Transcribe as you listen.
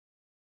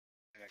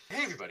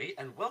Hey, everybody,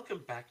 and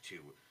welcome back to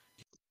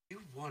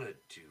You Wanna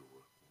Do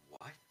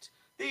What?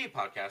 The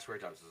podcast where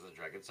Dungeons and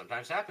Dragons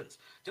sometimes happens.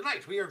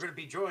 Tonight we are going to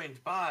be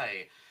joined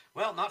by,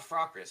 well, not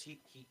Frocris,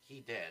 he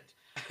dead.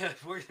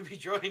 We're going to be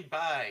joined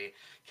by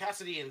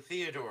Cassidy and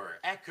Theodore,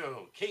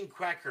 Echo, King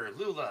Quacker,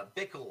 Lula,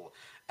 Bickle,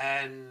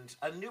 and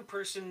a new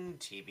person,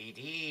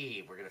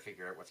 TBD. We're going to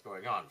figure out what's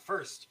going on.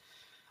 First,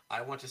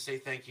 I want to say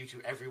thank you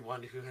to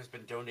everyone who has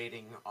been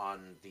donating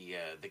on the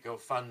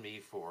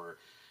GoFundMe for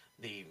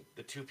the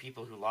two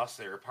people who lost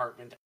their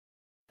apartment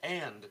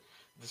and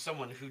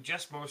someone who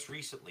just most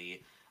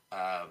recently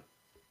uh,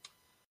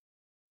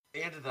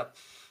 ended up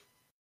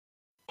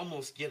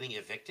almost getting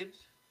evicted.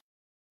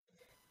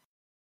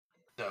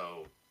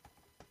 So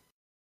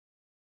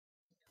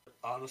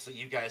honestly,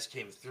 you guys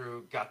came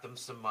through, got them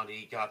some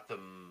money, got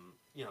them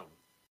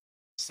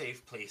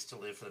safe place to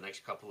live for the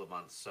next couple of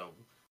months. So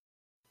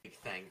big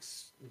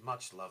thanks,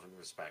 much love and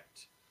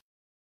respect.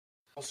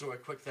 Also, a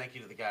quick thank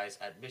you to the guys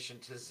at Mission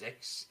to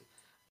Zix.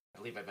 I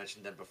believe I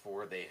mentioned them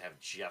before. They have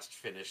just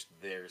finished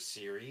their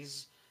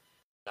series.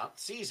 Not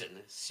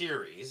season,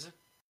 series.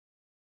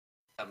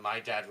 My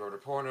Dad Wrote a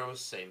Porno,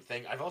 same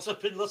thing. I've also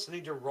been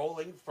listening to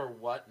Rolling for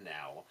What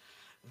Now.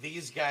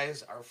 These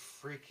guys are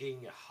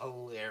freaking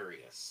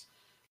hilarious.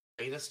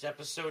 Latest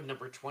episode,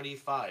 number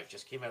 25,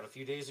 just came out a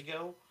few days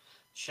ago.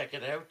 Check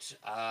it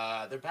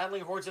out. They're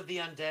battling hordes of the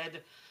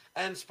undead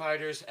and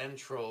spiders and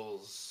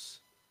trolls.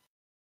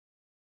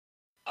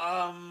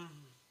 No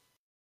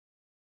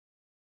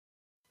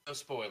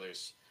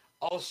spoilers.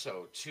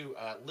 Also, to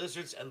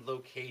lizards and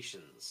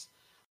locations.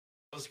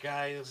 Those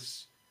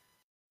guys,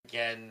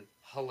 again,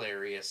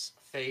 hilarious.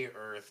 Fey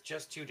Earth,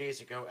 just 2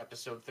 days ago,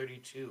 episode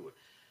 32.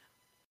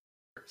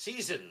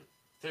 Season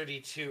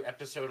 32,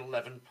 episode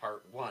 11,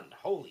 part 1.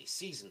 Holy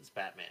Seasons,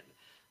 Batman.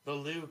 The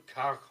Lou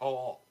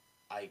Carcol.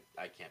 I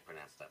can't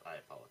pronounce that. I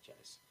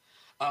apologize.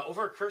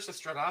 Over at Curse of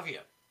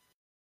Stradavia.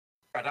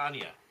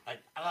 Stradania. I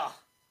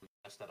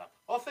messed that up.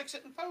 I'll fix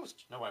it in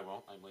post. No, I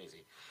won't. I'm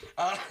lazy.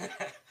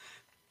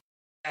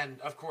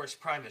 And, of course,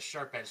 Primus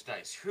Sharp Edge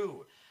Dice,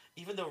 who,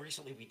 even though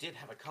recently we did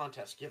have a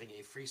contest giving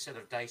a free set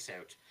of dice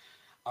out,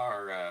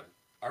 our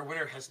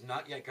winner has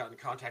not yet gotten in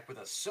contact with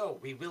us, so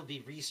we will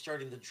be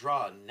restarting the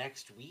draw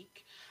next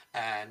week.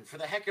 And for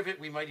the heck of it,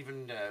 we might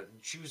even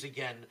choose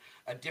again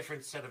a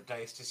different set of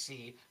dice to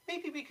see.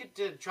 Maybe we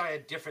could try a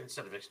different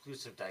set of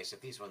exclusive dice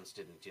if these ones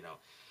didn't,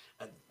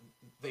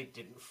 they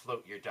didn't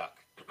float your duck.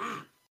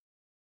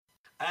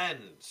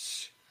 And,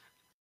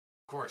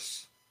 of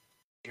course,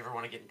 if you ever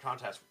want to get in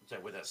contact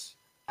with us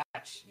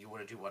at you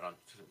want to do what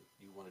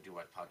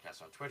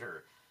podcast on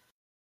Twitter,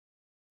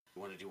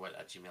 you want to do what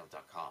at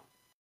gmail.com.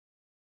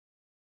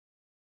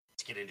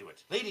 Let's get into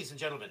it. Ladies and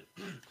gentlemen,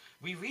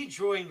 we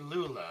rejoin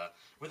Lula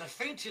with a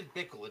fainted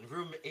Bickle in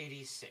room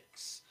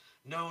 86,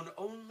 known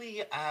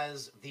only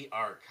as the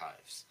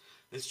Archives.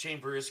 This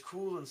chamber is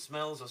cool and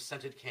smells of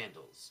scented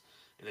candles.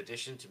 In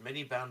addition to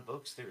many bound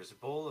books, there is a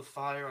bowl of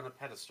fire on a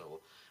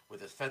pedestal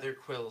with a feather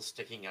quill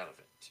sticking out of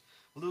it.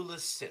 Lula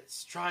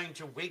sits, trying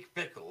to wake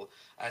Bickle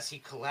as he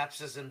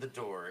collapses in the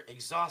door,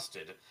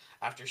 exhausted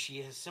after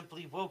she has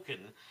simply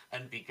woken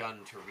and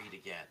begun to read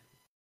again.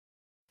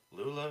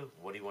 Lula,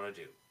 what do you want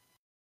to do?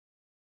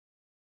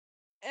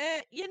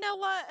 You know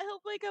what?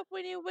 He'll wake up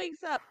when he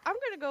wakes up. I'm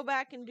gonna go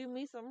back and do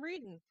me some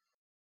reading.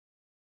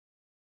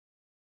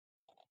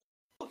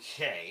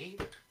 Okay.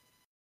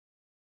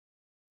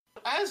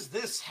 As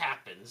this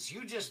happens,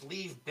 you just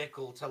leave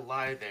Bickle to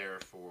lie there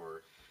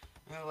for,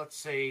 let's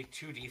say,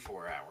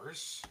 2d4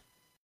 hours.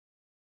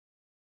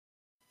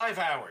 5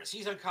 hours.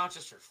 He's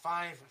unconscious for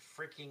 5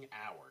 freaking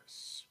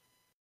hours.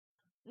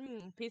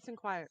 Peace and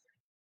quiet.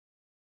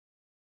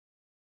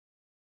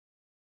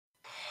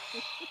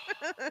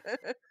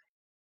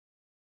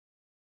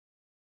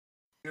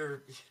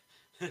 You're...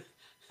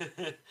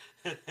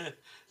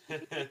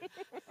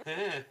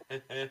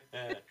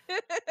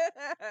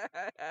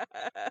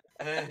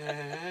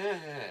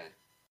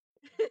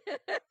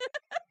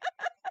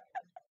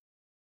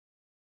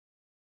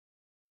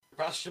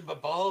 Brushing my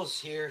balls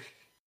here.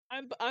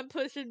 I'm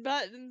pushing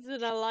buttons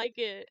and I like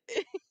it.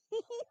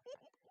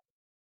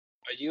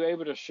 Are you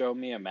able to show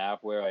me a map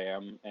where I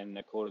am in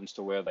accordance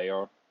to where they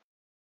are?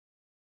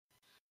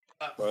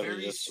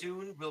 Very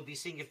soon, we'll be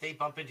seeing if they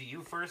bump into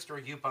you first or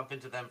you bump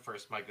into them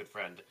first, my good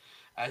friend,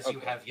 as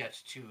you have yet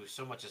to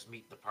so much as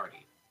meet the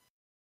party.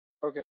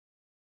 Okay.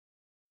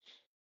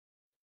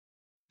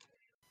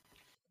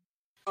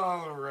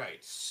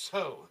 Alright,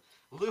 so,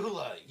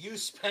 Lula, you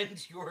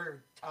spend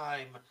your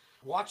time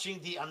watching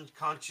the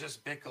unconscious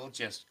Bickle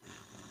just...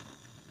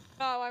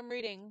 Oh, I'm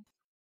reading.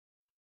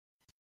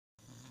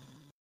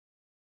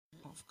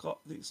 I've got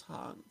these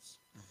hands.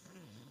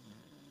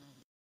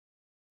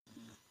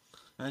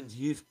 And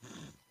you've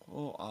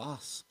got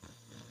us.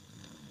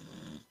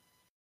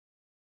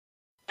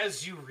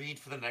 As you read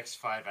for the next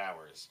 5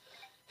 hours,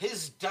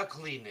 His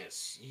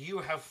Duckliness, you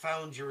have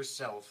found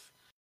yourself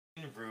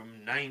in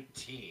room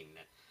 19.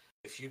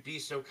 If you'd be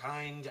so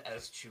kind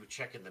as to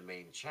check in the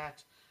main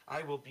chat,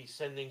 I will be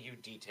sending you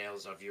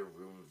details of your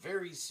room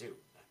very soon.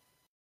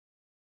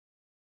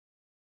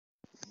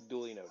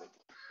 Duly noted.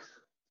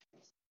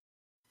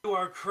 You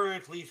are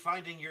currently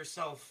finding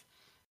yourself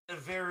in a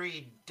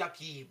very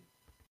ducky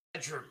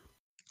bedroom.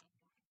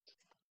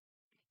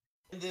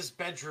 In this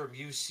bedroom,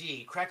 you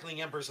see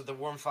crackling embers of the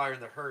warm fire in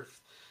the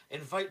hearth.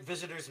 Invite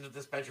visitors into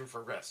this bedroom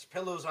for rest.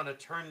 Pillows on a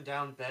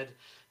turned-down bed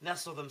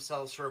nestle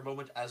themselves for a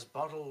moment as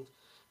bottled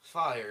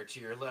fire to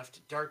your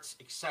left darts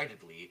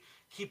excitedly,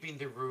 keeping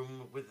the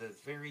room with a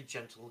very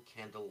gentle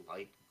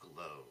candlelight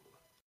glow.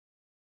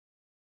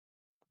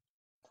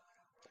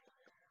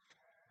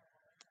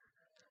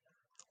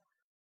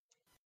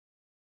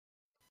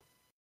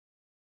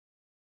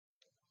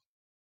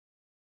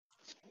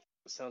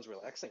 Sounds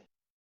relaxing.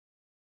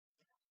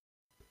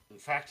 In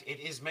fact, it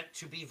is meant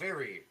to be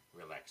very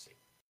relaxing.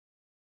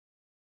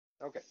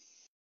 Okay.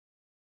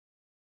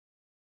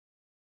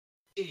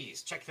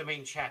 Please check the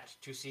main chat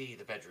to see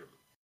the bedroom.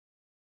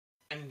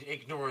 And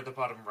ignore the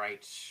bottom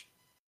right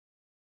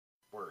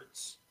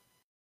words.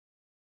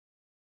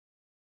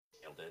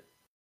 Nailed it.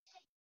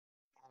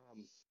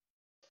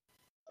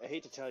 I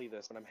hate to tell you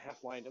this, but I'm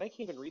half blind and I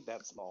can't even read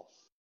that small.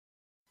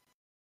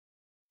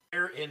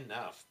 Fair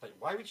enough, but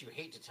why would you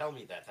hate to tell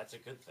me that? That's a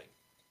good thing.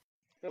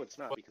 No, it's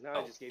not, because now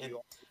I just gave you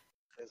all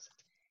this.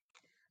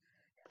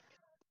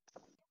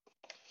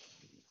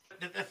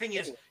 The thing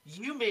is,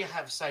 you may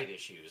have sight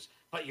issues,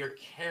 but your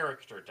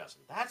character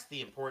doesn't. That's the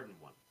important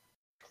one.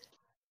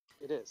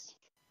 It is.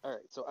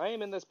 Alright, so I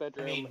am in this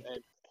bedroom,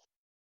 and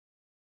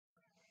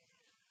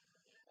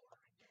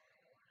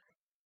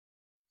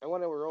I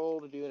want to roll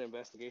to do an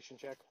investigation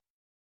check.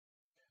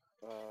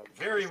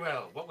 Very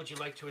well. What would you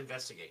like to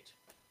investigate?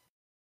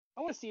 I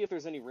want to see if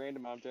there's any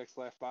random objects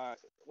left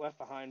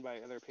behind by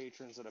other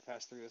patrons that have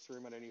passed through this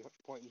room at any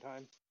point in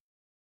time.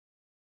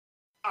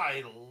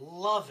 I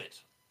love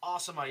it.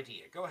 Awesome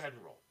idea. Go ahead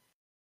and roll.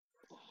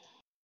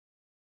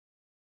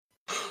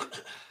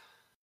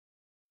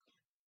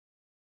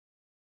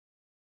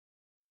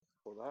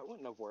 Well, that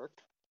wouldn't have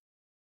worked.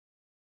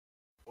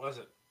 Was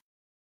it?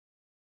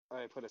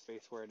 I put a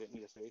space where I didn't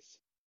need a space.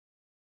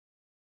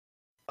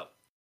 Oh.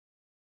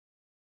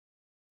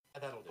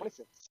 That'll do.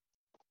 26.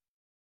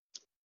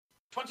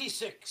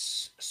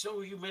 26.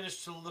 So you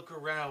managed to look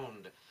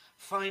around,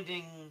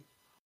 finding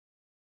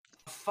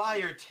a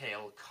fire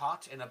tail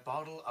caught in a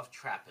bottle of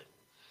trapping.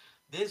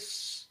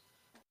 This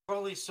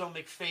Crawley-So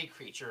McFay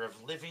creature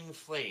of living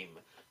flame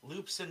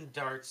loops and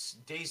darts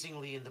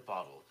dazingly in the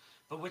bottle,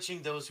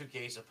 bewitching those who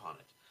gaze upon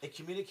it. It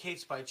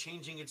communicates by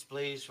changing its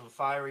blaze from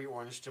fiery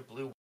orange to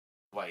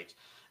blue-white,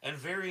 and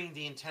varying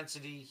the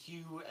intensity,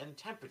 hue, and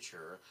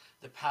temperature.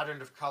 The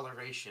pattern of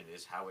coloration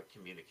is how it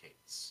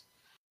communicates.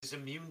 It is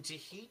immune to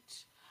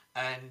heat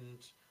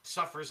and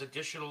suffers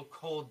additional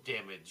cold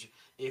damage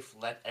if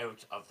let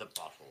out of the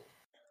bottle.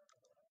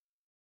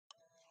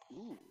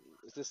 Ooh,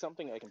 is this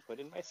something I can put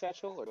in my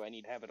satchel, or do I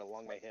need to have it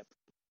along my hip?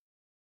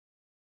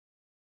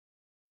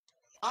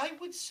 I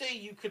would say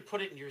you could put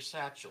it in your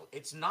satchel.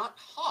 It's not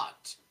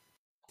hot.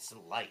 It's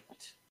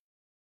light.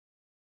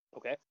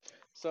 Okay,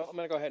 so I'm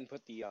gonna go ahead and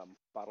put the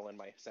bottle in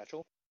my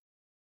satchel.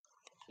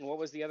 And what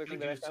was the other You thing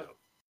that I do found? so.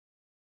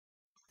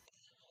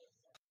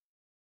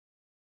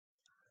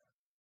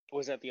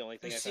 Was that the only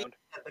thing You I see found?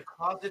 that the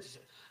closet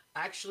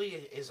actually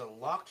is a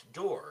locked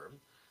door.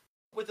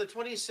 With a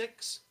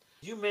 26,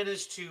 you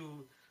manage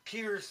to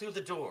peer through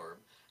the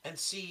door and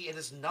see it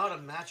is not a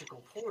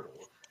magical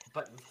portal,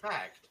 but in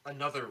fact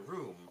another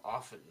room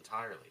off it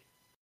entirely.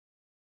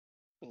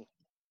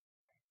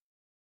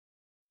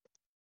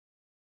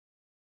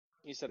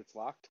 You said it's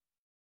locked?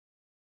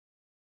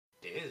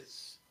 It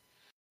is.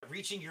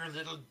 Reaching your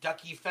little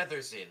ducky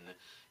feathers in,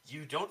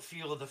 you don't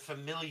feel the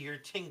familiar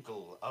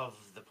tinkle of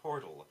the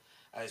portal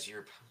as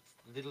your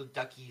little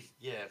ducky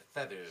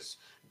feathers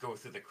go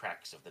through the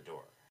cracks of the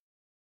door.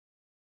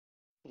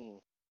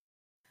 We'll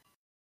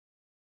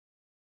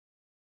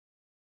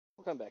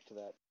come back to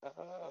that.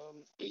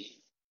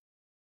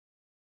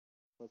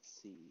 Let's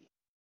see.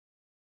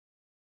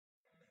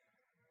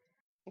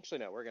 Actually,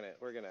 no. We're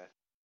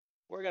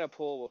gonna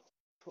pull.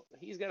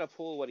 He's gonna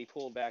pull what he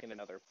pulled back in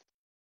another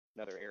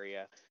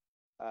area.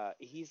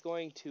 He's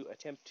going to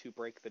attempt to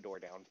break the door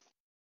down.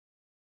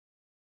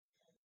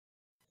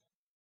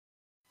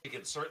 You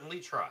can certainly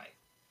try.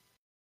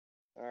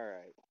 All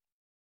right.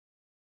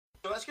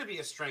 So that's going to be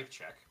a strength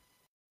check.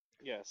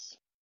 Yes.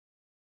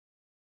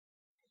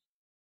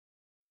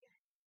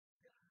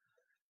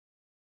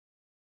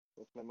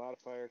 With my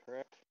modifier,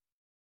 correct?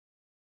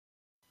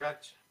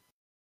 Correct.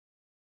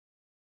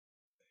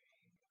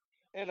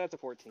 And that's a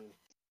 14.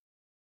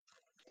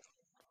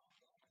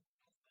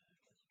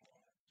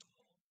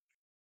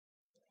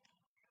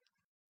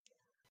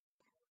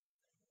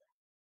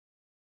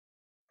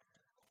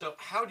 So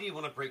how do you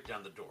want to break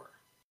down the door?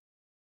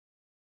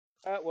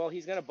 Well,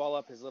 he's gonna ball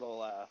up his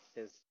little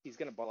he's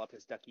gonna ball up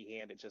his ducky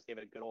hand and just give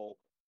it a good old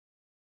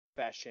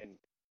fashioned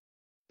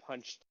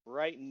punch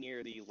right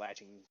near the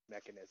latching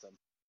mechanism.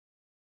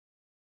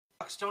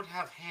 Ducks don't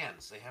have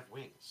hands, they have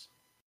wings.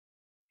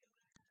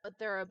 But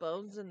there are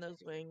bones in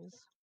those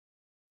wings.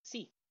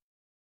 See.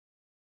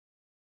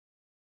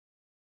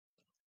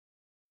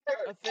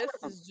 A fist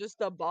is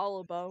just a ball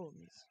of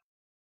bones.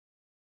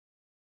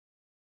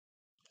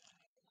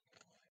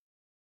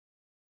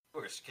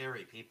 You are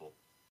scary people.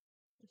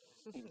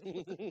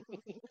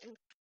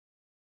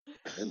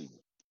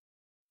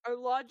 Our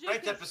logic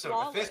Tonight's is episode, a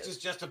flawless. fist is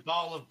just a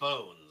ball of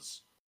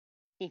bones.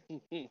 Am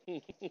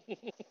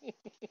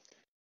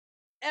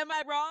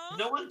I wrong?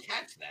 No one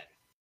catch that.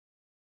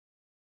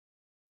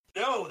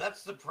 No,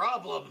 that's the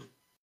problem.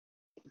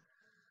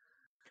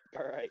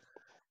 All right.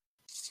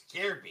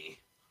 Scared me.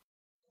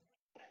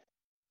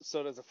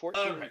 So does a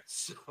 14? Alright,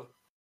 so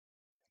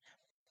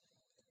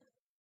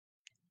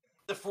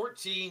the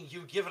 14,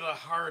 you give it a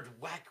hard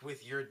whack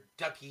with your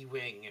ducky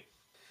wing,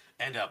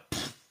 and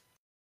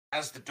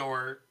as the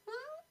door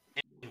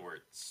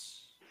inwards.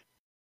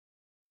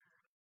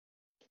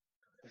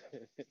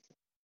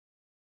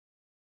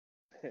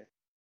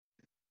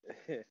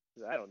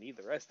 I don't need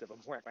the rest of them.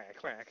 Whack,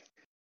 whack, whack.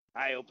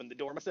 I opened the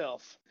door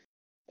myself,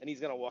 and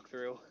he's gonna walk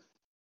through.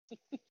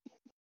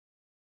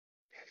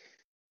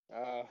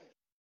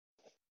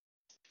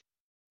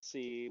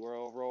 See,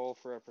 we'll roll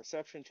for a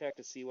perception check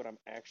to see what I'm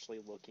actually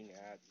looking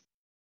at.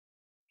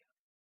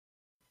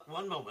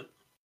 One moment.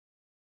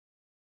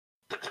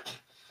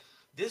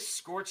 This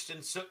scorched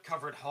and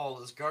soot-covered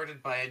hall is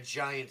guarded by a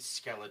giant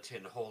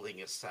skeleton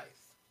holding a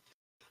scythe.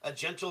 A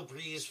gentle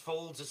breeze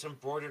folds its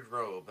embroidered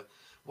robe,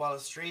 while a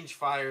strange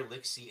fire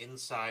licks the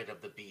inside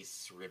of the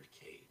beast's rib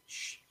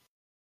cage.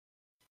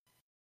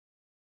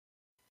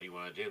 What do you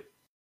want to do?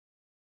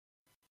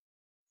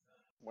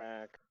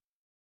 Whack.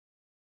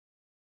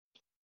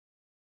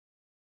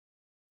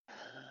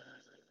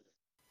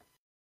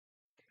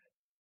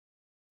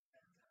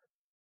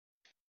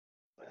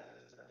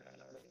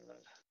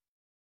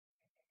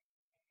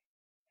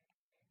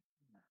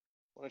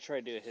 I want to try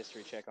to do a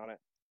history check on it.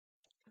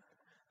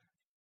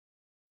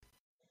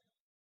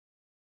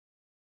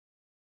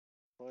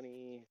 Give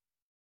me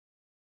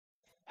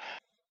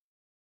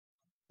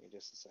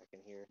just a second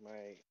here.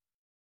 My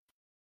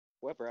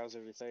web browser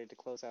decided to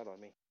close out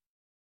on me.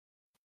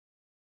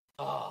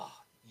 Oh,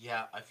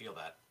 yeah, I feel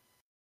that.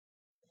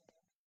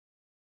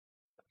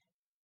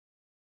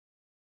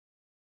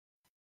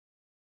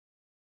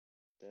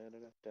 Perry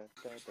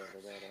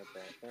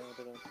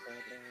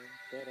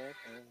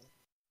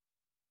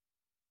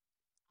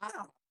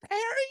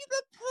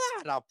the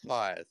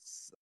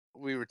Platypus.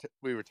 We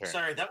return.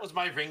 Sorry, that was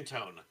my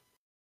ringtone.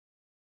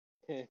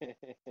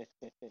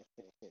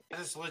 That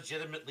is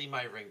legitimately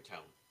my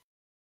ringtone.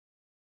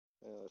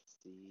 Let's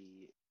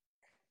see.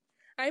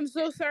 I'm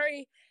so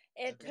sorry.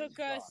 It took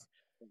us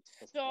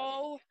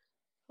so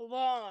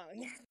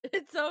long.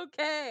 It's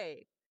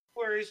okay.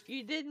 Worries.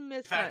 You didn't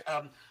miss In fact,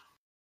 much.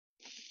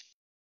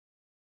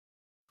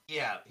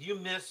 yeah, you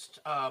missed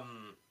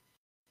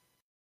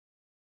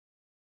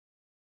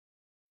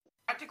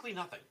practically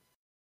nothing.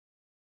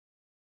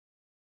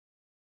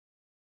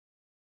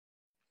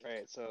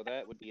 Alright, so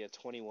that would be a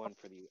 21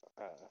 for the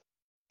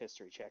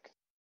history check.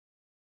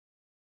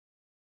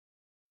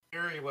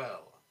 Very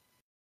well.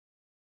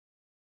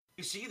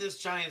 You see this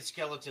giant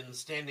skeleton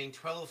standing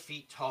 12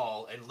 feet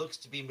tall and looks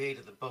to be made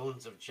of the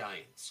bones of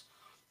giants.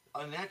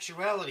 In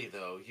actuality,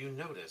 though, you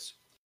notice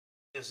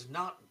it is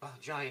not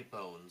giant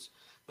bones,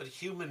 but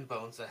human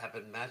bones that have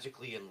been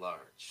magically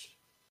enlarged.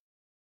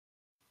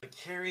 By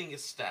carrying a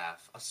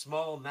staff, a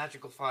small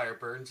magical fire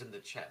burns in the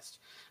chest,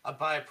 a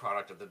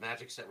byproduct of the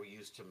magics that were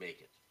used to make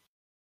it.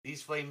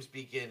 These flames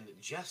begin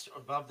just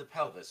above the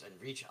pelvis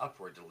and reach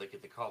upward to lick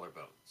at the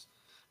collarbones.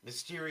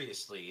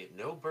 Mysteriously,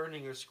 no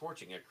burning or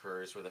scorching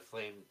occurs where the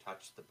flame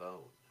touched the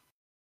bone.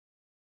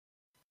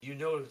 You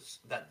notice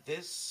that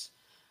this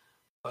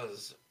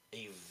was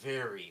a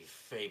very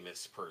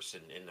famous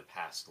person in the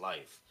past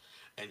life,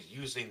 and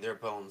using their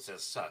bones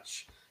as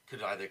such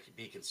could either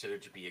be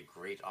considered to be a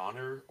great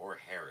honor or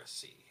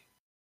heresy.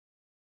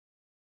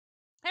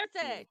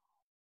 Heretic!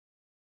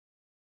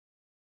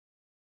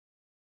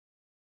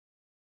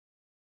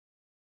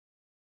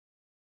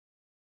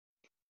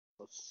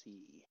 Let's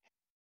see.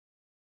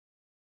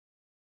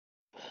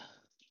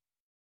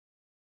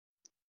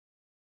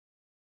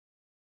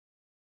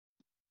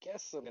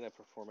 Guess I'm gonna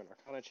perform an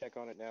Arcana check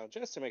on it now,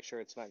 just to make sure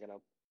it's not gonna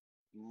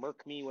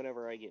murk me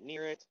whenever I get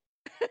near it.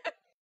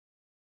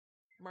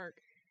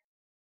 Mark.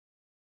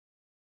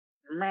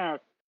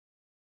 Math.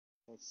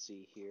 Let's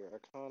see here.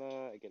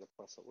 Arcana, I get a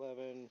plus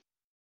 11.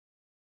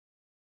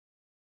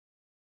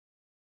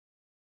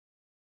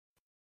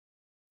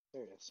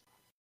 There it is.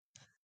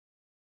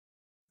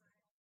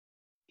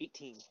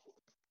 18.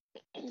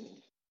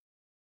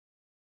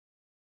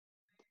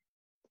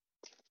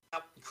 Now,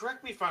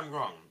 correct me if I'm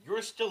wrong.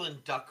 You're still in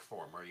duck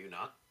form, are you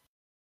not?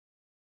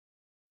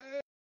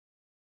 I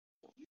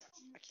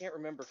can't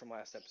remember from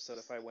last episode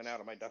if I went out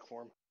of my duck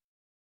form.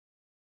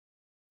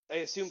 I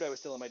assumed I was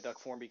still in my duck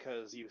form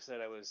because you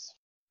said it was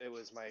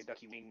my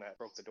ducky wing that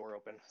broke the door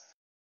open.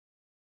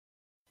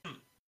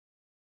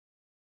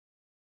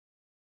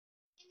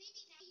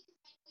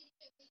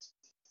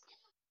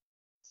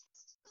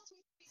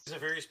 There's a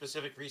very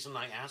specific reason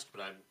I asked,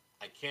 but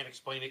I can't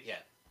explain it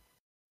yet.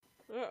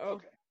 Uh-oh.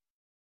 Okay.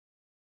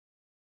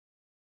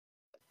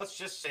 Let's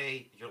just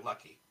say you're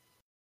lucky.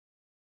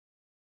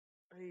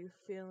 Are you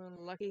feeling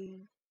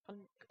lucky, punk?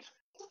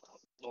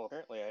 Well,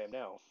 apparently I am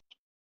now.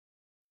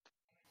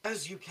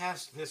 As you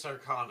cast this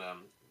arcana,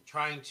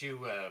 trying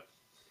to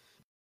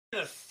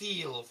get a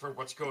feel for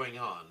what's going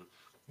on,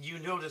 you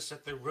notice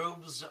that the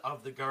robes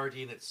of the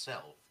guardian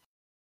itself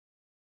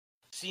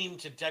seem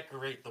to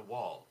decorate the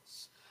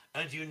walls,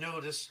 and you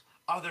notice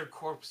other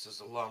corpses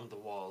along the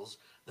walls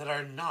that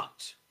are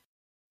not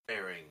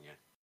wearing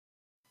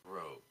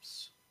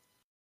robes.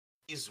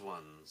 These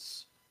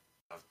ones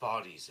have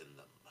bodies in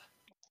them.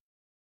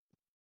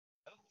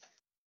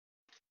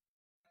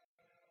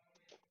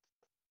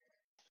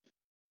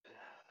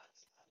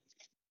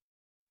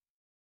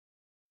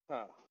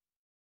 Huh.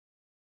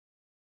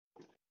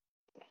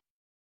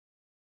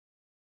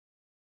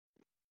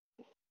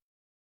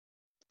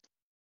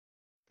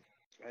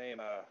 I am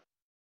I'm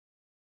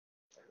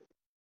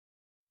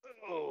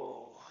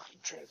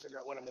trying to figure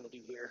out what I'm gonna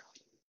do here.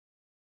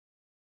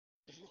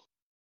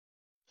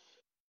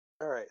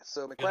 All right,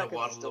 so Gonna McQuackens is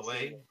waddle still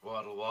away,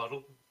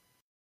 waddle.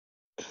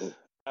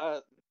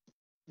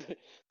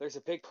 There's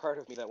a big part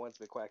of me that wants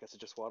McQuackens to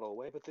just waddle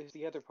away, but there's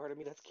the other part of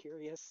me that's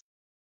curious.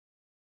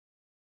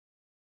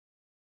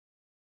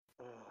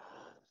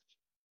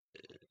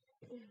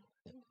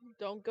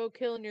 Don't go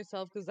killing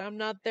yourself, because I'm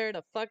not there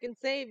to fucking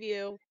save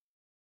you.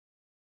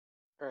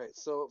 Alright,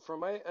 so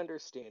from my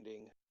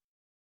understanding,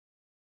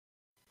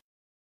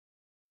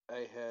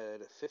 I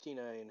had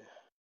 59.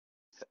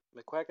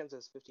 McQuackens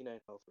has 59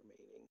 health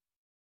remaining.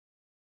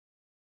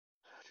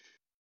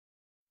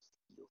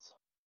 Heals.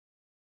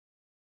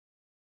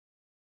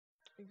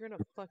 You're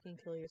gonna fucking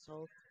kill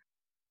yourself.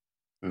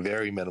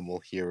 Very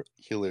minimal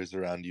healers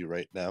around you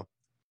right now.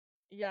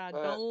 Yeah,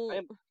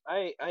 don't.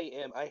 I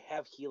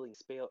have healing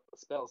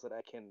spells that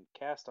I can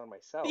cast on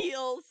myself.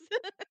 Steals.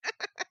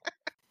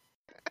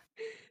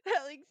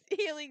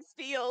 healing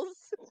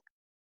steals.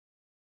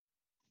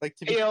 Like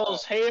to be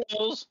Hails.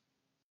 to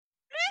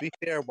be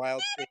fair,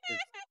 wild shape is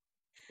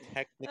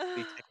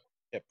technically 10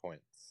 hit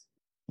points.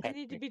 I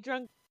need to be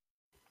drunker.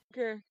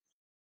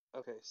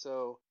 Okay,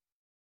 so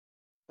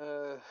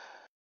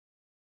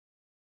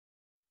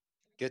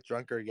Get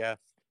drunker, yes.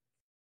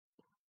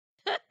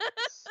 let's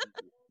see.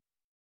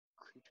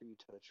 Creature you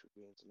touch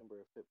regains a number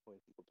of hit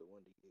points equal to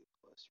 1d8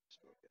 plus your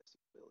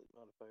spellcasting ability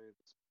modifier.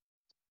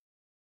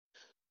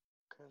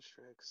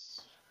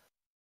 Constructs.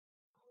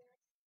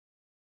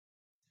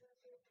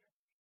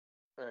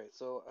 Alright,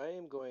 so I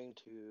am going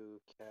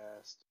to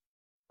cast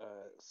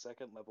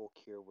second level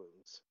Cure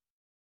Wounds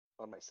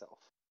on myself.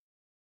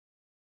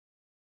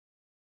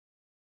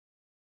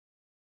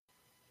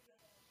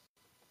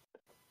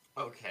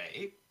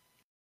 Okay.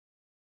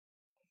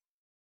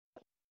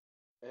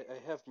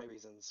 I have my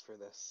reasons for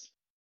this.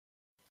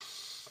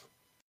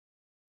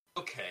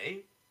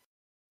 Okay.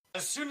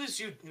 As soon as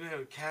you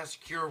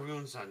cast Cure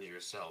Wounds on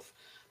yourself,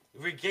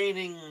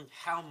 regaining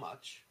how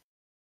much?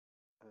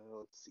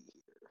 Let's see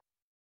here.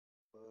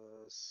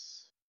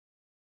 Plus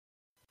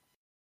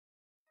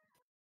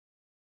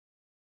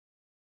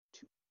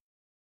 2.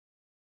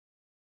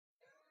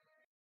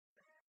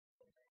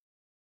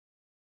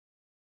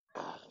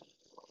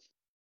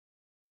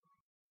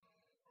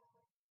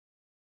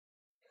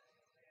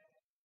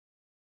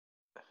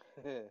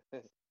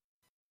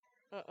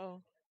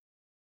 Uh-oh.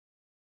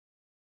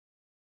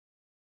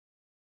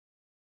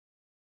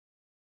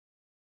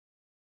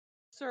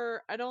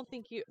 Sir, I don't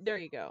think you... There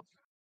you go.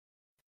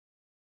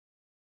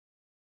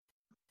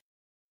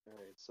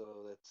 Alright, so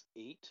that's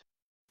 8.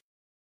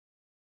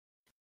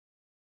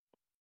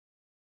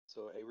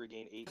 So I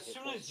regain 8 As hit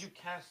soon points. as you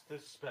cast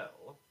this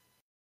spell,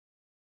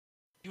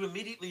 you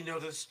immediately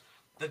notice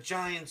the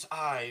giant's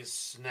eyes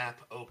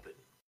snap open.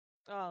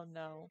 Oh,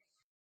 no.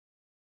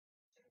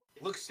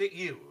 It looks at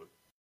you,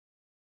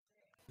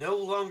 no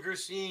longer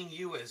seeing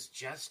you as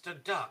just a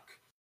duck,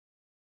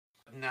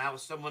 but now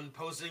someone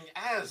posing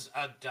as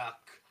a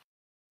duck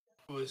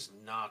who is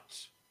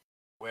not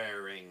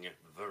wearing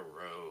the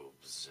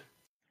robes.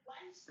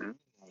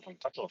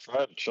 That's a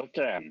fried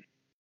chicken.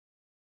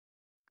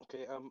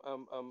 Okay,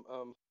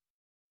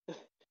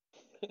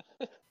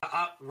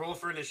 Roll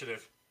for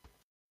initiative.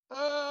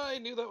 I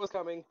knew that was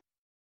coming.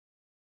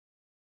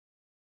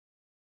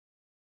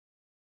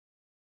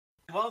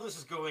 While this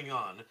is going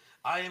on,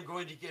 I am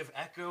going to give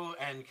Echo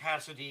and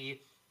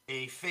Cassidy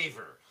a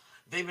favor.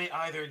 They may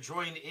either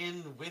join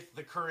in with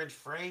the current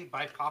fray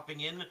by popping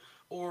in,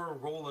 or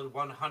roll a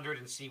 100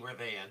 and see where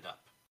they end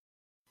up.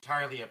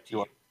 Entirely up to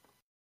you.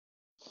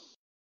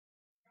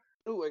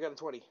 Ooh, I got a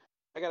 20.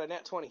 I got a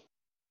nat 20.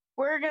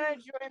 We're gonna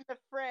join the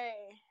fray.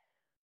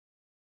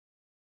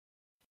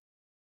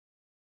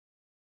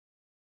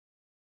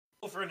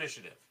 Roll for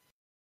initiative.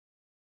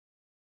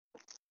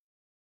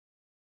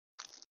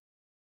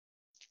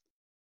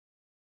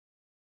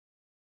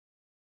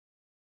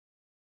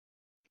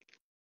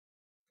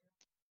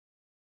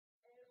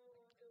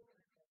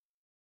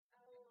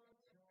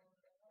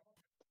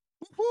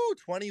 Woohoo!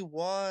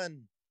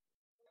 21.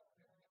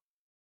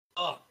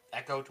 Oh,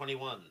 Echo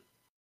 21.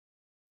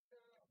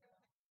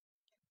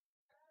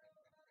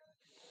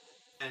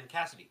 And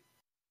Cassidy.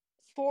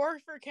 4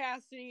 for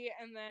Cassidy,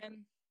 and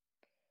then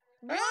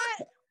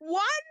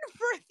one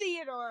for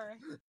Theodore.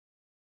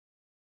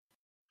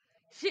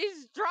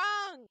 She's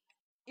drunk.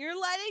 You're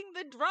letting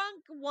the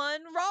drunk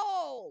one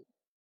roll.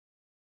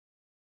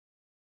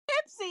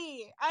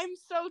 Tipsy. I'm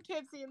so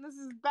tipsy, and this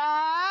is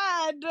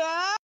bad.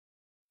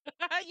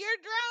 You're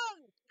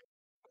drunk.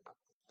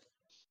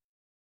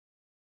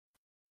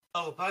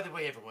 Oh, by the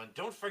way, everyone,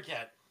 don't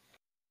forget,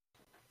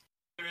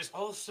 there is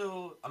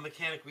also a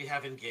mechanic we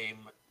have in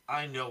game,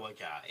 I Know a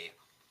Guy,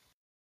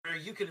 where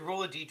you can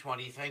roll a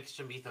d20 thanks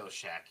to Mythos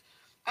Shack,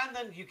 and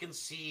then you can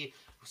see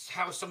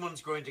how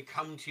someone's going to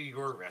come to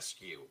your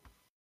rescue.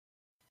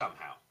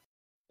 Somehow.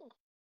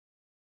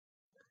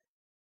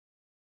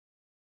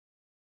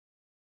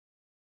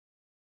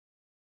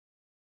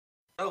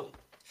 Oh,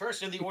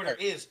 first in the order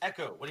is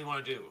Echo. What do you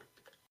want to do?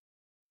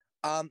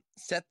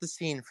 Set the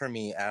scene for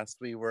me as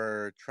we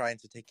were trying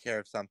to take care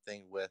of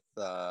something with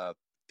the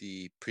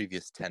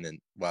previous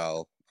tenant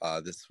while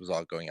this was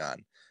all going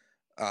on.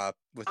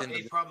 Within Not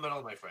a problem at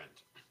all, my friend.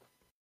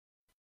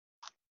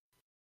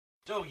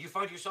 So, you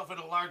find yourself in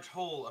a large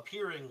hole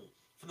appearing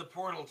from the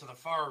portal to the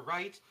far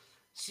right,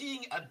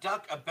 seeing a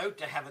duck about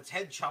to have its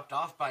head chopped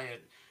off by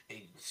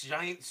a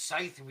giant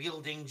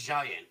scythe-wielding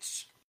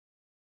giant.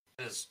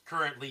 It is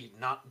currently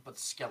not but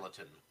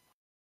skeleton,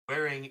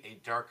 wearing a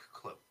dark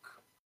cloak.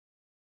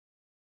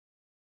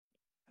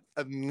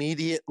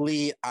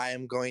 Immediately, I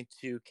am going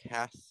to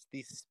cast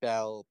the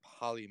spell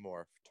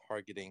Polymorph,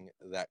 targeting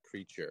that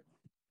creature.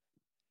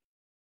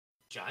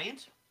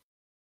 Giant?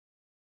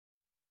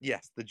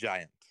 Yes, the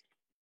giant.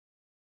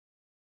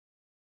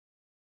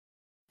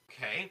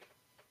 Okay.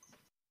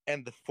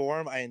 And the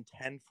form I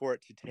intend for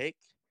it to take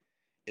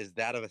is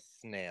that of a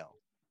snail.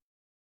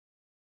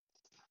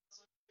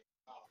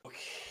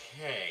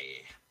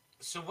 Okay.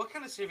 So what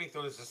kind of saving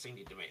throw does this thing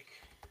need to make?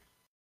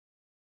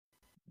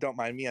 Don't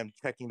mind me, I'm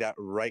checking that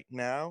right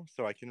now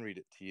so I can read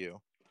it to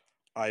you.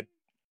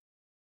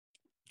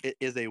 It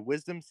is a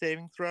wisdom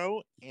saving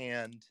throw,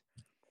 and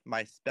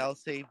my spell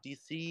save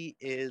DC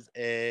is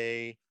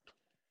a...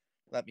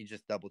 Let me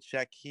just double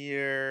check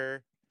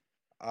here.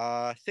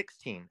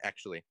 16,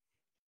 actually.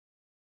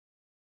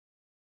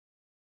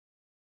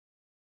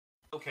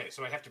 Okay,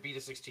 so I have to beat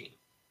a 16.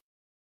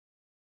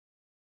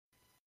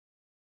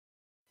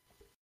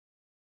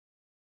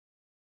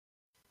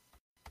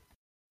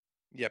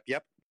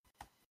 Yep.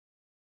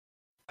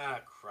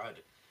 Ah, crud.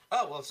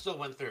 Oh, well, it still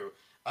went through.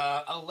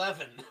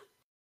 11.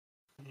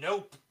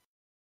 Nope.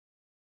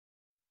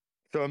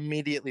 So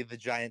immediately the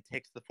giant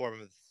takes the form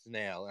of a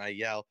snail, and I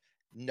yell,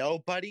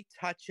 "Nobody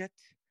touch it.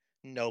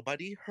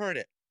 Nobody hurt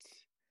it.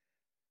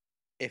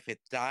 If it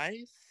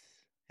dies,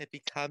 it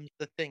becomes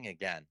the thing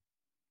again."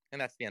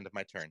 And that's the end of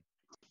my turn.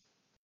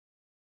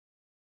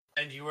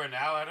 And you are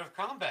now out of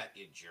combat,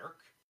 you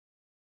jerk.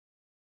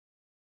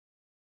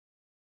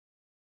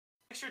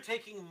 Thanks for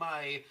taking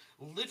my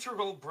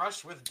literal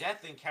brush with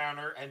death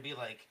encounter and be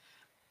like,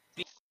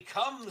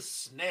 become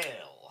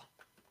snail.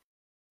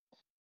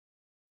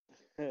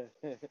 Can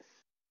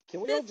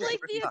we all Just just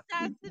like the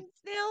assassin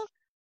snail.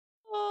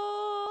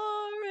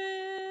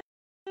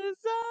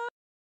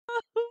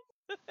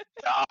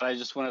 God, I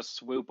just want to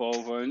swoop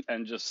over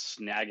and just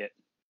snag it.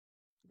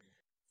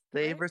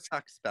 Save or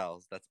suck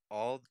spells. That's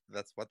all.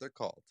 That's what they're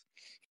called.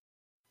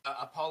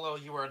 Apollo,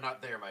 you are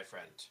not there, my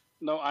friend.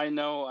 No, I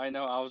know.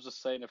 I was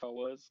just saying if I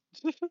was.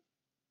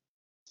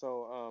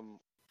 so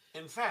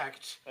In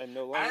fact, I'm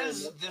no longer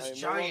as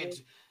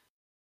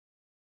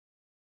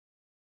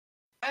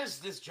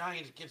this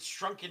giant gets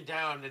shrunken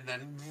down and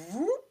then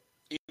whoop,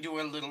 into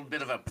a little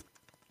bit of a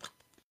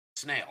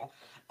snail,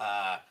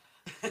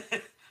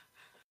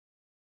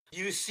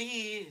 you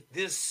see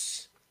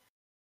this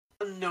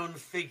unknown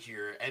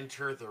figure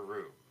enter the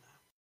room.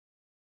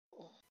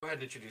 Go ahead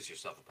and introduce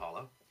yourself,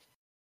 Apollo.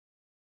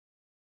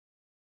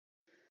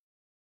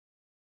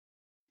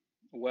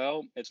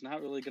 Well, it's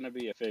not really going to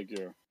be a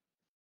figure.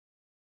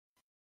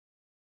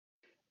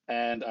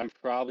 And I'm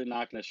probably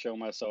not going to show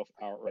myself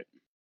outright.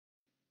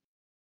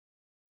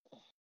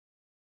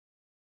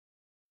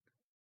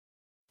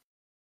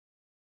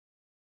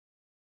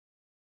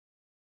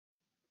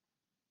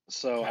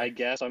 So Okay. I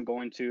guess I'm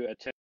going to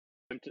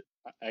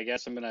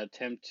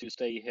attempt to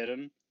stay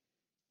hidden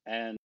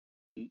and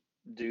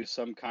do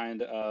some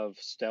kind of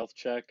stealth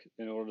check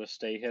in order to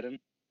stay hidden.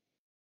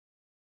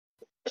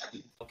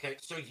 Okay,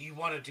 so you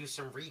want to do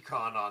some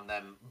recon on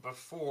them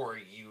before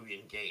you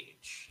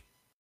engage.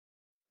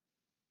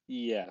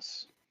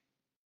 Yes.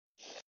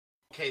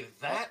 Okay,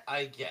 that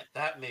I get.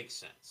 That makes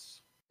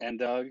sense. And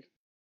Doug,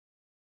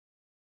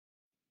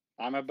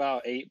 I'm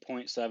about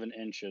 8.7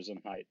 inches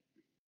in height.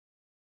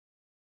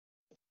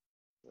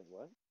 Wait,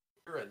 what?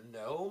 You're a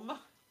gnome?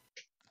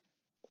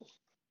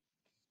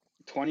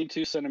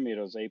 22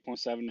 centimeters,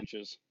 8.7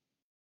 inches.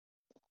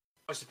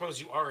 I suppose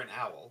you are an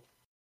owl.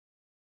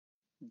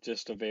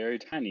 Just a very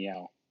tiny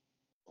owl.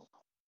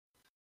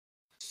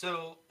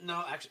 So,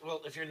 no, actually,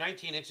 well, if you're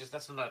 19 inches,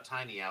 that's not a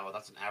tiny owl.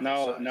 That's an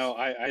average size. No,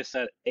 I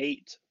said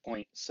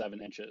 8.7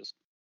 inches.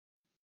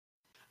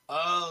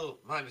 Oh,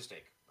 my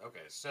mistake. Okay,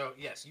 so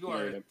yes, you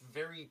are Yeah. a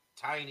very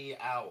tiny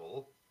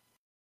owl,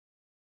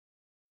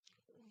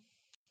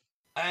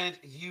 and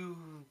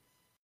you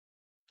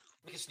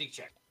make a sneak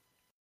check.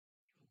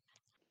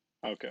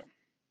 Okay.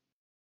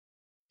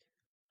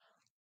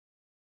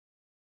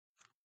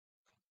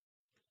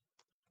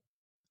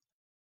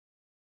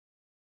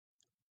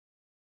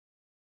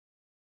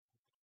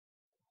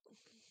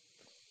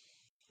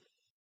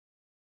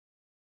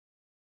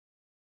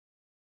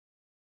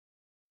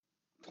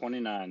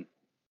 $29.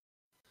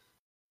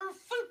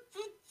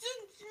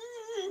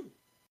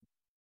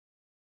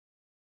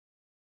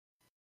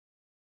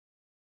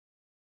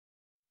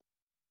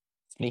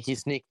 Sneaky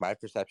sneak. My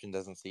perception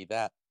doesn't see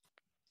that.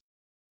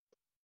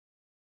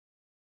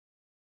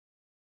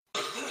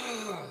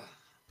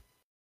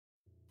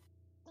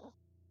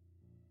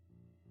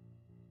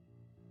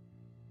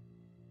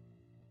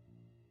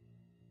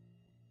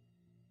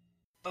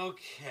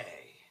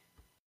 Okay.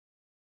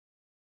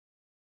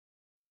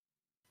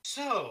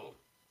 So,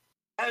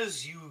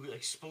 as you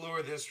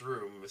explore this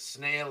room,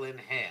 snail in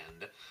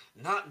hand,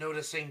 not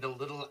noticing the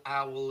little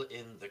owl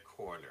in the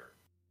corner,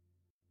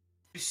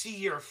 you see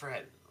your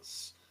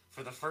friends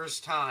for the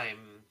first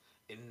time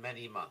in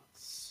many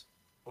months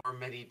or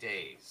many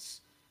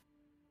days.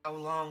 How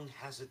long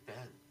has it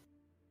been?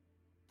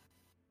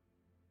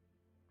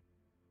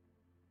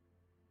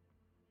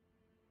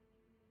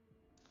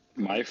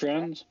 My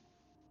friends?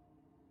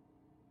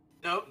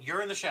 No,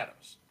 you're in the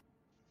shadows.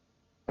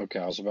 Okay,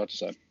 I was about to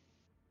say.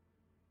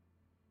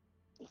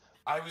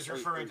 I was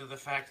referring to the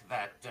fact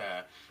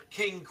that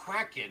King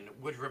Quacken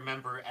would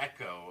remember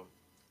Echo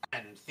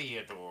and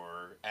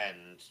Theodore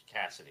and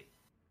Cassidy.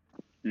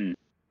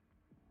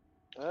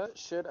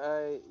 Should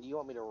I? You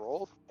want me to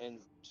roll and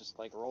just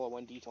like roll a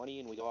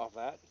 1d20 and we go off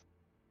that?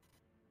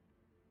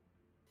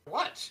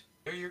 What?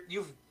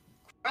 You've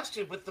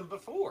quested with them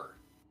before.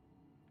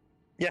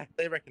 Yeah,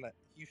 they recognize.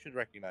 You should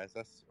recognize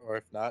us, or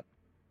if not,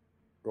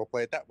 role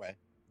play it that way.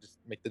 Just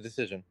make the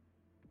decision.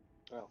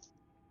 Oh.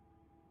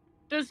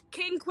 Does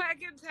King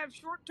Quackens have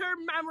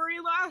short-term memory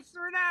loss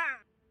or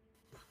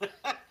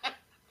not?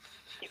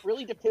 It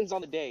really depends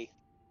on the day.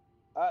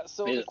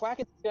 So Yeah.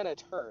 McQuacken's gonna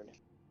turn.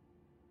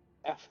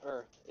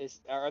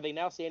 Are they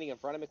now standing in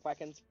front of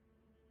McQuacken's?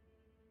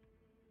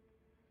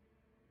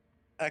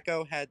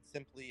 Echo had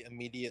simply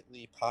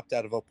immediately popped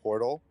out of a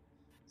portal,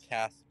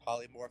 cast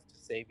polymorph to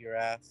save your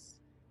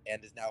ass,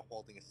 and is now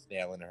holding a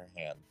snail in her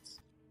hands.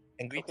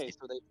 And greets Okay, you,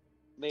 so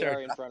they Sir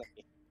are in Duck. front of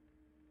me.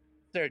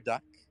 Sir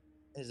Duck.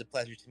 It is a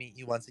pleasure to meet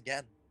you once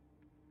again.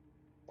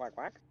 Quack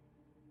quack.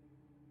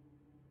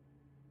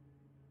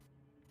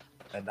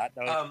 And not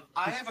knowing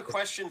I have a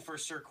question for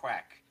Sir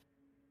Quack.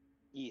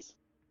 Yes.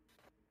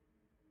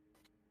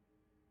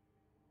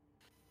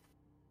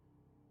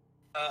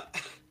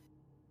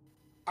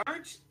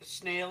 Aren't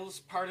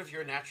snails part of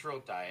your natural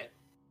diet?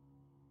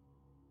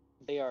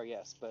 They are,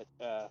 yes, but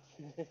Have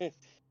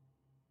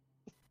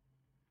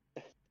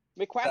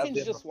McQuacken's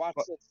been just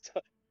watched this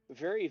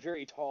very,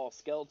 very tall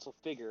skeletal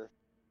figure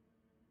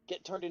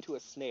get turned into a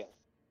snail.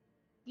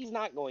 He's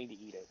not going to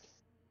eat it.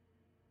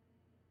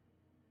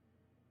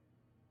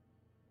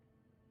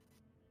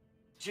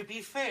 To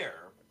be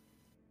fair,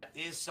 that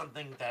is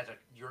something that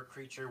your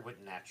creature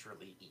would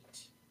naturally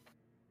eat.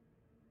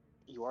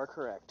 You are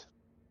correct.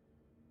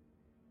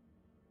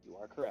 You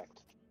are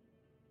correct.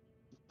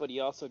 But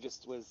he also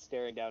just was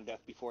staring down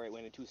death before it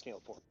went into snail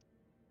form.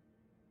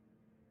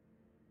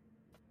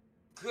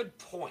 Good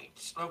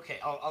point. Okay,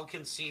 I'll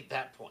concede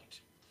that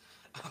point.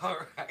 All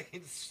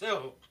right,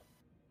 so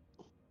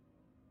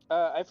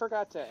I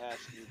forgot to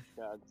ask you,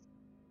 Doug.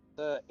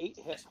 The 8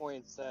 hit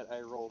points that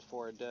I rolled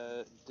for,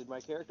 did my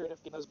character end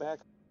up getting those back?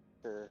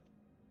 Or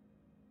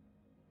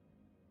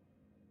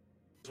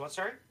what?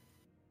 Sorry.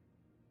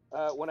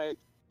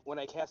 when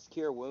I cast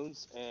Cure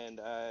Wounds and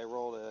I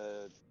rolled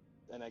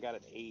and I got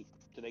an 8,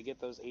 did I get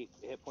those 8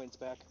 hit points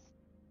back?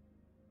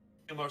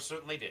 You most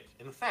certainly did.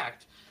 In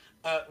fact,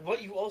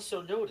 what you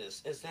also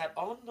notice is that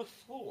on the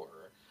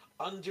floor,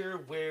 under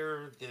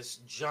where this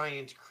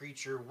giant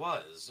creature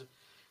was,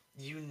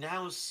 you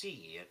now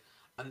see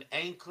an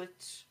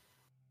anklet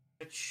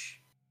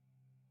which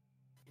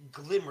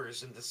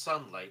glimmers in the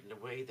sunlight in a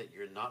way that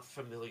you're not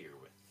familiar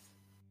with.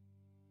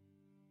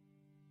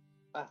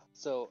 Ah,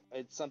 so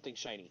it's something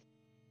shiny.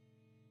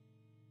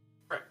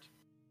 Correct.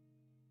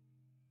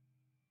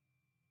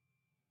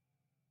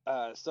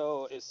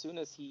 So as soon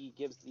as he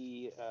gives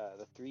the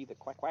 3 the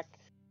quack quack,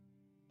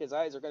 his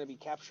eyes are going to be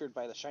captured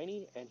by the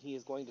shiny, and he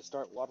is going to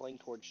start waddling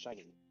towards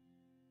shiny.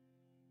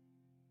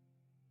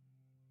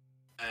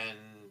 And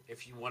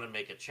if you want to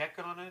make a check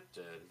on it,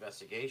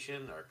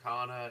 investigation,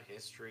 arcana,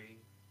 history.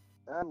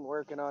 I'm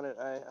working on it.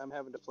 I'm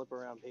having to flip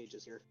around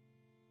pages here.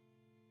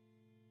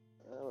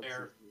 Let's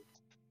Fair. see.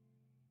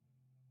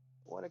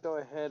 I want to go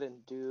ahead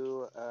and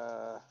do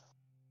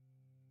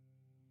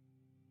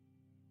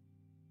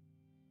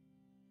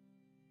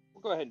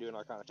we'll go ahead and do an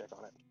arcana check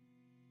on it.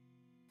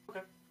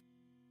 Okay.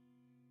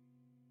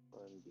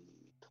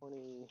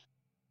 1d20.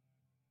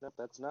 Nope,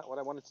 that's not what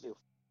I wanted to do.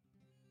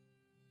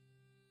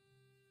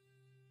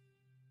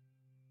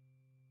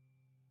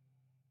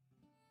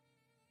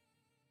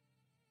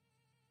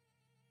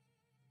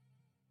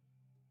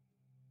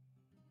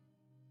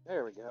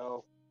 There we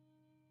go.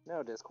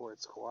 Now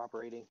Discord's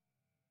cooperating.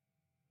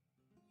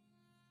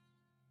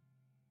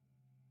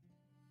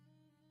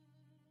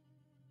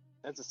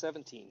 That's a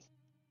 17.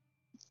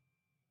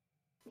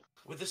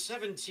 With a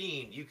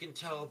 17, you can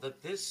tell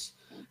that this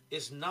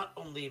is not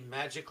only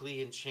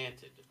magically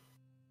enchanted,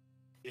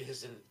 it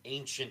is an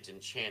ancient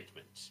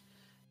enchantment.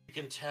 You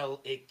can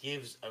tell it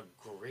gives a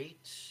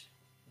great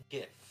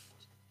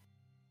gift,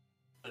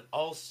 but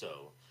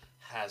also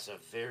has a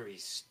very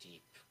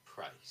steep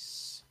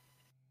price.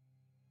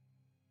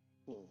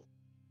 Hmm.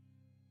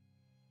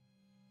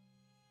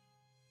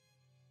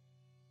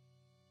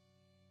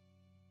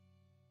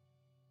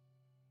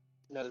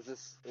 Now,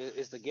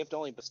 is the gift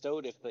only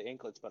bestowed if the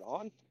anklet's put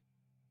on?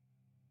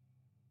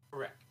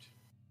 Correct.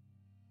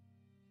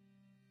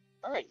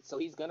 All right, so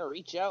he's gonna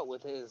reach out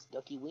with his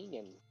ducky wing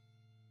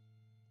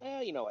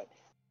and, you know what?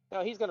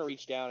 No, he's gonna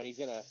reach down and he's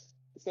gonna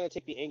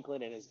take the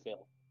anklet in his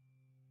bill.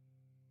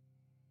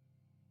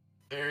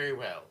 Very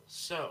well.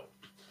 So,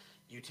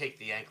 you take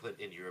the anklet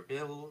in your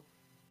bill,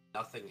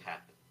 nothing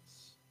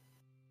happens.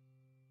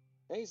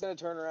 And he's gonna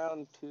turn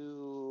around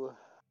to,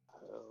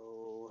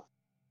 oh,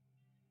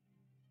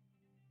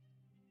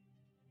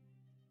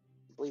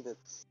 I believe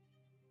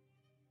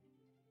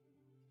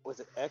was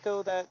it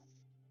Echo that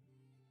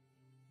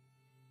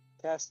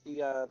cast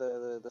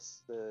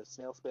the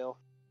snail spell?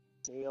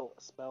 Snail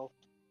spell.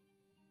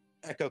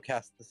 Echo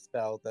cast the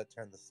spell that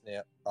turned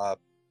the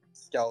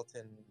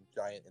skeleton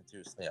giant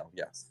into a snail.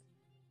 Yes.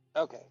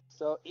 Okay,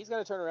 so he's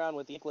gonna turn around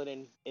with the anklet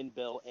in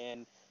bill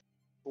and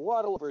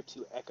waddle over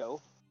to Echo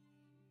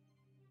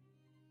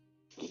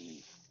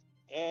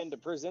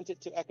and present it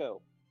to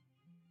Echo.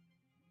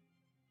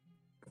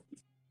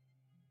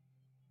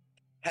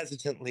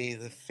 Hesitantly,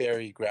 the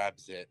fairy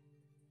grabs it,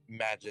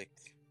 magic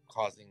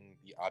causing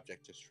the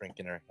object to shrink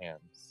in her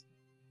hands.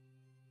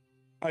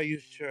 Are you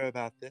sure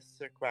about this,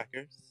 Sir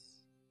Quackers?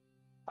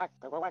 Whack,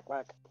 whack, whack,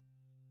 whack.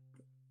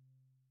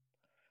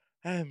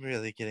 I'm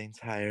really getting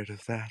tired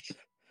of that.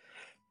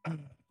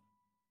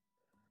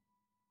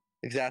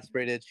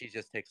 Exasperated, she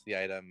just takes the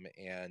item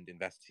and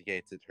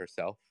investigates it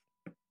herself.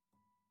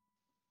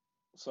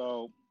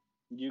 So,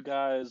 you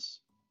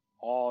guys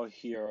all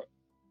hear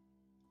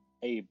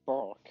a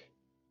bark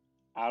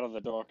out of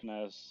the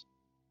darkness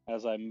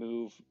as I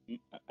moved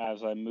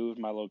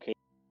my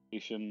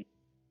location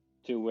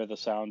to where the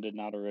sound did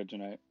not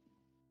originate.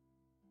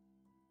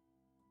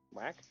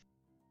 Whack,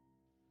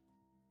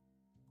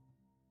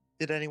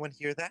 Did anyone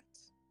hear that?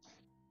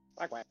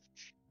 whack, whack.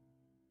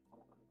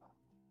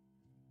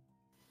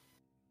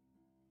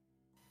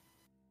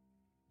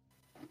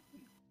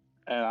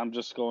 And I'm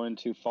just going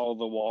to follow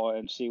the wall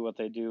and see what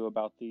they do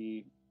about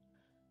the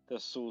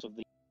source of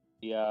the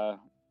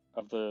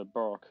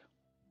bark.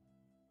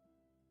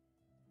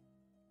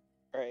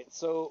 All right,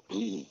 so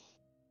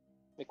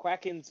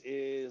McQuackins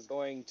is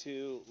going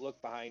to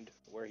look behind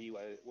where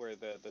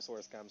the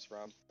source comes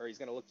from, or he's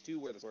going to look to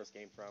where the source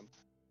came from,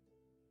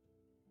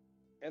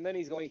 and then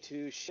he's going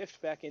to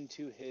shift back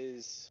into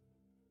his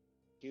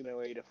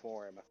humanoid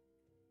form.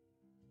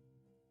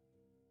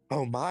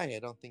 Oh my, I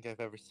don't think I've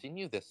ever seen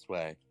you this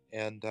way.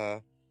 And,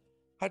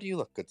 how do you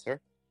look, good sir?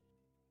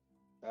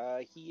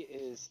 He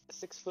is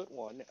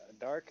 6'1",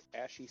 dark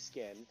ashy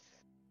skin.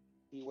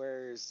 He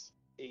wears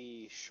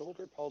a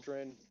shoulder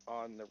pauldron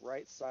on the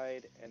right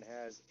side and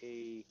has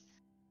he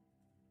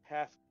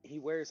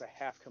wears a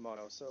half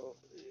kimono, so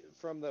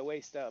from the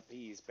waist up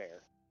he's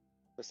bare,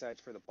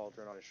 besides for the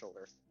pauldron on his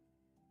shoulder.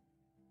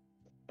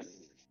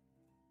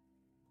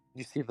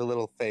 You see the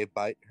little Fae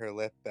bite her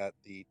lip at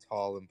the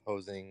tall,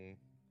 imposing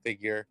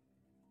figure,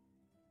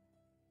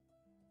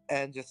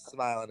 and just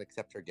smile and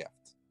accept her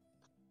gift.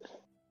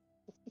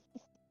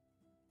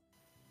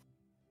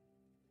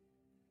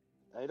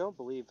 I don't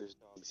believe there's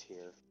dogs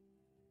here.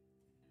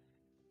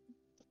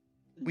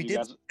 We You did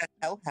guys, see a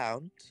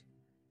hellhound.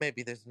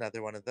 Maybe there's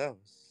another one of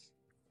those.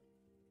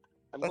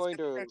 I'm Let's going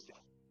get to. searching.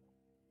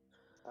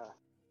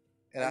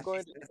 And I'm as she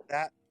going says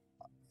that,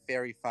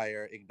 fairy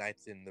fire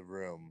ignites in the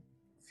room,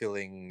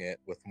 filling it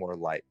with more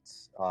light.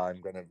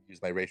 I'm going to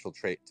use my racial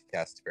trait to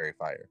cast fairy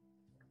fire.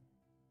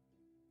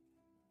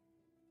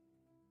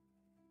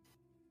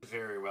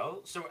 Very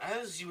well. So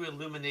as you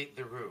illuminate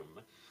the room,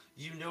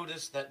 you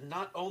notice that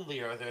not only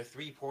are there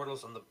 3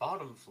 portals on the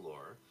bottom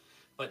floor,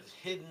 but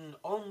hidden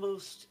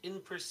almost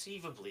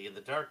imperceivably in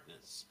the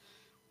darkness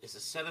is a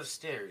set of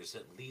stairs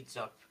that leads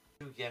up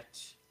to yet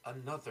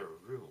another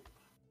room.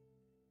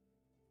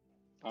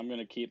 I'm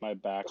gonna keep my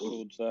back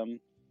towards them,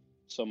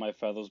 so my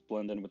feathers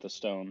blend in with the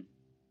stone.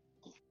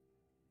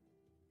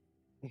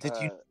 Did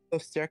you know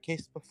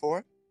staircase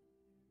before?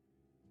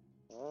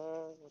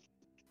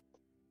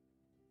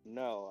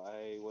 No,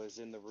 I was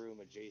in the room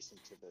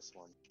adjacent to this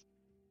one.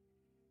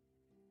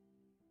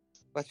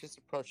 Let's just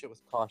approach it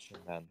with caution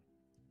then.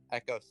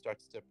 Echo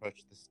starts to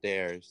approach the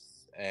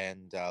stairs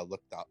and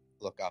look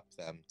up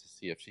them to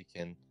see if she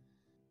can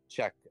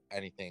check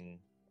anything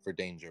for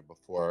danger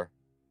before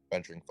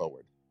venturing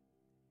forward.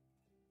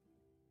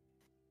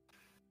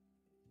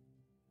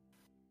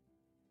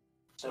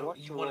 So want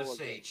you to want to roll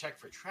say again. check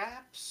for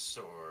traps,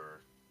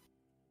 or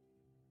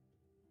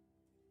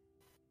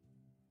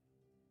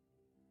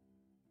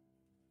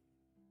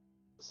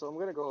So I'm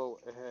gonna go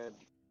ahead,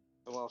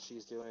 and while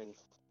she's doing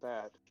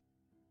that,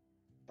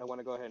 I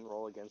want to go ahead and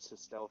roll against his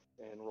stealth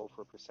and roll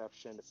for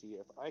perception to see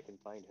if I can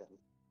find him,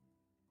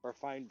 or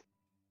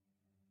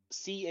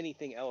see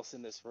anything else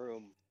in this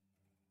room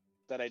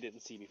that I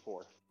didn't see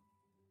before.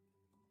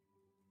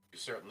 You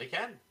certainly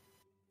can.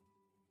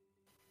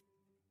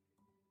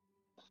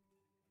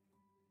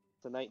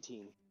 It's a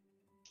 19.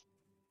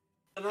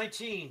 The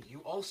 19, you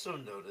also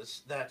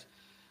notice that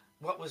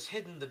what was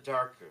hidden in the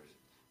darker,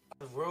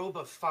 a robe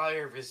of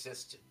fire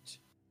resistant,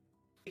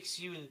 makes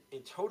you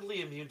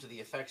totally immune to the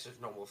effects of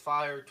normal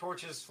fire,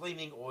 torches,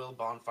 flaming oil,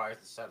 bonfires,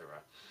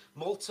 etc.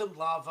 Molten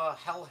lava,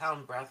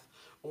 hellhound breath,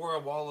 or a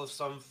wall of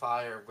some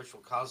fire which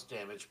will cause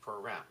damage per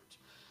round.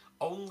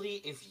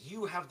 Only if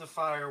you have the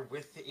fire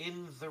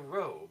within the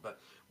robe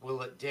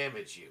will it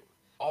damage you.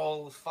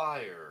 All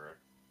fire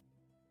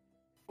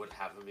would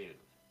have immune.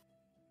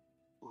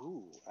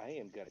 Ooh, I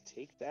am gonna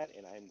take that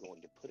and I'm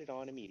going to put it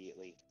on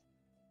immediately.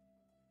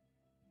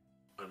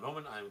 One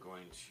moment, I'm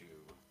going to...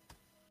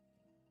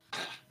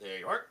 There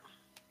you are.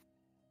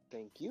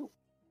 Thank you.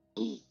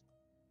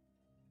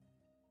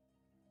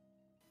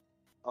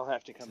 I'll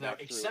have to come Now, back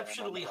through.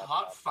 exceptionally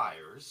hot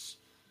fires,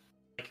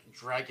 like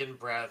dragon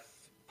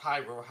breath,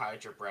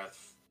 pyrohydra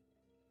breath,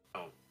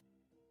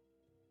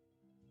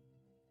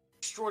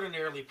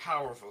 extraordinarily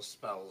powerful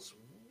spells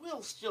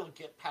will still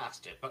get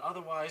past it, but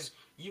otherwise,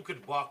 you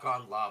could walk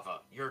on lava.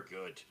 You're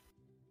good.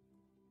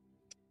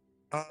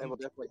 I will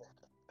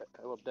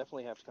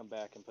definitely have to come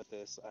back and put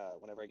this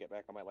whenever I get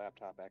back on my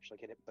laptop. Actually,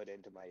 get it put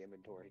into my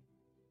inventory.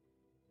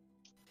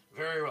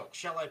 Very well.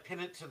 Shall I pin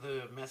it to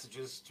the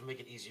messages to make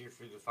it easier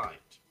for you to find?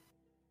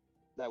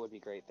 That would be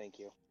great. Thank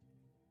you.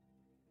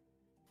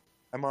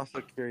 I'm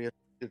also curious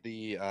to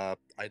the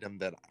item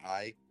that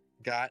I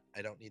got.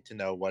 I don't need to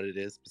know what it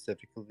is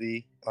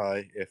specifically,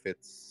 if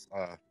it's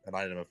an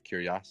item of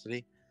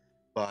curiosity,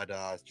 but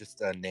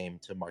just a name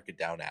to mark it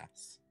down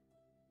as.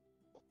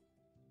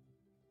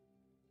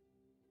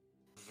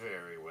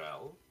 Very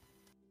well.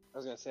 I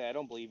was gonna say I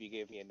don't believe you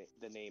gave me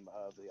the name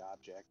of the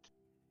object.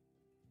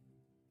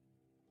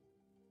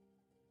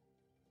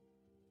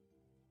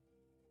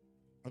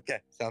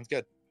 Okay, sounds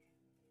good.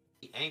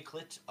 The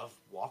Anklet of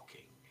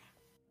Walking.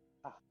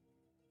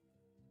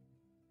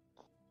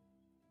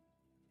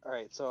 All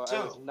right, so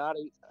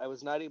I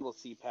was not able to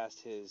see past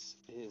his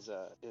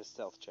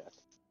stealth check.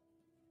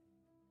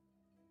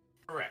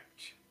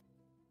 Correct.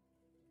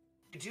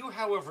 You do,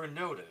 however,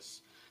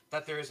 notice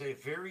that there is a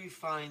very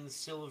fine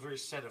silver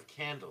set of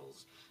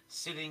candles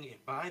sitting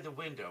by the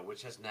window,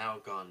 which has now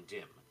gone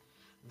dim.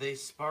 They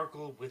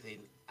sparkle with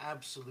an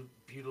absolute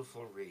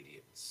beautiful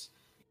radiance.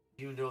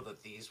 You know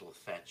that these will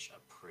fetch a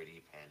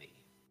pretty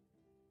penny.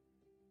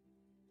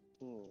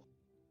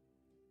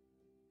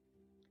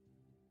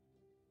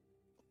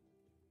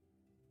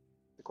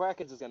 The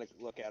Quackens is gonna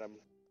look at him.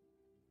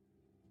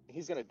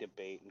 He's gonna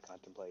debate and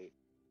contemplate.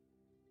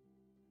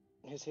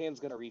 His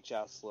hand's gonna reach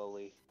out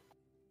slowly,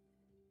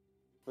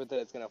 but then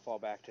it's gonna fall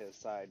back to his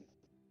side,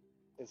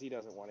 because he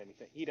doesn't want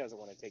anything. He doesn't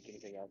want to take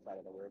anything outside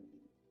of the room.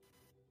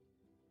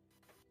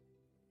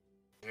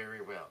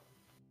 Very well.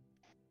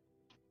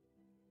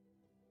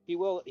 He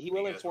will You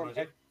guys inform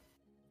wanna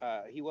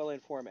do? he will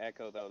inform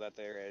Echo though that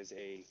there is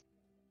a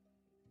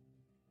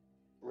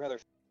rather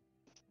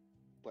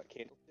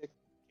candlestick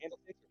or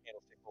candlestick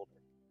holder.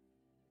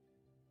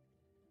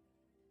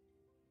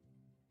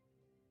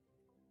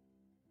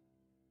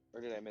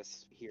 Or did I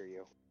mishear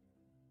you?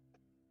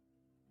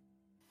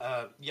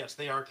 Yes,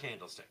 they are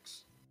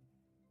candlesticks.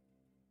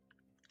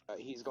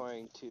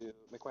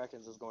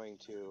 McQuackens is going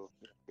to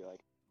be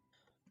like,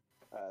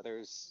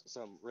 there's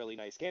some really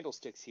nice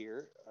candlesticks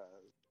here.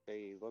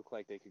 They look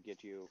like they could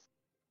get you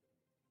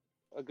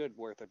a good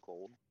worth of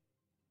gold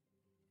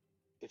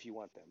if you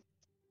want them.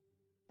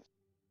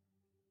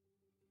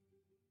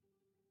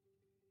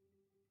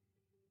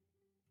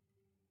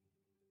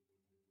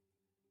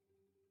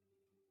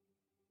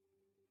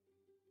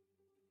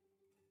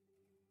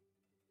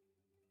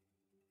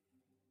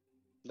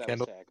 That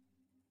was tag.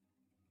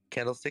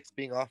 Candlesticks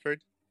being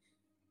offered.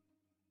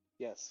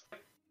 Yes.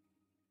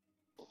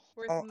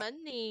 Worth Oh.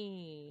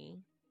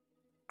 money.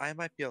 I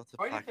might be able to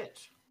Quite a pocket,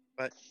 bit.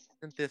 but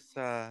isn't this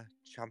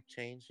chump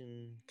change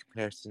in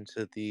comparison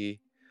to the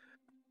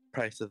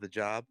price of the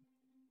job?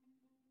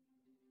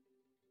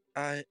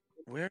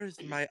 Where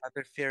is my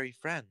other fairy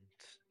friend?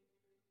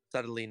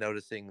 Suddenly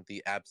noticing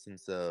the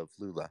absence of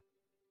Lula.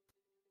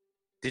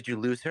 Did you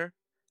lose her?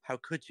 How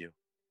could you?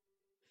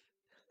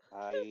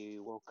 I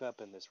woke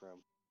up in this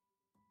room.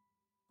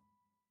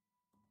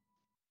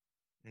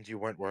 And you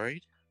weren't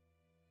worried?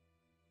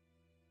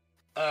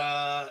 If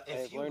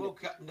I've you learned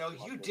woke it- up... No,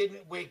 you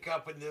didn't wake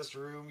up in this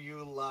room,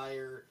 you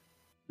liar.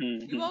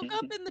 You woke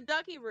up in the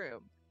ducky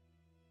room.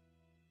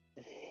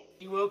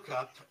 You woke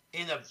up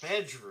in a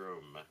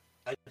bedroom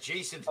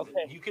adjacent to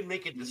Okay. You can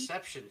make a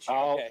deception check.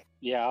 Oh, Okay.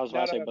 yeah, I was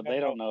about to say, No, but no, they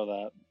no. don't know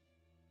that.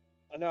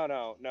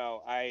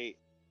 No.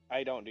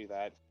 I don't do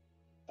that.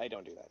 I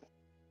don't do that.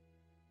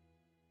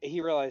 He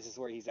realizes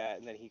where he's at,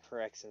 and then he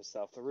corrects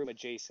himself. The room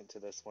adjacent to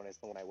this one is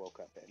the one I woke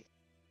up in.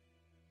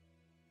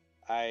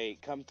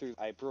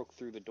 I broke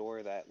through the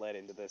door that led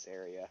into this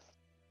area.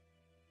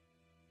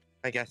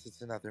 I guess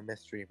it's another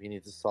mystery we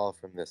need to solve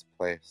from this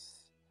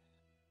place.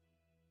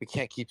 We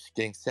can't keep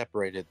getting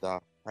separated, though.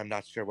 I'm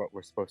not sure what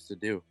we're supposed to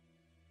do.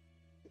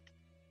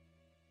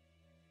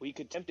 We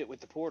could tempt it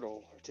with the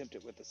portal or tempt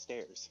it with the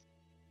stairs.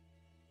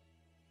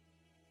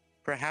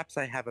 Perhaps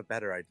I have a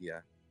better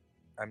idea.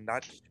 I'm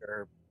not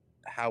sure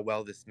how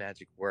well this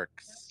magic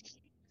works,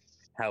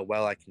 how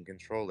well I can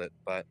control it,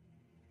 but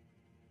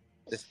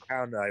this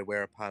crown that I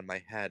wear upon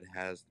my head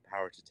has the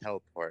power to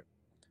teleport.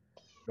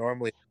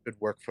 Normally, it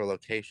should work for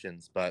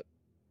locations, but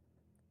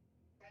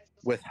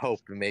with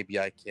hope, maybe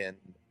I can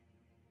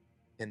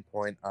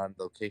pinpoint on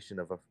the location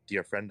of a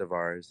dear friend of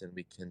ours and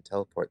we can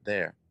teleport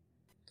there.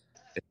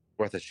 It's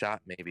worth a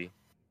shot, maybe.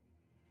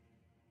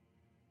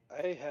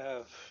 I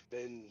have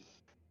been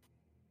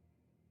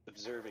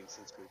observing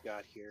since we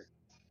got here.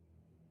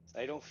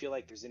 I don't feel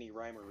like there's any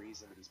rhyme or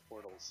reason to these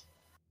portals.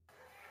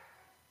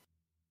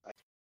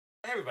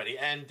 Hey everybody,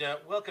 and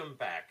welcome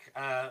back.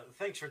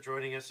 Thanks for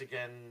joining us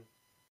again.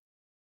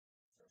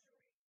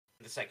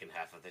 The second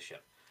half of the show.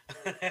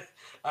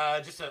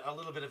 Just a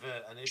little bit of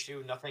an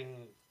issue,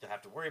 nothing to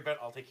have to worry about.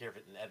 I'll take care of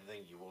it in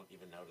editing. You won't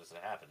even notice it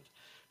happened.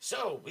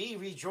 So we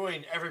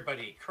rejoin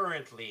everybody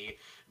currently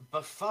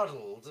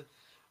befuddled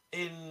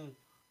in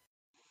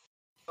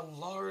a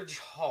large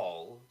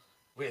hall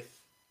with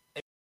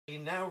a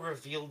now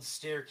revealed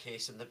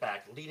staircase in the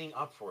back leading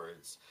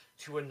upwards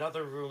to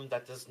another room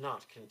that does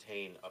not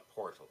contain a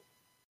portal.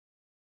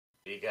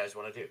 What do you guys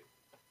want to do?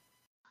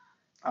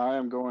 I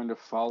am going to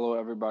follow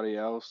everybody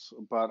else,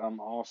 but I'm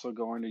also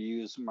going to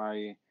use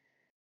my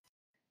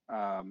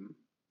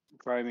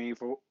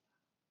primeval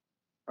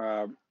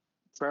I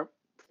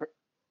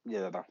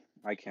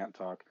can't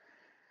talk.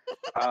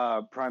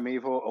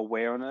 Primeval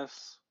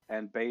awareness,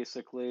 and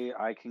basically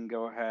I can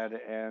go ahead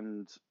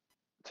and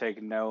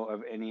take note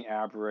of any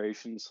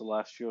aberrations,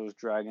 celestials,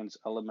 dragons,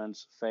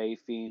 elements, fae,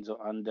 fiends, or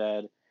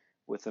undead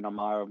within a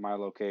mile of my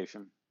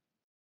location.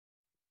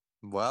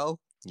 Well,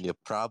 you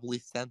probably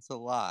sense a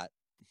lot.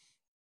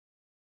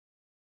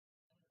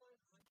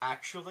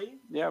 Actually,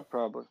 Yeah,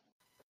 probably.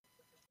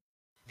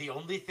 the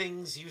only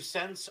things you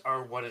sense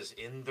are what is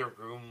in the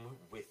room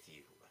with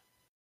you.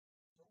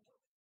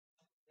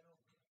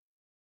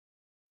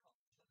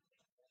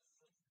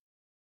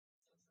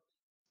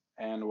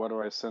 And what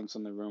do I sense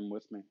in the room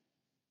with me?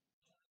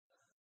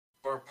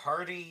 Your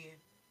party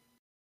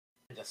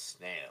and a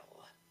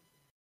snail.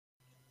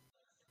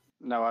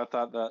 No, I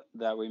thought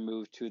that we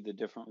moved to the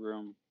different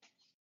room.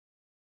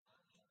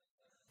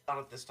 Not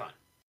at this time.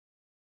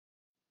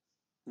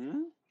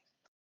 Hmm?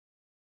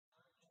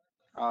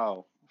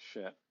 Oh,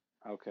 shit.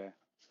 Okay.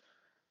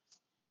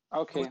 I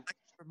Okay. would like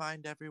to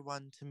remind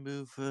everyone to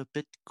move a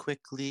bit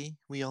quickly.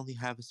 We only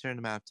have a certain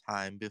amount of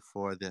time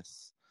before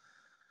this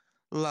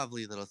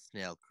lovely little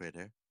snail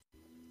critter,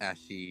 as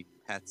she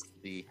pets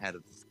the head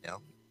of the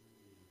snail,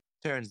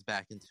 turns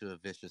back into a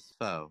vicious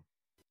foe.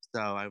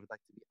 So I would like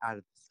to be out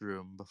of this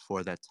room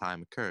before that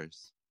time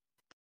occurs.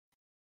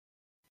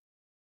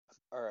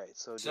 All right,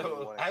 so do we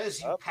So want to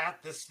as you up? pat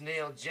the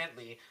snail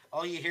gently,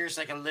 all you hear is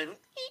like a little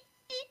eek,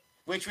 eek,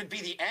 which would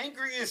be the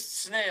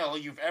angriest snail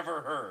you've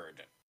ever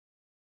heard.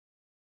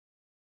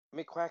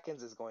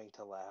 McQuackins is going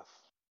to laugh.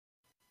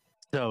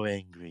 So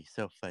angry,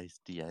 so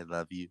feisty, I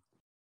love you.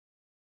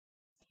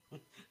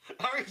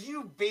 Are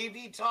you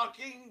baby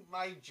talking,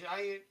 my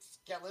giant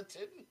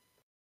skeleton?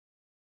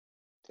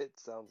 It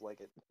sounds like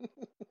it.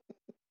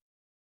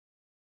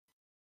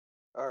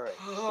 All right,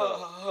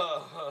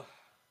 so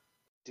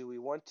do we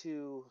want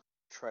to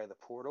try the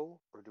portal,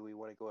 or do we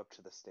want to go up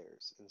to the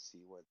stairs and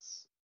see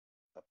what's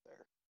up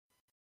there?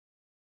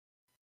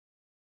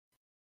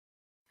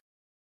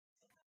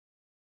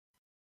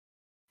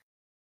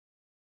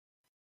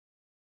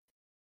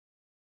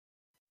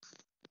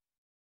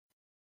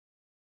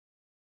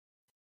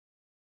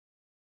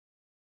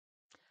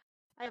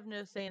 I have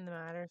no say in the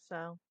matter,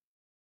 so.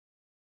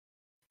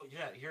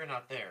 Yeah, you're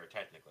not there,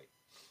 technically.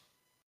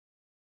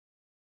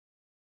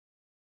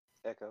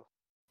 Echo.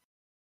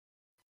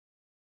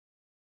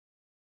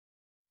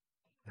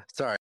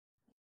 Sorry.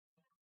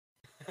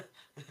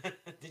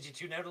 Did you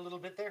tune out a little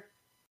bit there?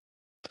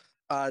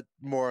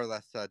 More or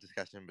less a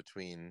discussion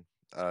between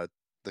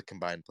the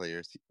combined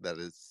players, that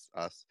is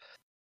us.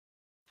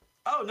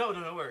 Oh,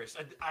 no worries.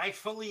 I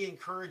fully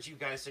encourage you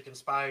guys to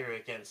conspire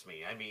against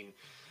me. I mean,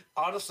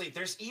 honestly,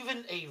 there's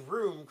even a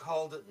room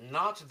called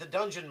Not the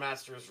Dungeon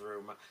Master's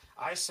Room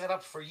I set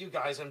up for you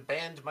guys and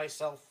banned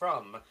myself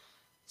from,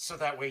 so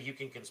that way you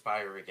can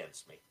conspire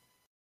against me.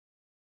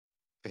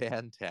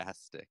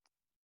 Fantastic.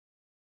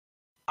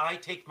 I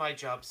take my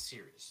job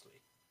seriously.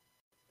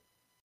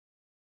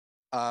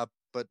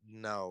 But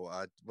no,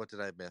 what did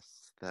I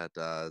miss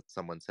that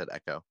someone said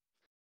echo?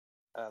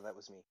 That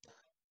was me.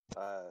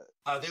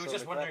 They were So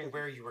just wondering McQuacken-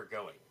 where you were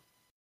going.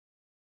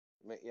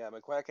 Yeah,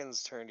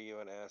 McQuackins turned to you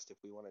and asked if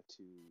we wanted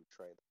to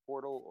try the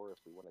portal or if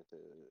we wanted to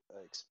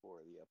explore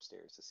the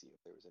upstairs to see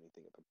if there was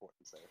anything of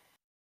importance there.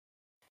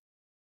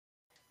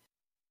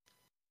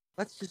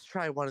 Let's just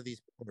try one of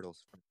these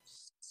portals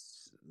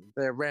first.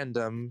 they're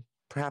random.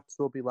 Perhaps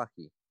we'll be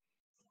lucky.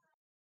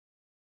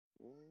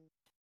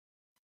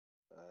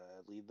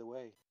 Lead the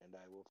way, and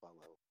I will follow.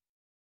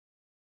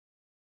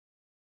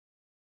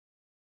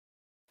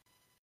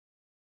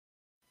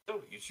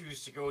 So, you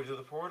choose to go to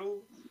the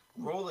portal,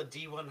 roll a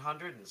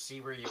D100 and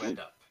see where you end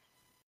up.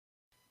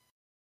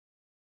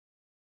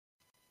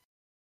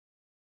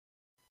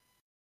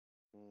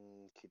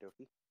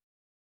 Kidoki.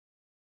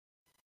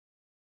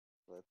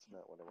 That's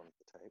not what I wanted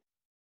to type.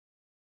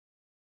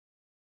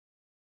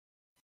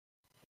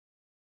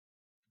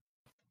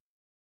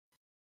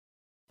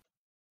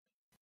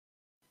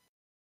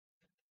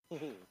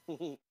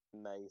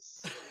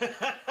 Nice.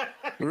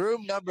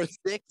 Room number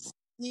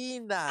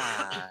 69.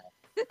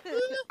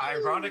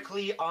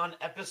 Ironically, on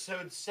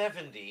episode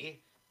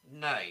 70,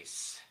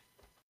 nice.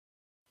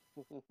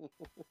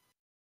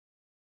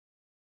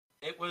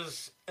 It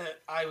was,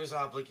 I was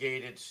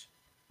obligated.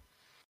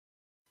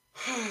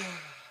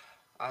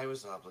 I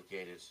was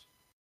obligated.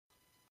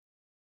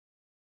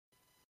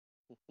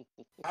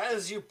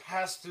 As you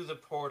pass through the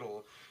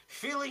portal,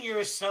 feeling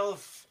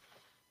yourself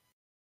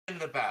in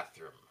the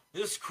bathroom.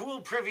 This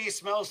cool privy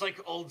smells like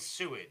old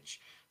sewage.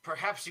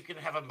 Perhaps you can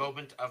have a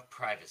moment of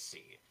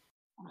privacy.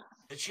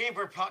 The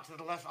chamber pot to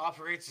the left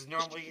operates as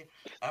normally.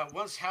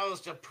 Once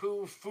housed a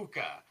poo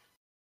fuka.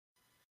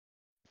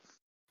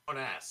 Don't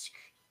ask,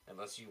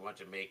 unless you want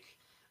to make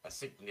a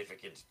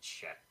significant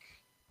check.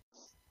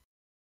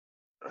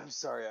 I'm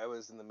sorry, I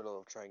was in the middle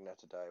of trying not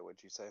to die.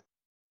 What'd you say?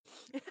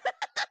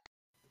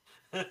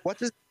 What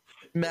does it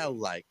smell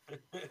like?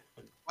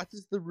 What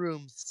does the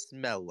room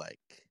smell like?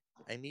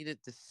 I need it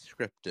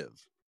descriptive.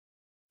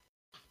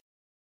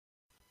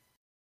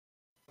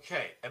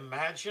 Okay,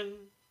 imagine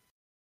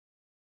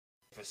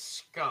if a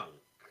skunk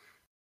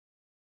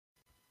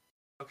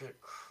took a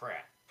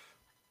crap.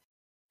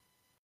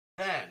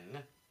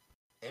 Then,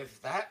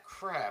 if that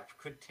crap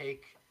could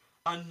take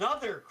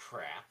another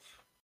crap,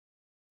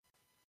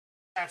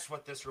 that's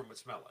what this room would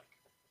smell like.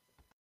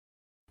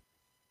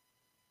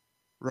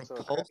 So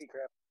Repulsed, crappy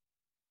crap.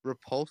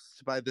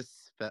 repulsed by the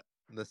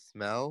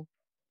smell.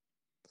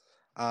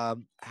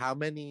 How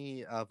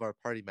many of our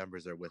party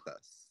members are with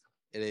us?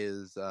 It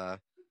is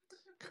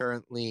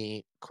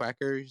currently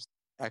Quackers,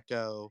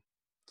 Echo,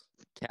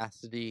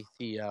 Cassidy,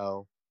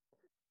 Theo,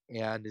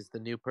 and is the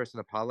new person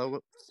Apollo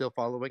still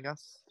following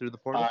us through the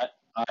portal?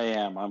 I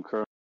am. I'm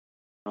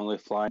currently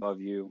flying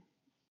above you.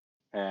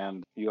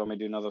 And you want me to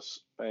do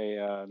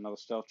another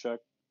stealth check?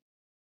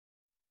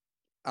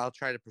 I'll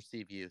try to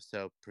perceive you,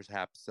 so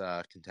perhaps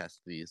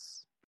contest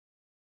these.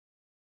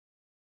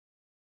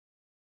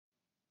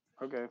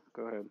 Okay,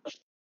 go ahead.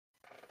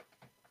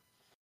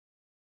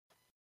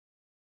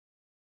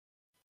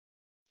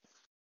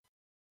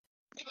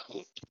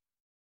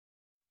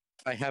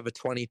 I have a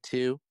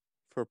 22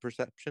 for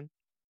perception.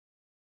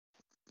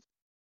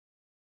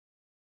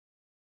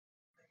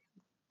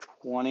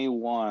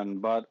 21,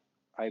 but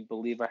I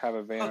believe I have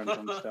advantage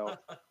on stealth.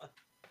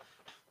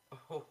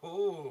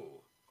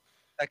 Oh,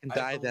 Second I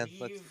die then.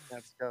 believe-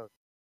 Let's go.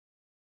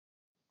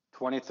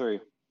 23.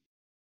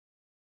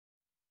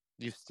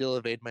 You still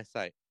evade my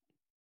sight.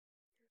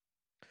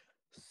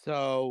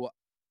 So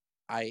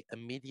I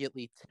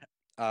immediately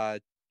try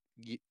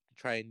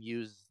and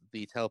use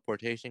the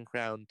teleportation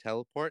crown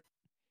teleport,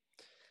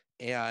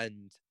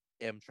 and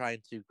am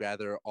trying to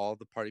gather all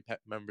the party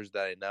members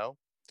that I know.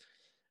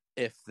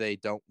 If they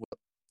don't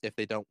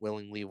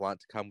willingly want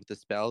to come with the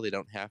spell, they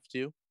don't have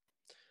to.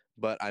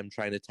 But I'm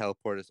trying to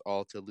teleport us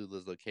all to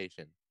Lula's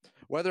location.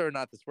 Whether or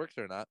not this works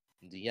or not,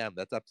 DM,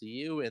 that's up to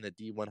you in a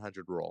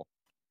D100 roll.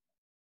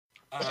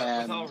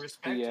 with all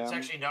respect, it's DM.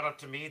 actually not up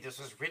to me. This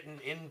is written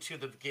into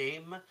the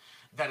game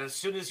that as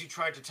soon as you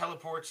try to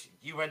teleport,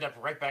 you end up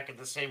right back in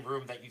the same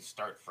room that you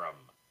start from.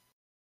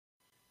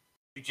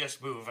 You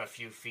just move a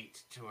few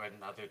feet to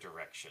another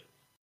direction.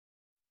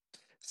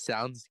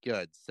 Sounds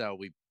good. So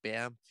we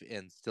bamf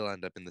and still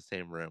end up in the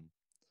same room.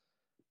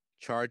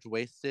 Charge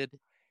wasted,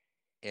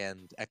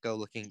 and Echo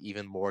looking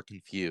even more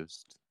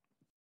confused.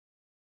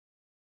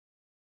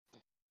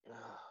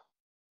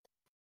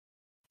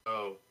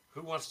 So,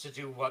 who wants to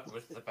do what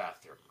with the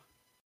bathroom?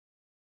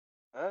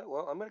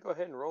 Well, I'm gonna go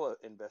ahead and roll an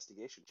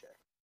investigation check.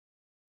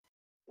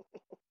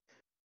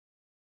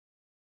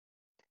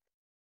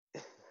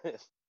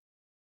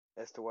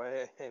 As to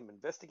why I am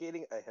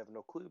investigating, I have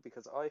no clue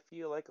because I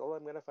feel like all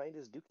I'm gonna find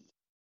is Dookie.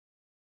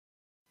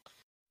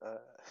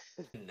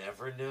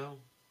 Never know.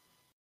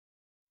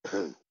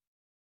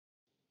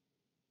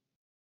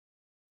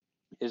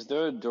 Is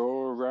there a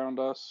door around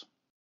us?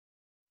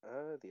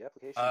 The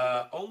application. did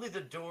not- Only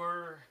the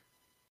door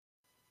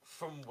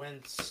from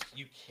whence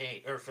you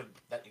came, or from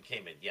that you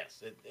came in.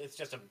 Yes, it's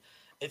just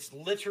it's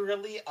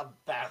literally a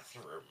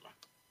bathroom.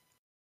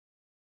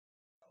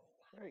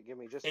 All right, give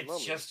me just a It's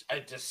moment. just a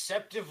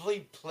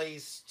deceptively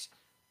placed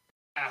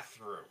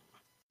bathroom.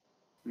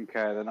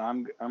 Okay, then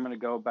I'm gonna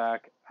go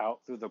back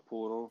out through the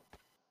portal,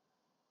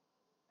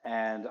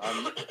 and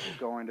I'm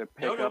going to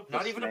pick No, up the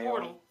not even a snail.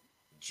 portal,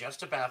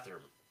 just a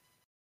bathroom.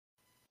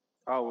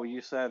 Oh well,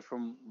 you said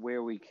from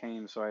where we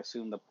came, so I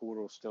assume the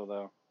portal's still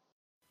there.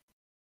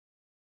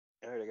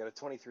 All right, I got a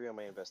 23 on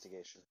my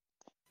investigation.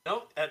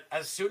 Nope.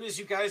 As soon as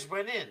you guys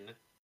went in,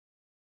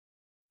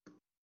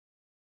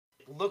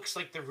 it looks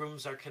like the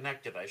rooms are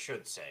connected, I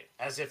should say,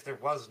 as if there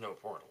was no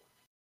portal.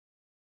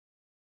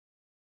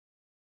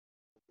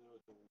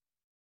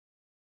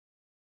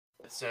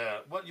 It's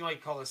what you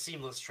might call a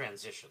seamless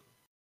transition.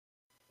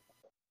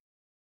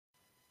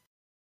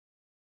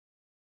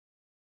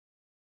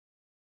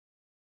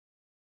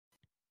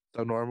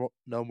 So normal,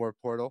 no more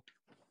portal.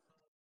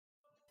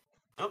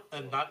 Nope,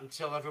 and not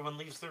until everyone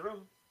leaves the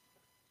room.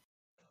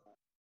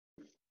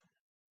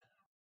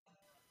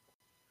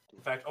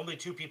 In fact, only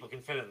 2 people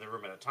can fit in the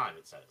room at a time,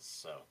 it says,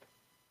 so.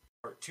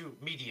 Or 2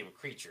 medium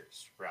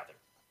creatures, rather.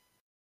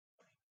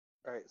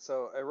 All right,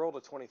 so I rolled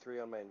a 23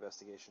 on my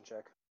investigation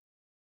check.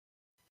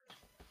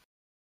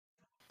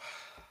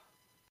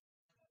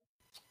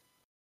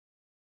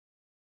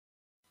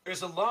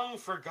 There's a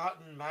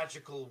long-forgotten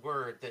magical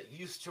word that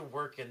used to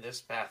work in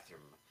this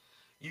bathroom.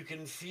 You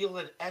can feel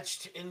it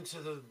etched into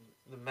the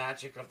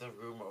magic of the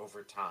room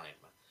over time.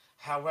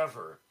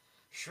 However,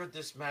 should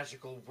this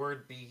magical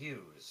word be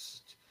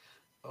used,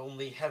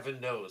 only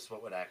heaven knows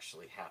what would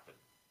actually happen.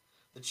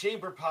 The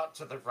chamber pot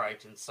to the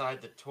right,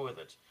 inside the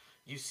toilet,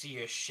 you see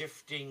a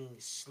shifting,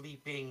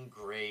 sleeping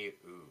gray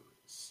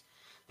ooze.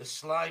 The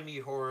slimy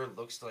horror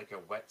looks like a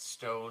wet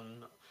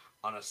stone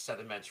on a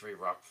sedimentary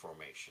rock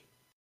formation.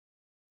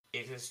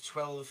 It is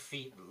 12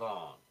 feet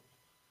long.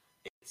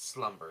 It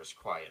slumbers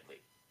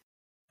quietly.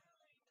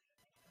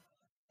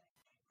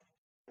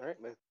 All right,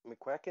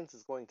 McQuackins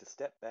is going to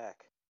step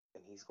back,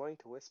 and he's going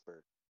to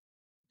whisper,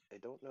 I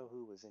don't know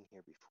who was in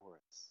here before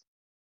us.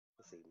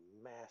 It's a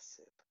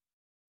massive,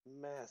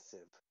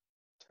 massive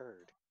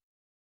turd.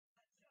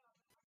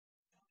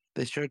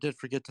 They sure did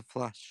forget to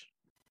flush.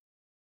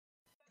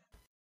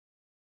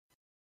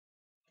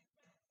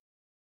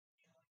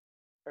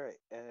 All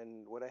right,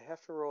 and would I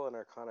have to roll an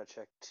Arcana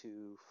check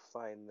to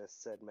find this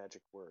said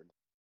magic word?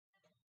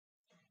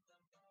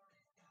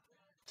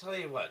 Tell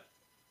you what,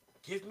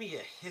 give me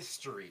a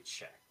history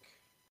check.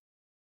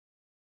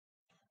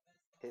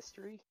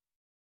 History?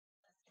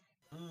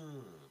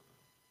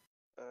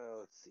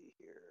 Let's see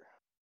here.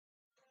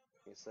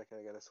 Give me a second,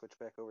 I gotta switch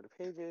back over to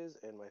pages,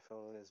 and my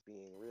phone is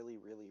being really,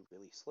 really,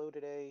 really slow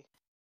today.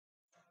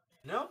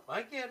 No,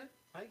 I get it.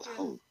 I get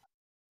it.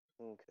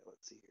 Okay,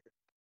 let's see here.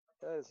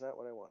 That is not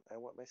what I want. I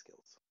want my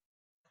skills.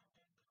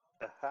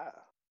 Aha!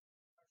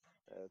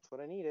 That's what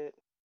I needed.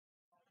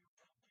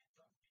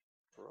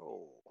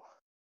 Roll.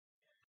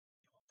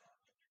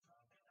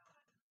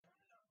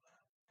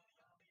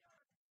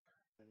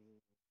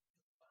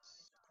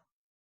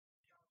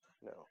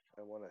 No,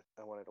 I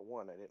wanted a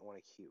 1. I didn't want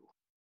a Q.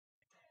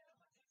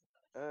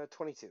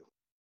 22.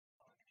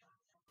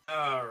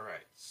 All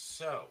right,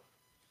 so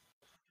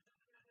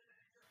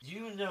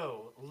you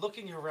know,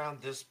 looking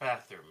around this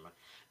bathroom,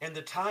 and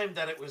the time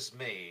that it was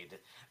made,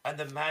 and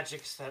the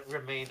magics that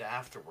remained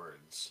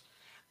afterwards,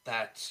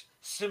 that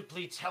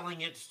simply telling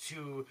it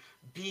to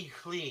be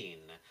clean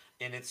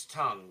in its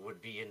tongue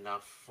would be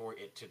enough for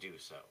it to do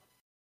so.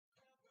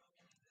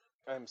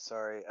 I'm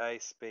sorry, I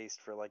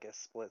spaced for like a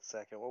split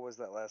second. What was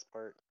that last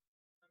part?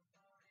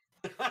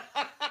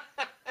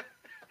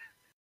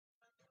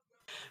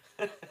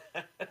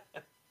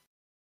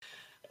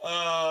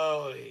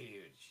 Oh,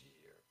 you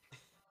jerk.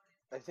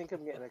 I think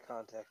I'm getting a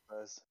contact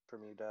buzz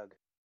from you, Doug.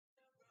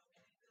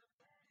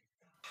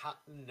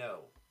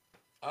 No.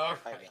 All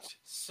I know. right,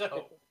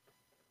 so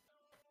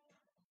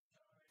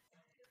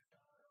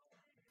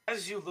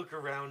as you look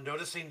around,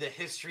 noticing the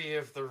history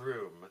of the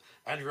room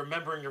and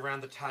remembering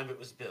around the time it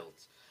was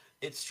built,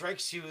 it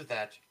strikes you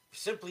that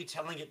simply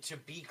telling it to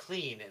be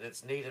clean in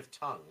its native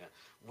tongue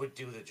would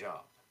do the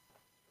job.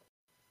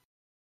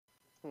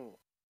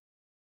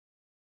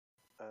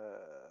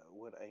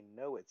 Would I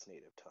know its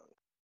native tongue?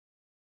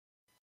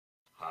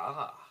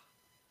 Ah,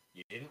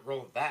 you didn't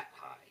roll that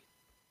high.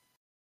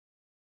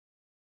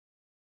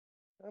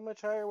 How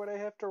much higher would I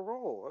have to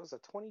roll? That was a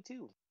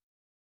 22.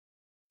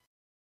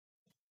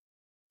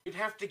 You'd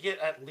have to get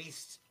at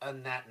least a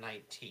nat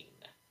 19.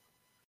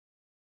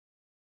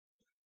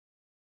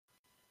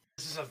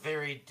 This is a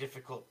very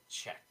difficult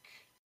check.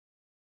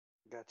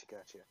 Gotcha.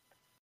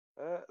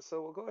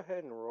 So we'll go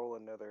ahead and roll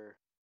another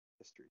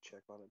history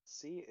check on it.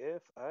 See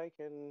if I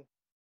can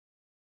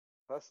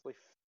possibly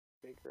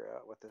figure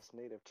out what this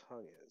native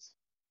tongue is.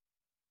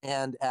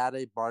 And add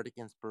a bardic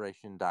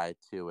inspiration die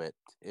to it.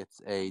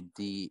 It's a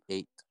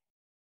D8.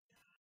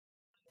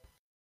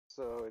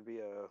 So it'd be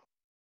a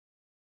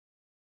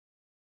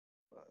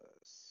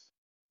plus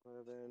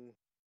 11.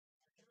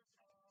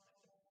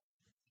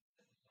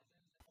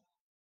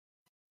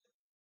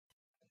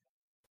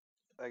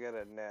 I got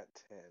a nat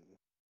 10.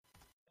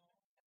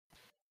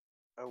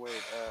 Oh wait,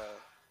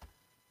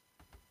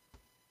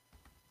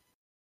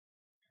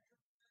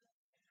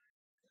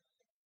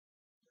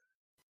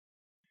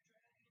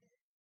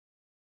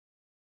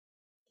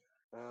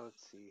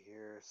 let's see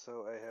here.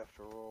 So I have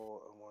to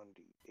roll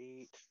a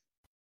 1d8.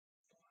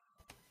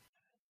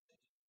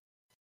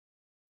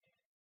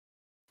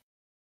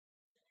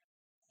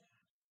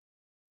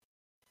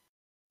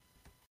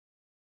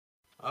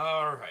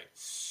 All right,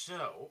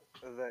 so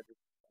That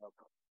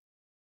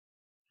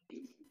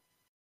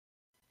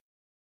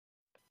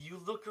you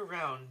look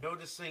around,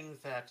 noticing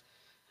that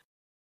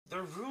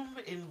the room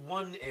in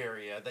one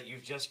area that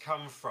you've just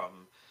come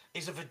from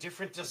is of a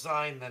different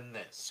design than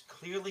this,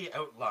 clearly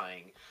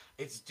outlining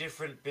its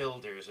different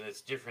builders and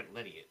its different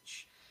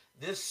lineage.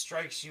 This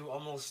strikes you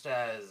almost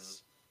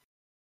as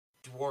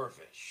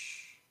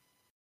dwarvish,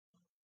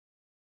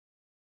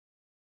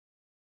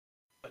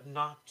 but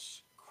not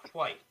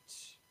quite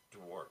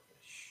dwarvish.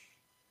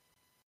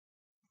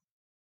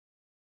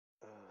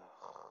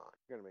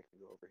 You're gonna make me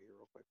go over here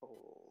real quick.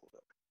 Hold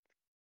up.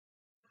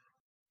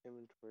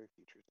 Inventory,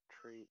 features, and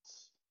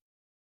traits.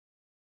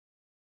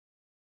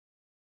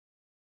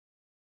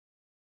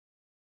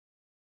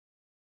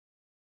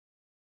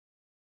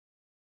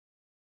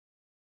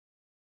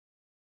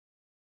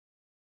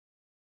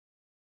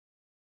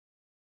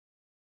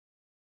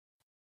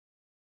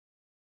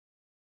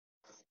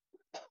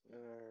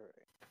 Alright.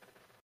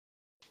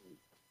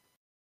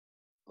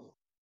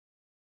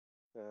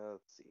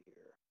 Let's see here.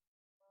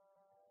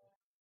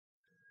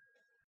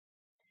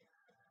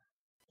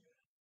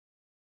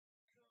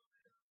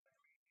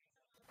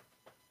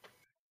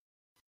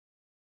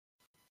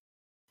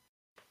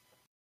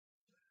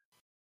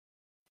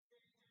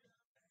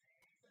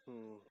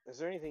 Is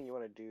there anything you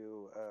want to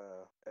do,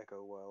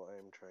 Echo, while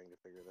I'm trying to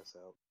figure this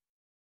out?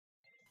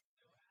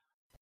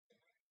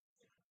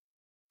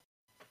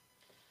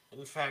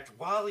 In fact,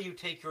 while you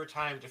take your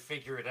time to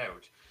figure it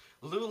out,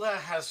 Lula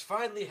has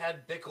finally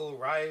had Bickle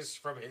rise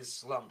from his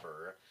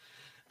slumber,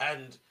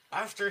 and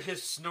after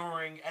his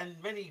snoring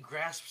and many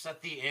grasps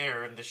at the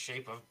air in the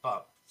shape of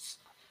bumps,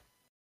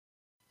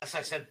 yes,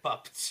 I said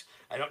bumps.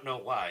 I don't know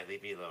why.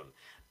 Leave me alone.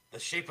 The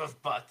shape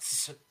of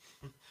butts,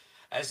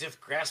 as if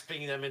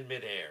grasping them in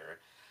midair.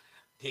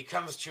 He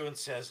comes to you and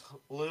says,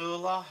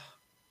 Lula,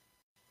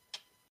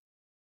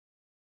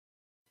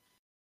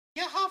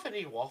 do you have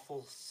any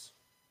waffles?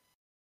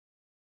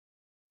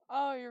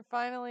 Oh, you're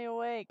finally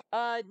awake.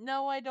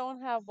 No, I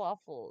don't have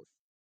waffles.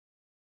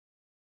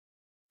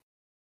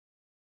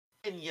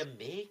 Can you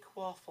make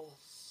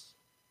waffles?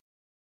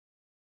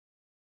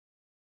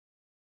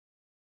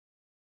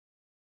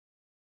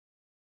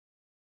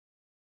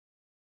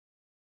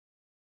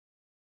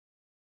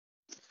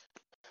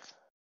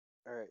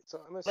 Alright, so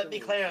I'm Let me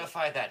assuming...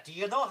 clarify that. Do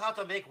you know how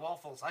to make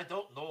waffles? I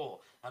don't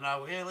know, and I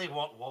really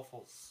want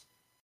waffles.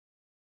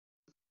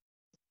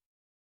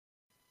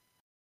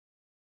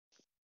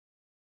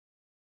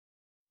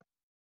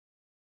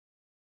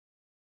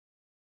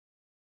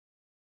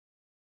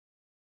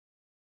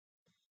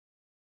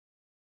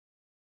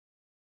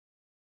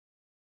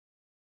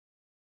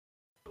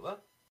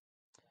 What?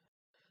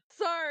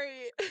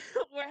 Sorry,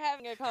 we're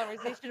having a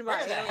conversation Where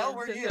about the hell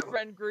aliens were in you? the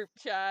friend group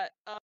chat.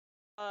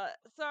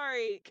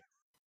 Sorry.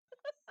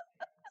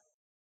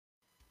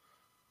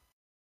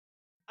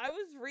 I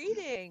was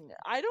reading.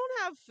 I don't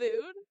have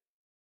food.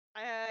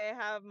 I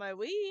have my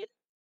weed.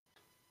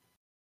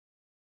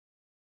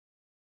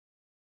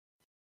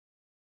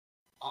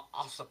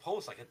 I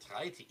suppose I could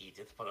try to eat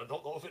it, but I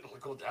don't know if it'll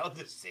go down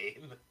the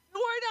same.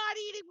 You're not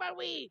eating my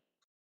weed.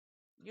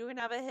 You can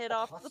have a hit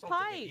off That's the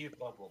not a pipe. you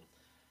problem.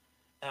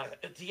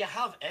 Do you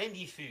have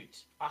any food?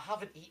 I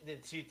haven't eaten in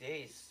 2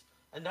 days,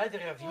 and neither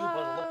have you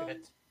by the look of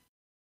it.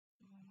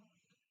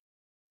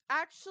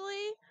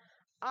 Actually,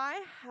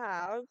 I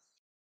have.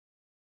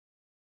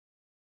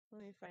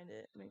 Let me find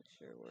it. Make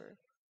sure we're.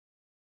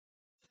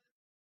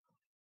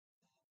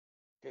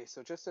 Okay,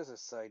 so just as a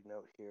side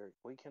note here,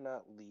 we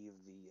cannot leave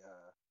the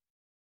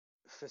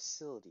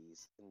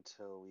facilities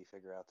until we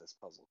figure out this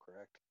puzzle,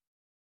 correct?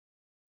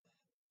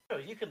 No,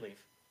 you can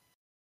leave.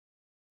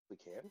 We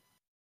can?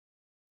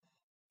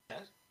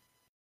 Yes.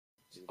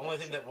 The only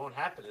thing that won't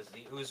happen is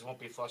the ooze won't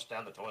be flushed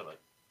down the toilet.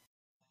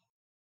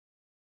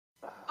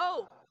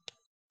 Oh!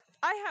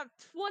 I have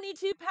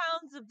 22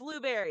 pounds of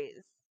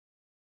blueberries.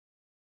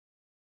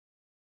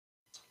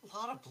 That's a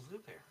lot of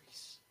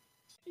blueberries.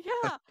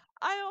 Yeah,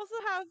 I also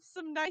have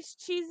some nice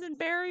cheese and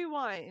berry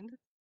wine.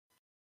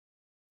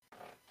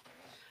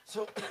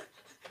 So,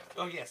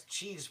 oh yes,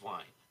 cheese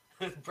wine.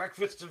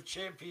 Breakfast of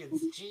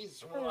Champions,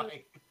 cheese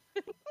wine.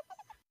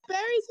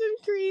 Berries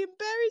and cream,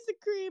 berries and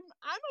cream.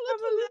 I'm a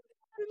little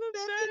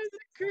berries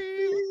and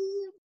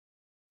cream.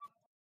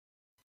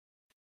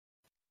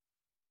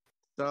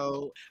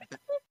 So,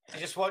 I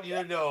just want you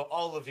to know,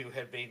 all of you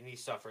have made me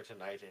suffer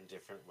tonight in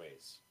different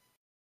ways.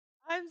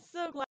 I'm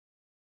so glad.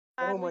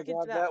 Oh my we could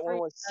god, do that one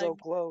free was so egg.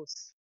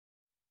 close.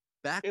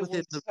 back It within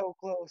was the so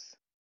close.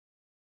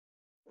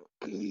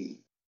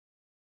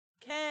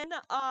 Can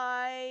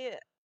I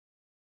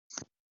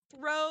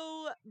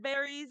throw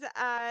berries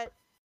at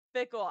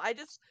Bickle?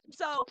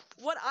 So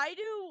what I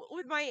do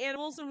with my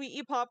animals when we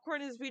eat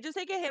popcorn is we just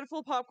take a handful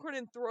of popcorn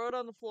and throw it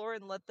on the floor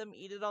and let them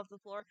eat it off the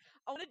floor.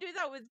 I want to do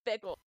that with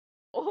Bickle.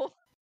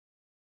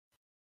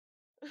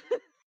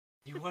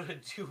 You want to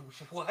do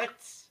what?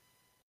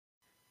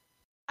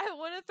 I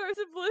want to throw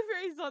some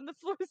blueberries on the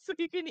floor so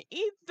you can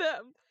eat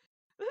them.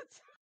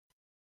 That's...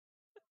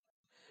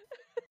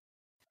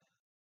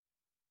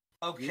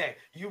 Okay,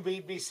 you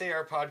made me say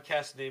our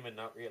podcast name and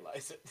not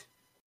realize it.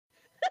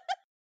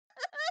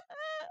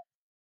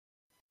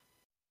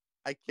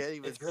 I can't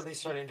even. It's really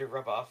starting to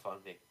rub off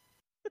on me.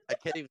 I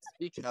can't even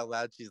speak how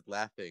loud she's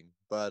laughing.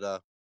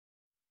 But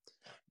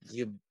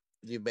you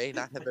may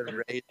not have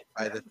been raised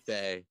by the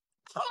Fae,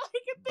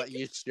 but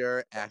you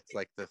sure act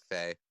like the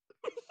Fae.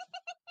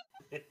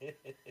 I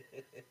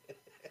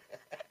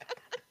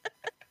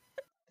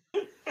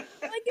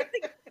can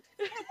think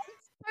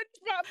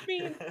SpongeBob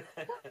meme.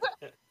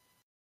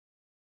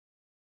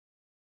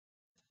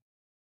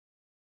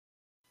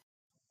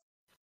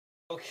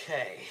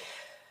 Okay.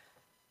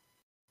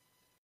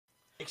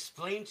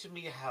 Explain to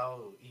me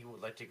how you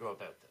would like to go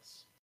about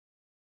this.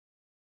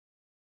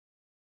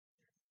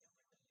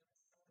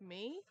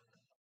 Me?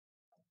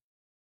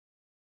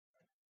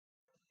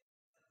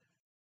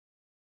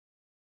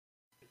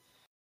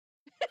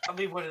 Tell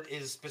me what it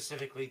is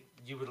specifically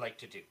you would like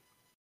to do.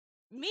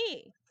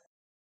 Me?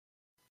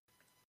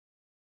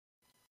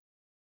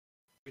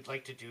 You'd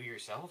like to do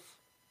yourself?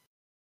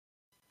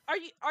 I'm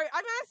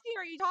asking,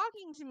 are you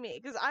talking to me?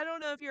 Because I don't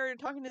know if you're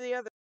talking to the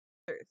others.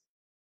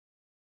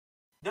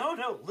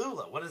 No,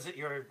 Lula, what is it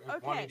you're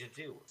wanting to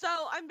do?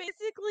 So I'm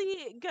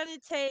basically gonna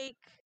take,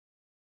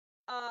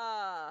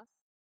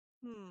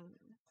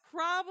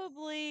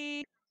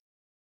 probably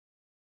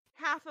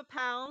half a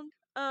pound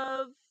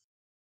of,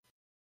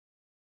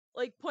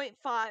 like,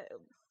 0.5,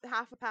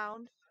 half a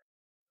pound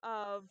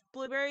of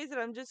blueberries, and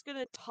I'm just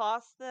gonna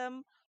toss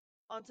them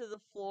onto the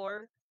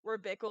floor where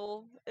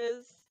Bickle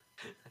is,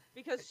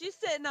 because she's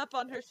sitting up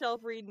on her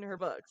shelf reading her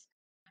books,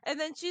 and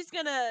then she's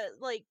gonna,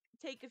 like,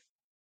 take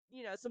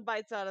some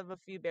bites out of a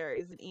few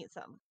berries and eat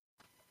some.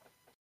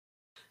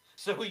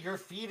 So you're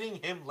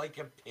feeding him like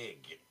a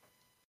pig.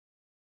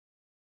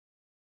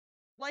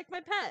 Like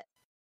my pet.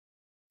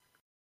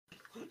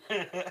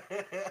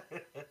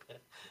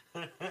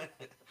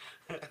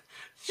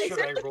 Should I such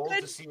a roll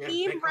good to see if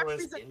meme Bickle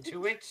is representation.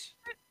 into it?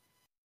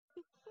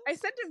 I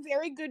sent a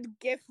very good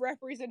GIF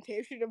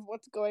representation of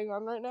what's going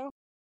on right now.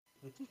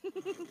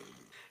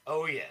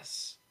 Oh,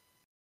 yes.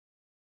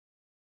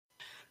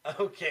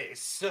 Okay,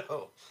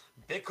 so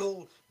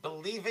Bickle,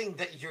 believing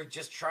that you're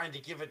just trying to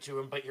give it to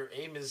him, but your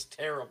aim is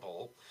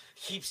terrible,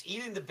 keeps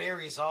eating the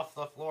berries off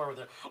the floor.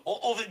 With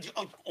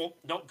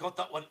no, got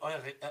that one.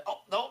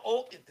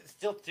 It's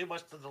still too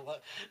much to the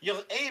left.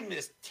 Your aim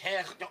is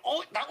terrible.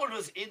 Oh, that one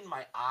was in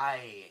my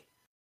eye.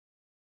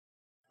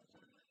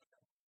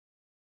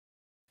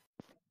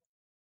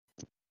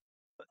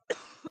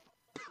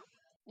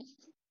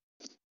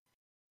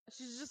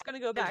 She's just gonna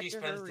go back He to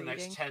spends her the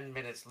reading. next 10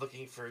 minutes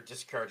looking for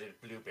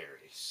discarded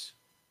blueberries.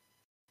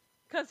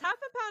 Because half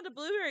a pound of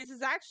blueberries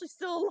is actually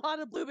still a lot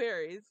of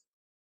blueberries.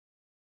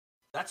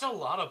 That's a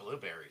lot of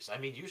blueberries. I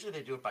mean, usually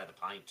they do it by the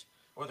pint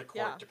or the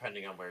quart, Yeah.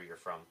 depending on where you're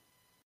from.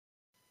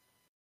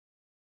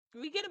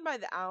 We get them by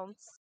the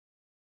ounce.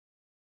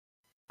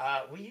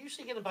 We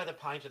usually get them by the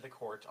pint or the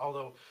quart,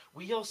 although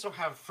we also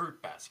have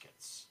fruit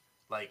baskets.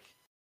 Like,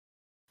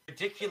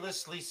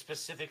 ridiculously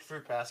specific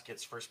fruit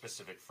baskets for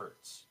specific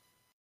fruits.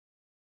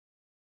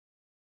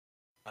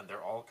 And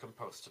they're all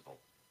compostable.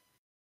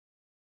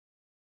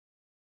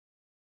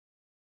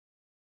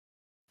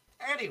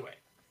 Anyway,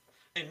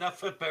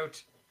 enough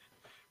about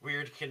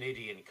weird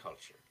Canadian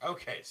culture.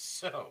 Okay,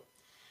 so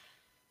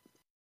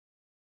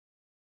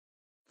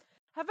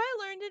Have I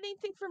learned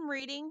anything from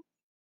reading?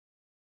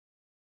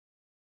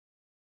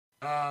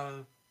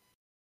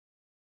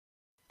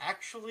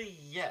 Actually,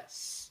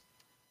 yes.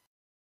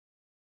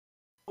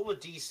 Roll a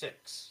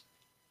d6.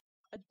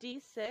 A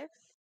D6?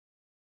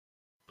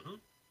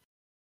 Mhm.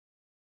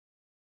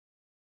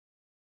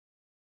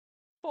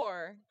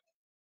 4.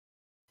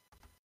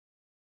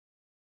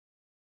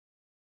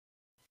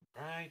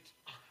 Right.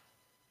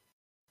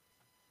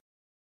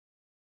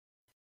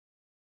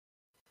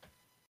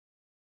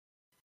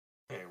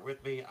 Bear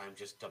with me, I'm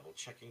just double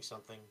checking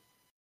something.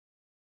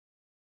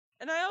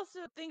 And I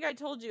also think I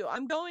told you,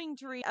 I'm going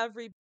to read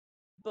every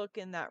book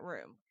in that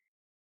room.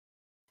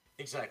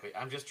 Exactly.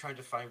 I'm just trying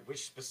to find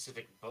which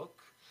specific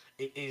book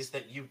it is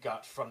that you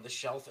got from the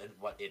shelf and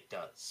what it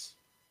does.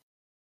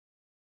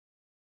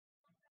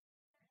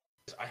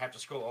 I have to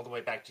scroll all the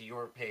way back to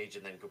your page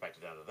and then go back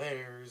down to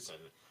theirs,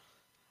 and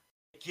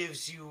it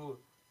gives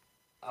you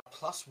a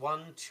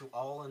 +1 to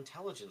all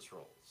intelligence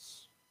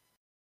rolls.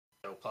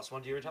 So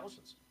 +1 to your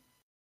intelligence.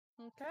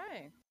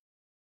 Okay.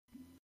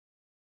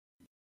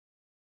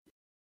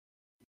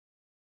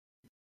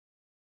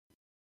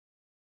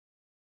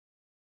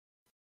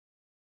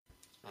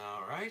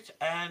 All right,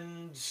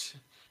 and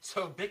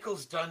so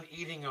Bickle's done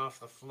eating off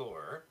the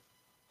floor.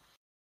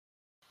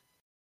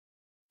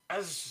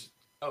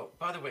 Oh,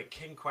 by the way,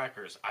 King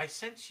Quackers, I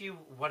sent you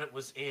what it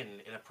was in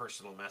a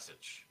personal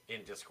message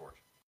in Discord.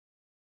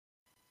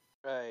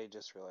 I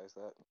just realized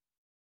that.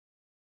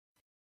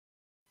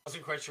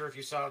 Wasn't quite sure if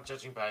you saw it,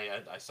 judging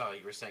by I saw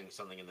you were saying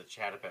something in the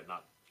chat about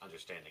not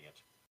understanding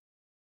it.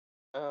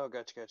 Oh,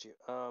 got you.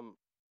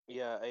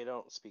 Yeah, I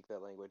don't speak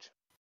that language.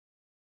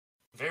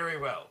 Very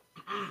well.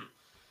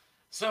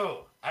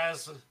 So,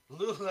 as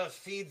Lula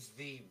feeds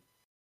the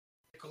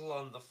Fickle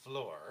on the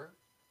floor.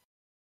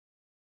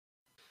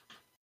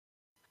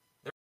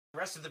 The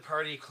rest of the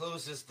party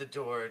closes the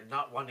door,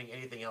 not wanting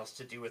anything else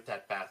to do with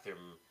that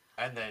bathroom,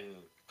 and then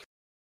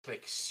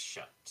clicks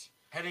shut.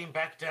 Heading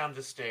back down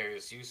the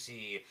stairs, you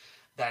see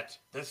that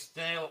the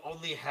snail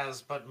only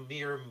has but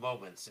mere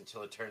moments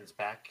until it turns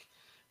back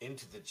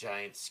into the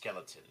giant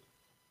skeleton.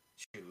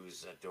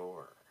 Choose a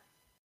door.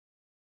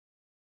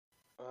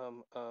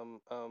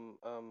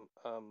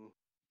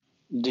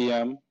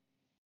 DM,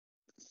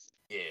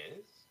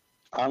 Yes?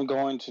 I'm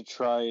going to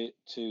try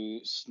to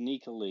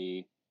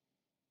sneakily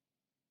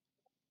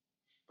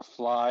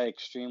fly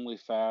extremely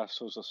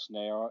fast as a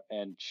snail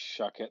and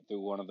chuck it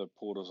through one of the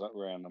portals at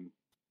random.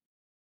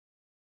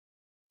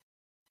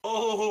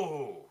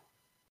 Oh!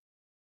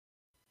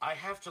 I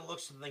have to look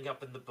something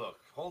up in the book.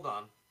 Hold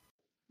on.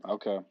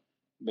 Okay.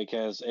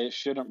 Because it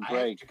shouldn't I have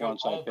break to go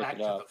once I all pick back it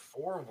to up. the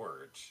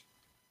forward.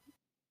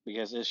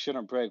 Because it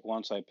shouldn't break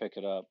once I pick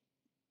it up.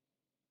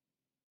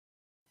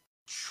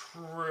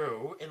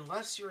 True,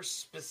 unless you're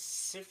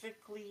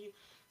specifically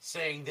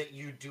saying that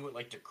you do it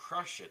like to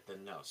crush it,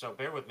 then no. So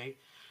bear with me.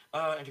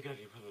 And you're gonna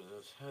do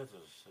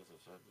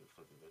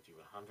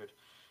 100.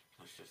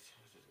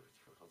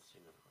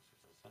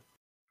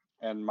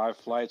 And my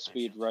flight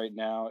speed right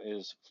now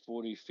is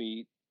 40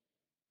 feet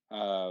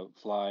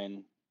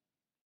flying.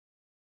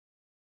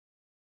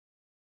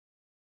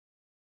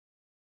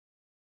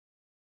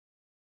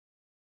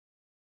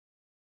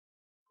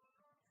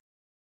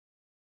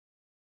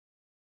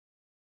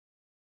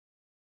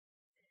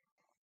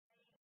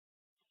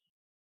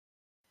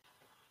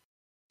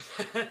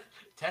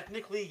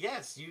 Technically,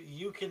 yes.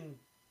 You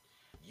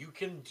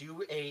can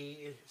do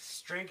a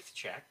strength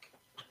check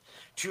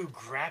to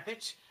grab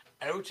it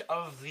out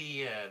of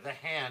the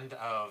hand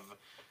of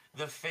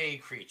the Fey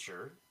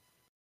creature,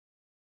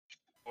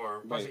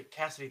 or was Wait. it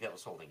Cassidy that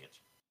was holding it?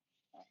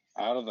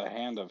 Out of the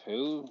hand of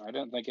who? I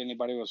didn't think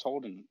anybody was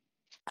holding it.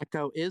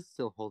 Echo is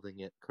still holding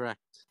it,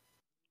 correct?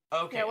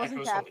 Okay, Yeah, it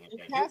wasn't Echo's holding it. Cassidy.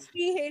 Thank you.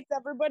 Cassidy hates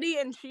everybody,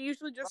 and she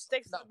usually just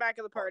sticks to No. the back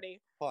of the party.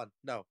 Hold on,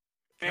 no.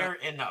 Fair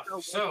enough. No,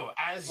 So,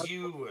 as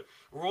you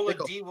roll a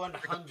Pickle.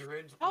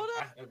 D100, Hold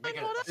on, make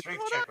hold a on, strength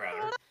hold check, on,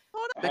 rather.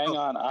 hold on. Hang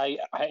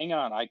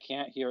on, I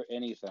can't hear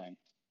anything.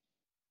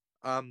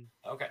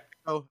 Okay.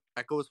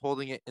 Echo was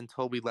holding it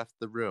until we left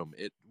the room.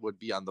 It would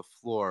be on the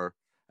floor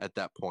at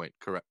that point,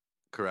 correct?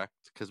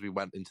 Because we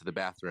went into the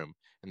bathroom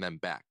and then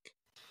back.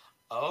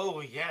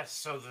 Oh, yes,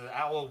 so the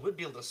owl would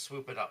be able to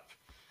swoop it up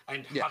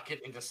and Yeah. huck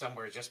it into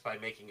somewhere just by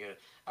making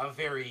a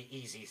very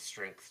easy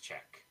strength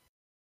check.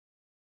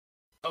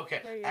 There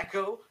Okay, you go.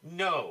 Echo,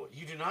 no,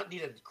 you do not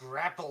need a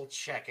grapple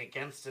check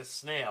against a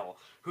snail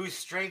whose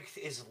strength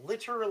is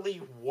literally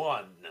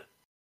 1.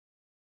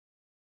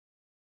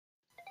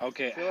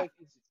 Okay, I feel like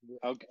it's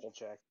okay. a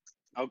check.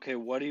 Okay,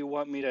 what do you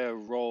want me to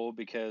roll?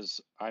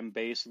 Because I'm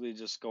basically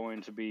just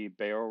going to be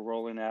barrel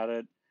rolling at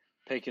it,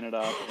 picking it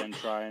up, and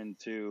trying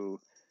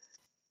to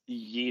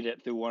yeet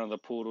it through one of the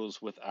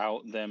portals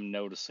without them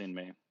noticing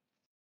me.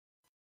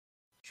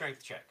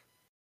 Strength check.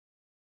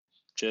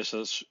 Just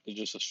a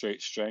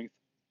straight strength.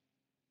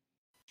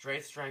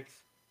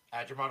 Strength.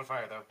 Add your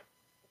modifier, though.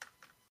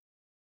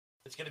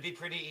 It's going to be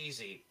pretty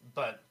easy,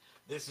 but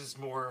this is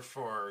more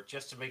for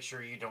just to make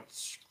sure you don't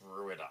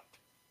screw it up.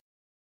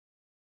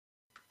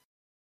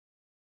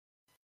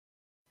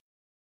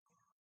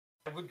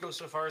 I would go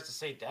so far as to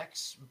say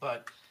dex,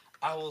 but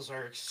owls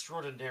are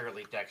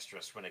extraordinarily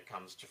dexterous when it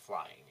comes to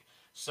flying,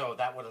 so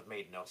that would have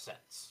made no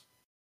sense.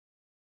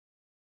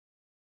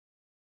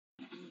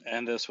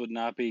 And this would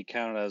not be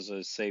counted as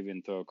a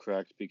saving throw,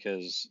 correct?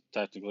 Because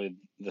technically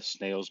the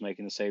snail's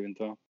making the saving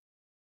throw.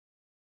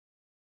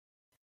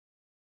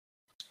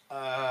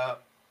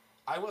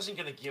 I wasn't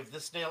going to give the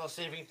snail a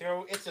saving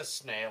throw. It's a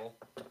snail.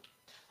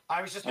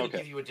 I was just going to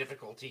give you a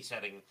difficulty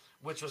setting,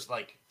 which was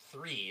like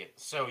 3.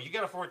 So you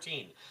got a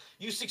 14.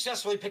 You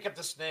successfully pick up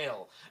the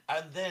snail,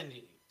 and then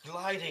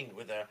gliding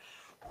with a...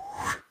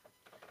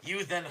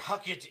 You then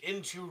huck it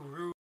into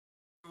room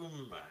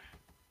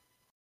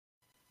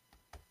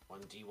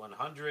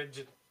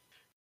 1D100.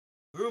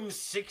 Room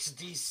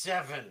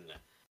 67.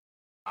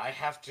 I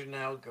have to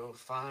now go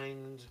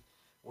find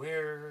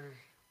where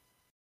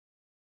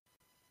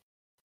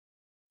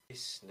a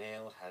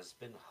snail has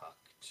been hucked.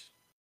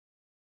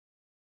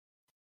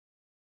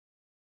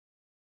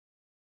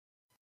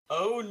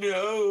 Oh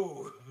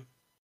no!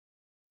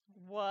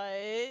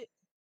 What?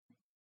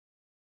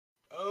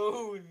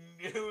 Oh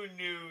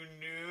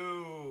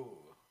no.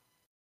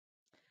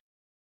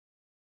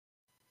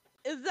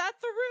 Is that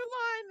the room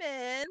I'm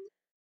in?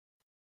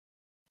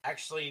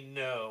 Actually,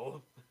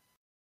 no.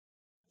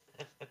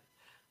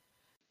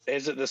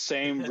 Is it the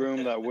same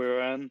room that we're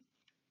in?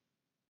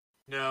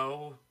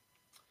 No.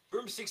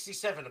 Room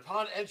 67.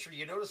 Upon entry,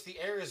 you notice the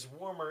air is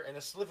warmer and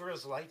a sliver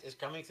of light is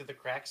coming through the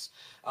cracks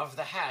of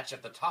the hatch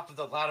at the top of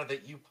the ladder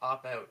that you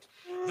pop out.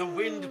 The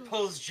wind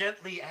pulls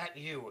gently at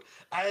you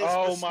as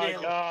Oh the my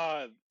snail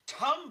god!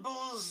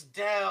 tumbles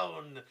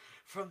down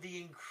from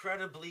the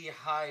incredibly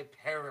high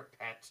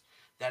parapet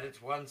that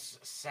it once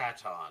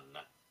sat on.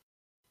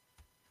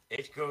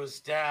 It goes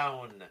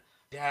down,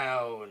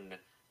 down,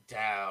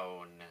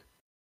 down,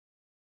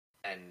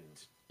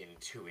 and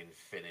into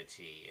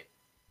infinity,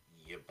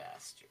 you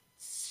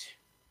bastards.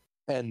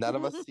 And none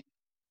of us see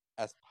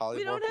as polymorph.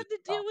 We don't have to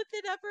as deal well. with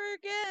it ever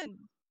again.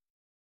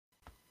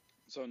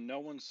 So no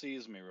one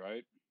sees me,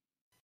 right?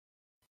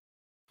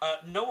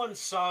 No one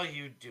saw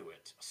you do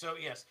it. So,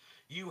 yes,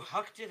 you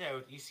hucked it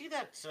out. You see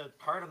that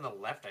part on the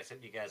left? I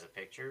sent you guys a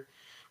picture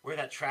where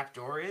that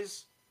trapdoor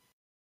is?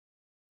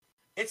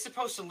 It's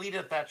supposed to lead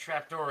at that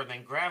trapdoor, and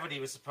then gravity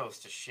was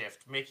supposed to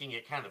shift, making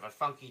it kind of a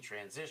funky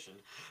transition.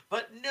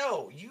 But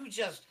no, you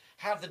just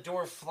have the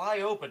door fly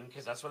open,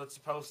 because that's what it's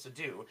supposed to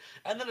do,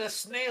 and then a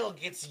snail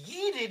gets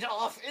yeeted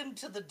off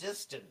into the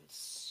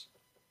distance.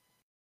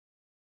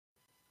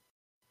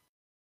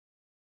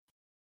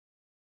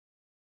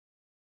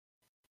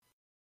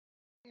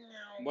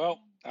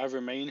 Well, I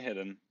remain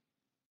hidden.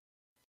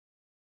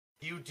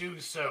 You do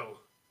so,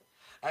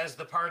 as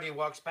the party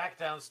walks back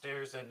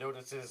downstairs and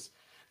notices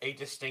a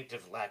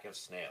distinctive lack of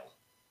snail.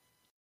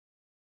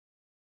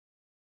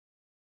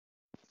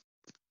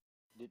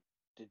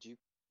 Did you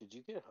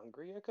get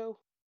hungry, Echo?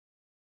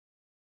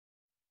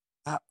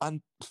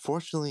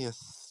 Unfortunately, a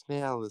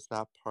snail is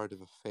not part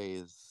of a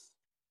phase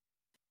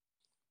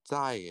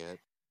diet.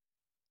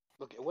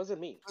 Look, it wasn't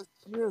me. It was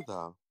here,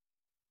 though.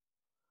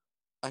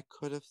 I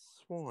could have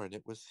sworn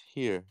it was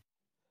here.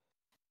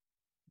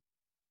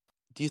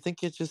 Do you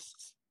think it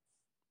just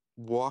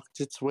walked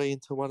its way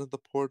into one of the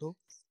portals?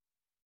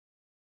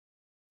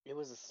 It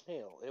was a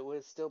snail. It would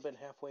have still been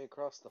halfway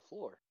across the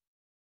floor.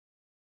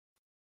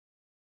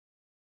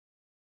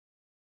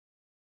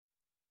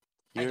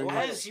 And Here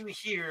as you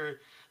hear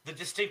the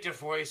distinctive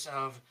voice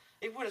of,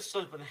 it would have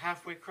still been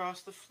halfway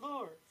across the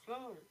floor,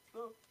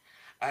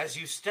 as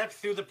you step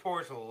through the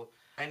portal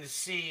and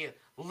see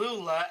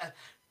Lula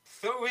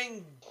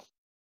throwing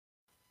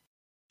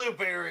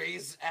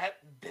blueberries at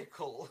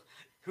Bickle,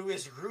 who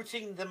is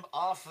rooting them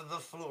off the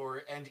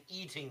floor and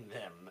eating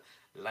them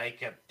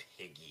like a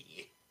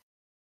piggy.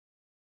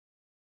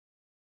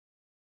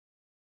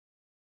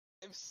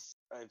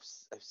 I've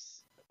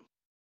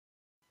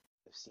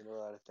seen a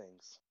lot of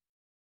things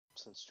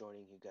since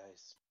joining you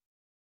guys,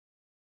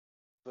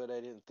 but I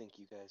didn't think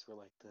you guys were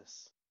like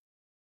this.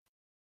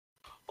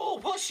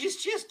 Oh, well,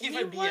 she's just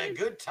giving me a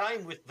good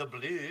time with the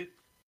blue.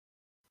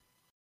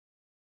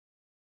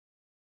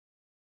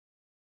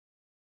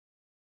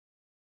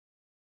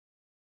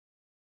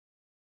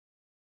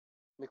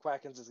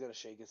 McQuackins is gonna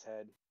shake his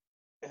head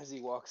as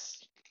he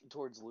walks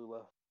towards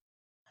Lula.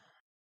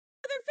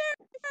 Other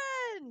fairy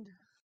friend!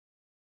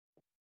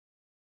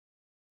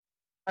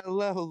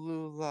 Hello,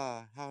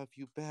 Lula. How have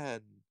you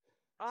been?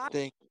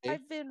 Staying safe?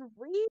 I've been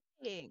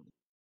reading.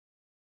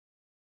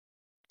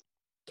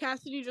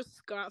 Cassidy just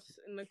scoffs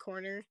in the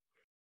corner.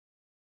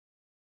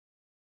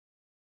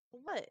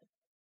 What?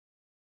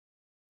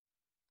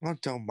 Oh,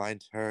 don't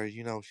mind her.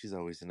 You know she's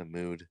always in a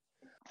mood.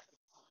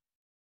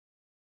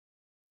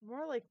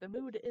 More like the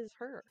mood is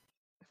her.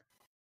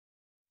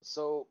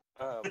 So,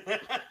 at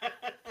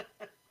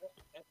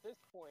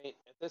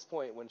this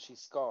point, when she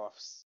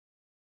scoffs,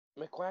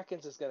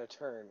 McQuackins is gonna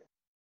turn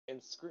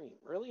and scream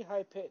really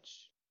high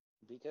pitched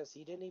because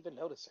he didn't even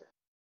notice her.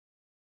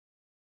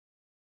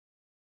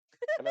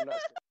 And I'm not.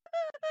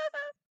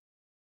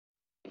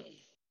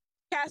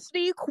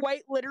 Cassidy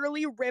quite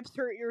literally rips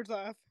her ears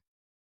off.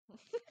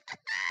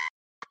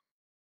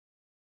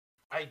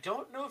 I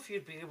don't know if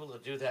you'd be able to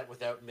do that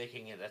without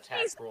making an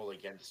attack roll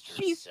against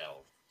she's-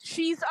 yourself.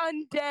 She's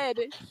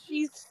undead.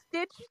 She's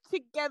stitched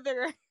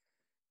together.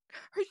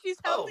 Or she's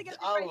held together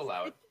by I'll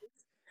allow it.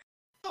 stitches.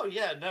 Oh,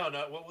 yeah, no.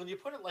 Well, when you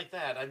put it like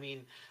that, I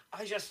mean,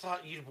 I just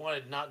thought you'd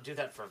want to not do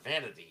that for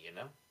vanity, you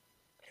know?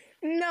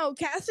 No,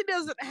 Cassie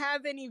doesn't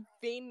have any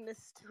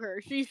vainness to her.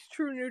 She's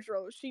true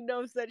neutral. She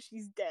knows that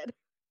she's dead.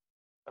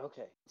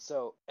 Okay,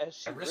 so as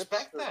she I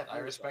respect rips her that. I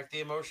ears respect the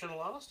emotional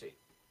honesty.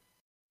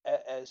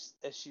 as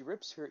she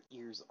rips her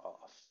ears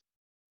off,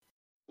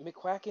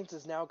 McQuackins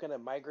is now going to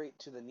migrate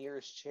to the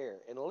nearest chair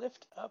and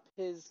lift up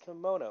his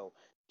kimono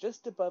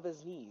just above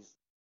his knees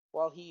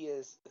while he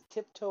is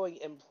tiptoeing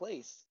in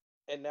place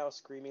and now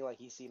screaming like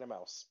he's seen a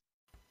mouse.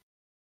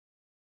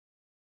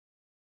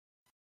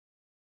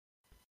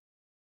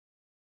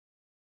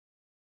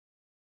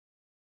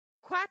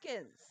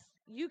 Quackins,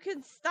 you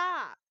can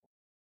stop.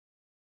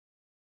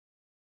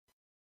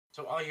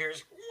 So all I hear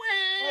is...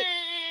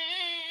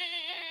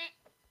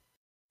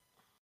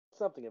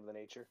 Something of the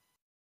nature.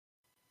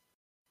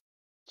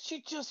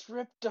 She just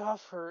ripped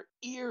off her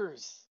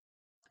ears.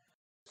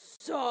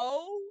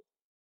 So?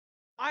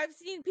 I've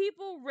seen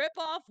people rip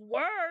off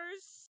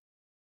worse.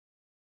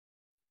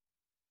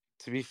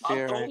 To be I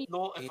fair, don't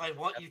know if I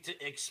want you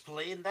to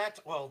explain that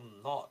or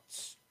not.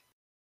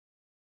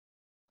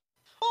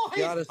 Oh,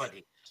 Be hey, honest.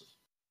 buddy.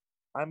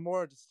 I'm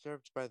more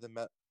disturbed by the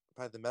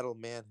metal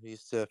man who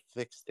used to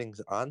fix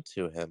things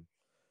onto him.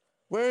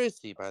 Where is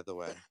he, by the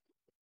way?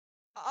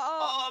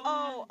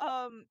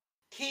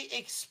 He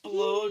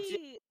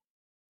exploded.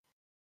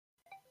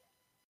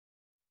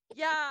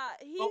 Yeah,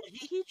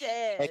 he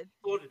did.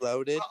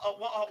 Exploded?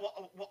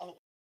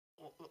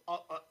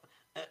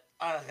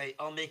 Alright,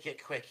 I'll make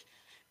it quick.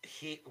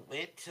 He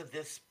went to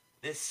this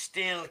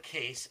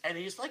staircase and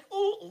he's like,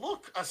 "Oh,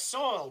 look, a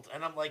sword."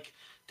 And I'm like,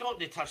 "Don't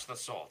you touch the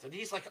sword." And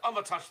he's like, "I'm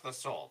gonna touch the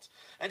sword."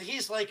 And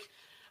he's like,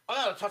 "I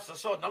gotta touch the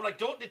sword." And I'm like,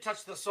 "Don't you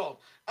touch the sword."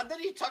 And then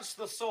he touched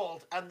the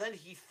sword and then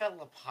he fell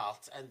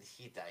apart and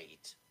he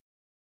died.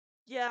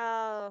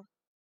 Yeah.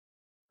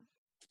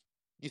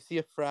 You see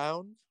a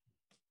frown,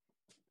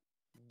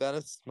 then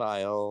a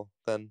smile,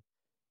 then.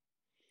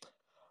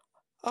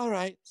 All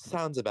right,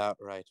 sounds about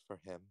right for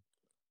him.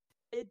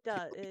 It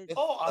does. It,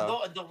 Oh,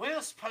 although the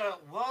worst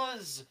part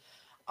was,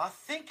 I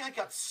think I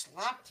got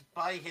slapped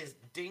by his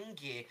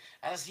dinghy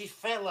as he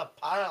fell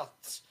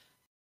apart.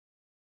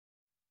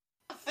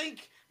 I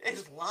think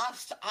his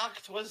last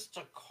act was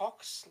to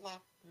cock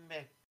slap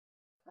me.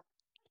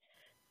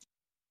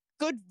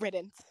 Good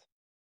riddance.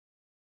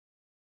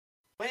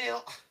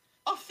 Well,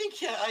 I think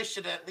I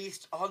should at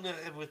least honor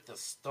him with the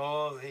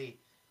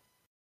story.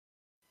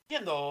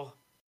 You know,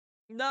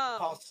 no,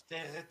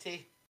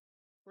 posterity.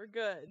 we're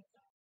good.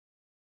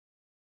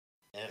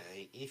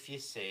 Alright, if you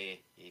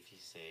say.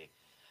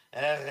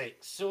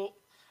 Alright, so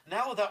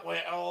now that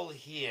we're all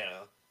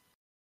here,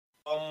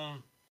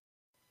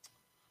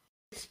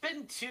 it's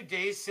been 2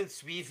 days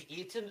since we've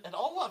eaten, and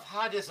all I've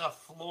had is a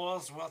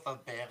floor's worth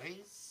of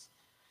berries.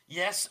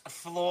 Yes, a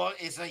floor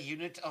is a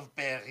unit of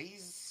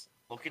berries.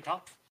 Look it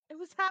up. It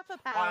was half a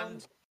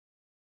pound.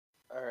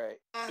 All right.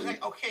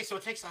 Okay, so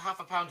it takes a half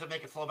a pound to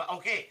make a floor, but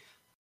okay.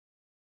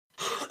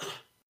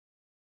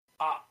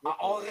 I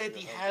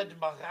already had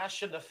my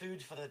ration of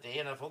food for the day,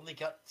 and I've only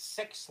got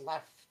 6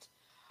 left.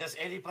 Does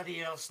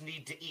anybody else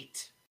need to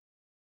eat?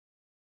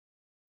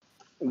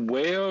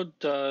 Where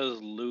does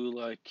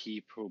Lula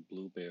keep her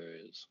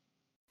blueberries?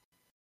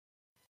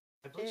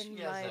 I believe In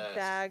she has my a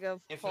bag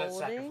of infinite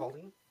sack of holding.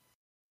 holding.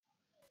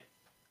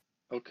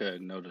 Okay,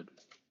 noted.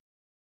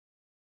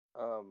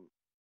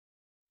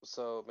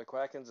 So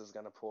McQuackins is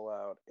gonna pull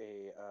out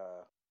a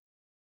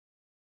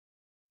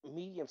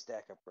medium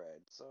stack of bread.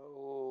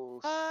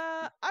 So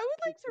I would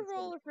like to 60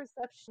 roll a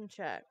perception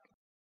check.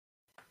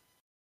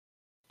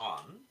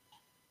 On.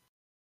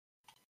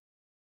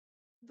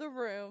 The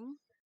room.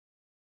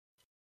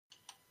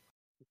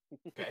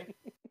 Okay.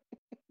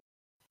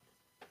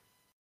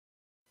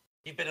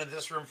 You've been in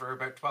this room for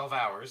about 12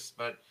 hours,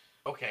 but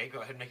okay, go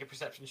ahead and make a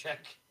perception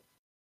check.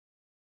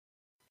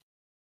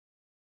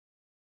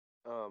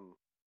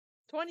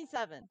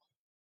 27.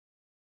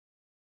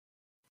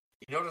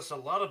 You notice a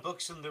lot of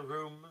books in the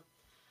room,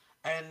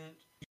 and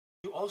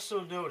you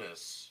also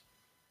notice,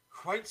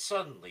 quite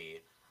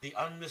suddenly, the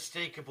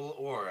unmistakable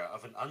aura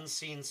of an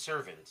unseen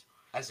servant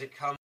as it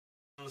comes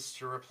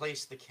to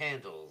replace the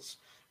candles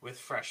with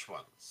fresh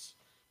ones.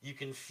 You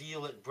can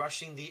feel it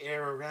brushing the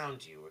air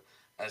around you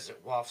as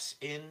it wafts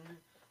in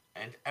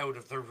and out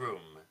of the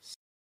room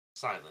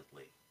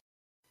silently.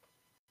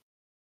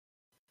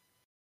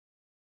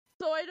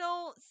 So I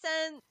don't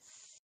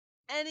sense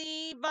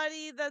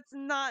anybody that's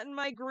not in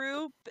my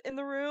group in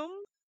the room?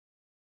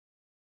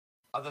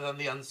 Other than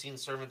the unseen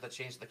servant that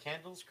changed the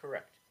candles,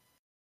 correct.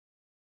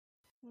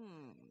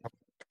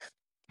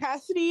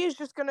 Cassidy is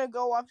just gonna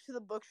go up to the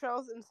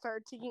bookshelves and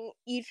start taking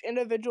each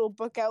individual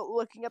book out,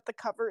 looking at the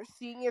cover,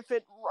 seeing if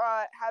it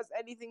has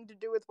anything to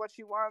do with what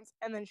she wants,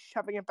 and then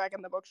shoving it back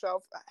in the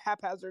bookshelf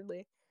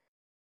haphazardly.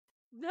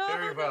 No.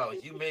 Very well.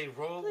 You may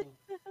roll.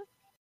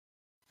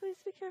 Please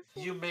be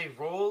careful. You may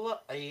roll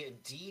a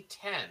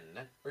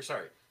d10, or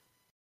sorry,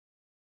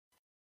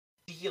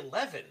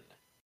 d11,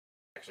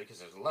 actually, because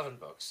there's 11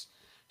 books,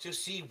 to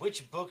see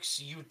which books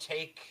you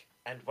take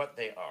and what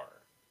they are.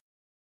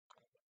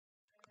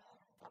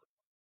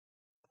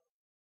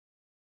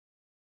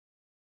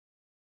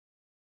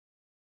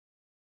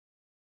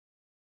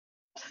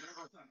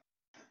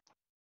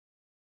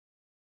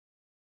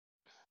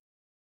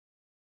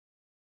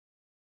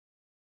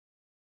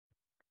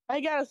 I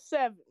got a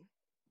 7.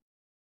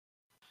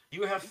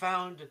 You have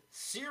found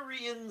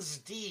Syrian's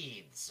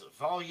Deeds,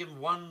 Volume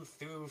 1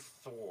 through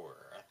 4.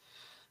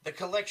 The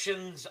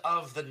collections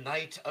of the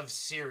Knight of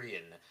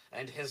Syrian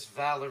and his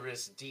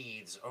valorous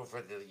deeds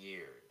over the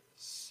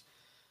years.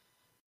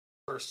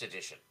 First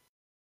edition.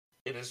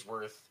 It is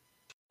worth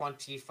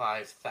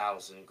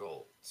 25,000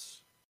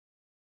 golds.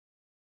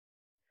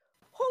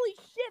 Holy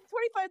shit!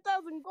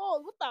 25,000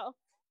 gold. What the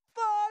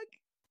fuck?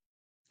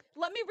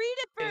 Let me read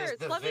it It is first.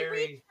 the Let me read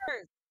very- it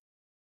first.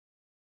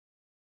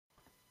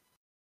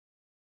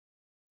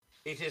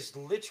 It is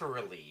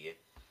literally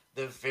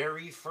the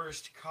very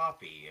first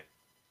copy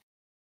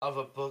of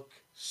a book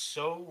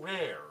so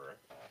rare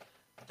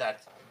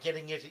that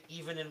getting it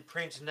even in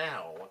print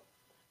now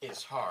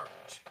is hard.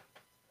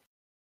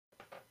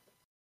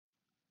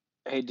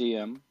 Hey,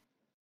 DM.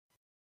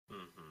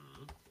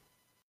 Mm-hmm.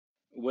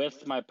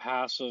 With my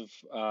passive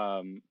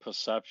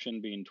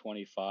perception being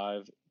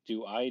 25,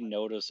 do I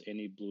notice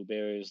any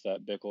blueberries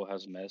that Bickle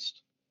has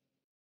missed?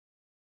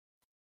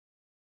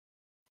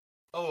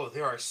 Oh,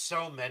 there are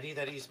so many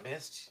that he's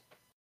missed.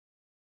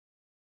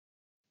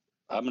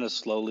 I'm going to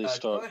slowly Go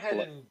start.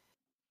 ahead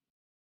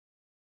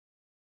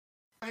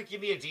and give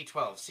me a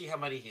d12. See how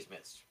many he's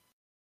missed.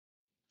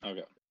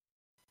 Okay.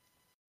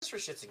 Just for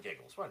shits and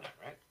giggles, why not,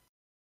 right?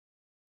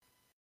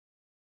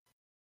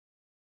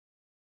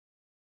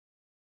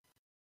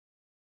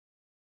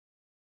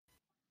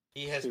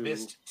 He has Two.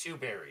 missed 2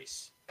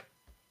 berries.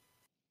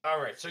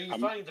 Alright, so you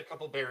find a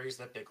couple berries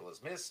that Bickle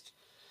has missed.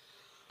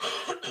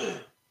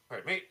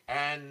 Pardon me.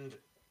 And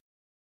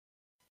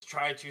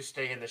try to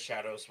stay in the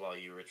shadows while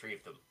you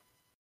retrieve them.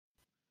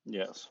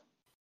 Yes.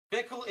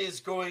 Bickle is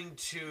going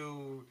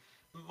to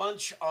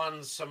munch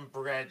on some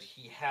bread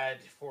he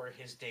had for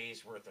his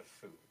day's worth of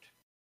food.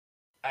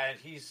 And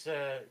he's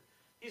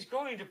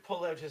going to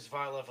pull out his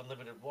vial of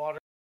unlimited water,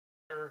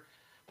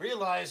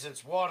 realize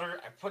it's water,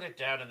 I put it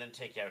down, and then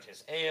take out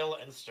his ale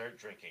and start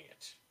drinking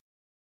it.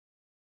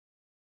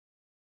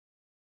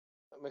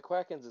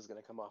 McQuackins is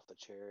going to come off the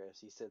chair as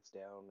he sits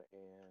down,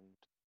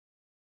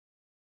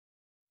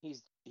 and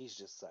he's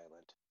just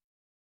silent.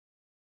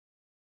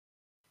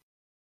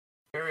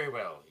 Very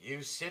well.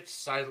 You sit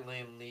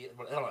silently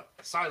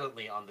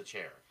on the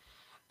chair.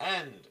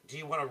 And do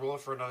you want to roll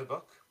for another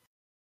book?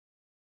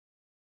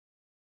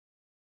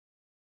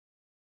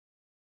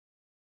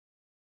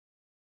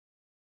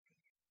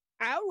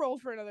 I'll roll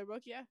for another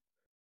book, yeah.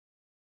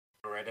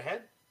 Go right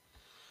ahead.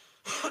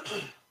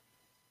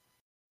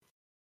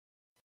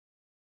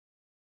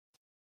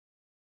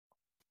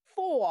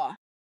 Four.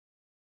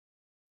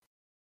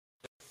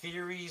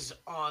 Theories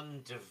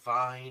on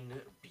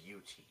Divine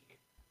Beauty.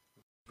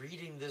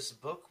 Reading this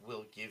book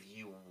will give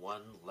you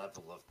 1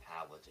 level of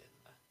Paladin.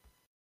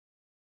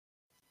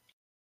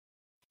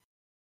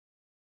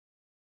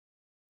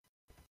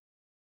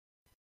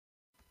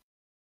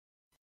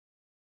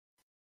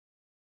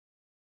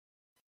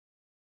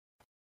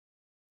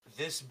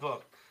 This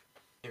book,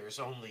 there is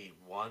only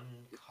 1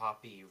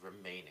 copy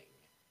remaining.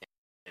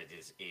 It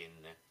is in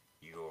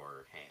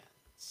your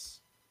hands.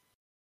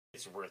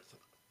 It's worth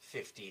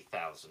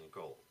 50,000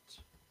 gold.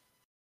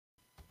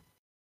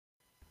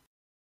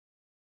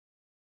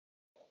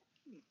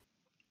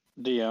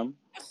 DM.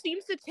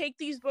 Seems to take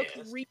these books,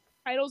 Yes. read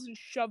titles, and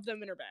shove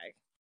them in her bag.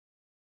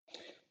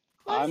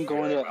 I'm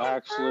going to Well,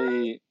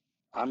 actually.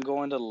 I'm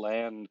going to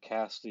land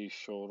Cassidy's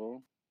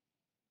shoulder,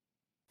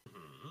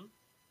 mhm.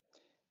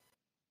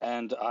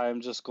 and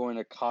I'm just going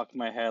to cock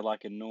my head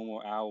like a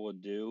normal owl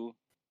would do,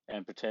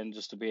 and pretend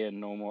just to be a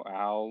normal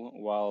owl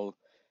while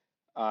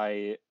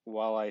I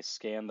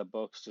scan the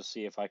books to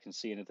see if I can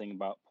see anything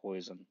about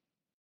poison.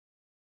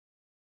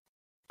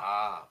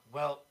 Ah,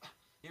 well,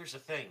 here's the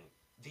thing.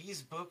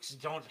 These books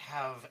don't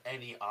have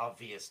any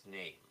obvious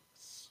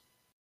names.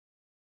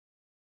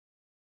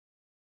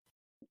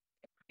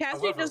 Cassie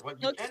However, just what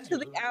you looks can to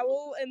the do-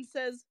 owl and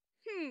says,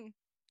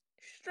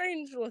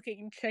 strange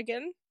looking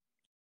chicken.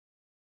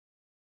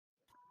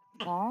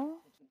 Bickle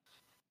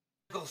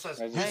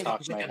says, I just Hey,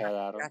 cocked my chicken. head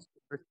at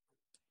him.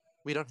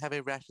 We don't have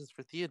any rations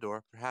for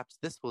Theodore. Perhaps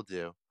this will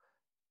do.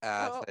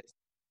 As Oh. I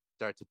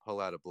start to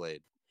pull out a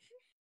blade.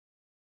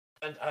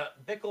 And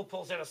Bickle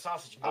pulls out a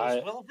sausage and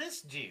goes, will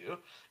this do?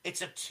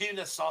 It's a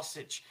tuna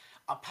sausage.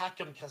 I pack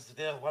them because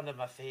they're one of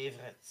my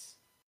favorites.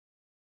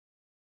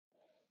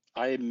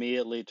 I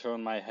immediately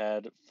turn my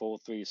head full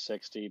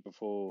 360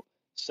 before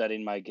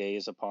setting my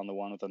gaze upon the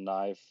one with the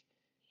knife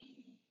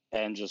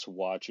and just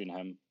watching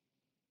them.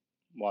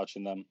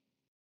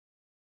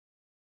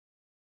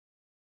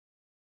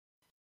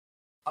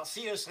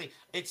 Seriously,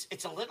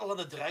 it's a little on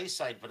the dry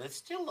side, but it's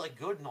still a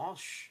good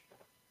nosh.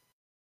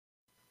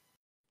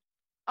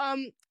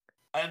 And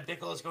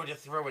Bickle is going to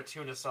throw a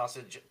tuna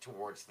sausage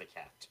towards the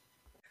cat.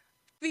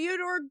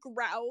 Theodore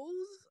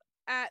growls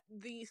at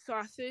the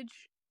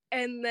sausage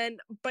and then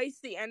bites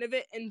the end of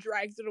it and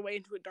drags it away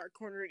into a dark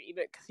corner and eat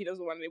it because he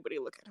doesn't want anybody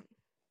to look at him.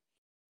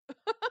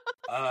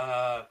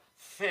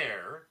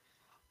 Fair.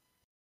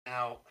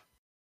 Now,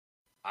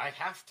 I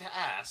have to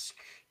ask,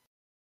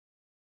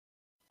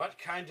 what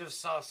kind of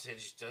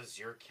sausage does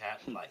your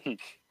cat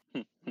like?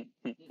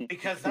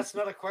 Because that's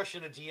not a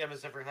question a DM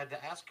has ever had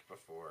to ask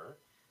before.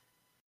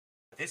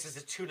 This is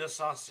a tuna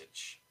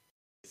sausage.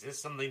 Is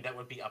this something that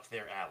would be up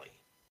their alley?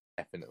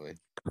 Definitely.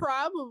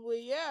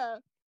 Probably, yeah.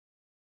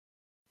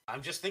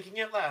 I'm just thinking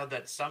out loud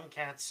that some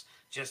cats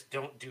just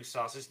don't do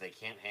sausage. They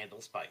can't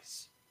handle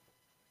spice.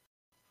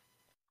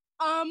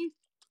 Theodore...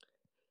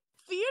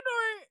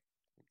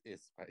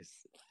 Is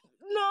spice.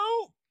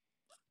 No!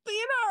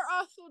 Theodore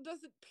also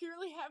doesn't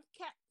purely have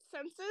cat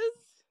senses.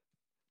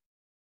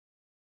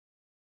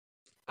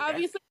 Okay.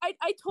 Obviously,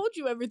 I told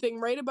you everything,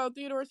 right, about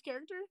Theodore's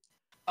character?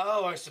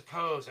 Oh, I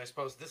suppose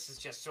this is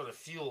just sort of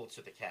fuel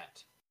to the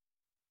cat.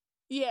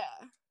 Yeah.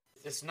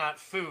 It's not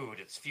food,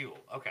 it's fuel.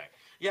 Okay.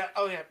 Yeah,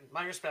 oh yeah,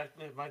 my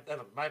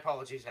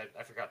apologies,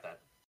 I forgot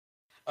that.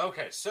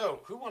 Okay,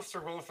 so, who wants to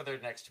roll for their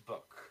next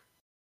book?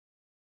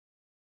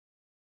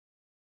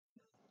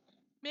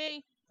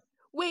 Me.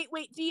 Wait,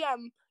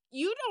 DM.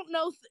 You don't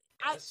know...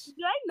 Yes. did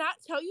I not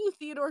tell you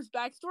Theodore's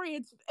backstory?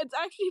 It's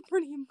actually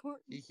pretty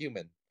important. He's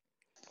human.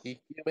 He's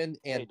human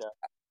and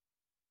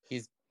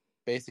he's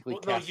basically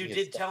Well, no, casting you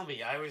his did tell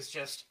me. I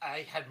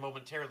had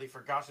momentarily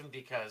forgotten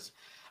because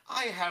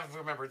I have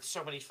remembered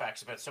so many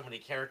facts about so many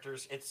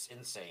characters. It's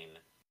insane.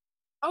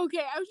 Okay,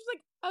 I was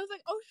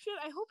like, oh shit,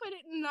 I hope I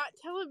did not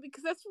tell him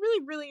because that's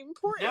really, really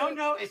important.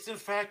 No, it's in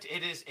fact,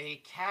 it is a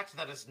cat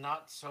that is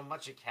not so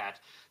much a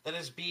cat, that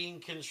is being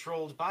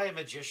controlled by a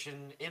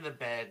magician in a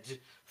bed,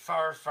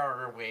 far,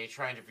 far away,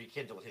 trying to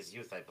rekindle his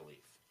youth, I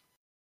believe.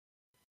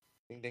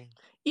 Ding ding.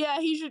 Yeah,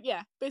 he should.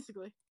 Yeah,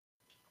 basically.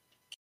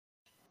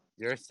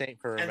 You're a saint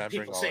for And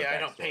remembering people all say of I that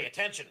don't pay story.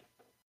 attention.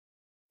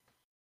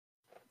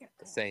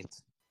 A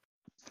saint.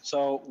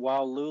 So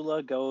while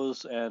Lula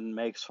goes and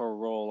makes her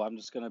roll, I'm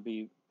just gonna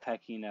be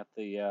pecking at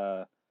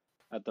the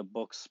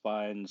book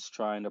spines,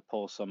 trying to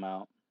pull some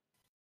out.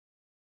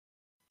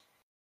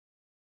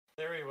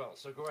 Very well,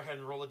 so go ahead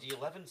and roll a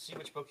d11, see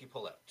which book you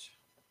pull out.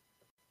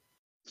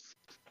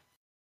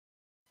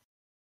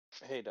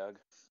 Hey, Doug.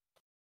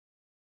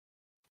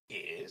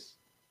 Is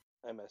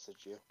I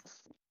messaged you.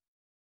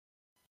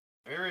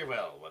 very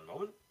well. One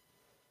moment.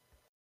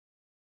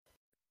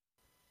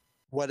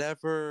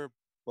 Whatever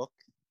book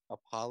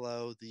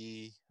Apollo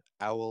the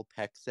owl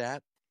pecks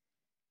at,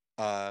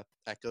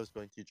 Echo's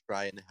going to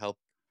try and help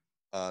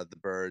the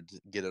bird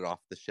get it off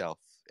the shelf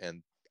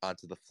and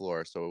onto the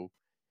floor so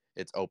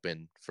it's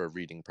open for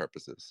reading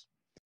purposes.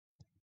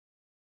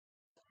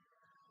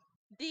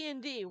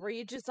 D&D, where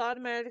you just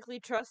automatically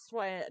trust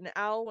why an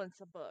owl wants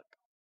a book.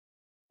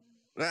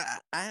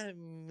 I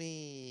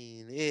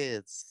mean,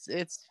 it's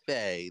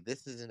Faye.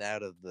 This isn't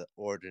out of the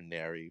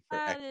ordinary for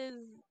Echo.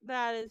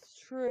 That is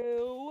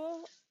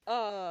true.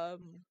 Shut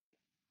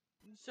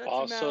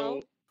your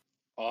mouth.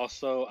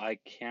 Also, I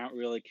can't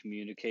really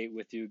communicate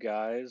with you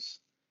guys,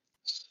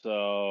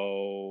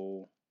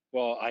 so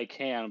well, I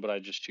can, but I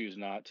just choose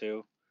not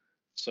to.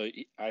 So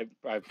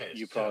Okay,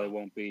 you so- probably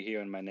won't be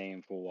hearing my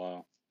name for a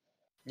while.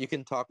 You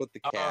can talk with the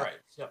cat. All right,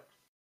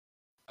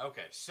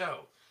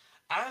 so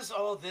as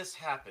all this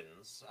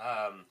happens,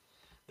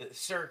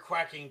 Sir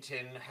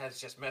Quackington has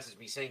just messaged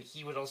me saying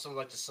he would also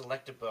like to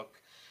select a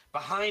book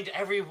behind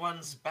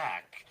everyone's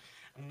back,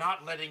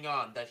 not letting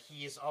on that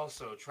he is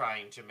also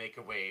trying to make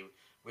away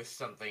with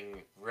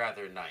something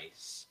rather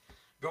nice.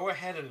 Go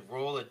ahead and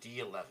roll a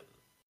d11.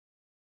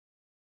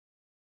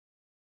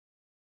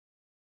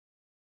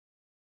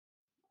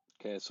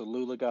 Okay, so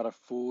Lula got a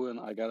 4 and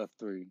I got a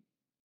 3.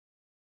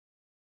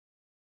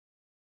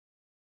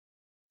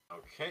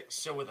 Okay,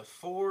 so with a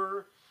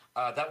 4,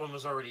 that one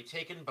was already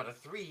taken, but a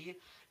 3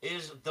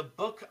 is the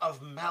Book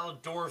of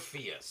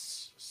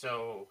Maldorpheus.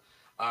 So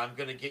I'm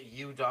going to get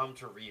you, Dom,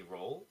 to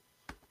re-roll.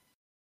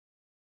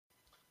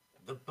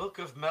 The Book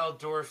of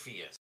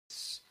Maldorpheus.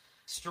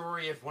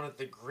 Story of one of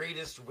the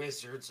greatest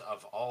wizards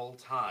of all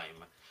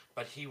time,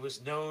 but he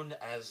was known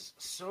as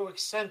so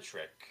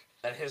eccentric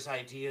that his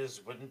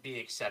ideas wouldn't be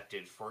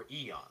accepted for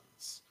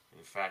eons.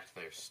 In fact,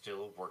 they're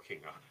still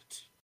working on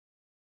it.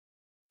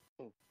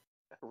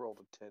 I rolled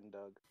a 10,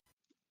 Doug.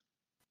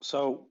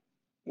 So,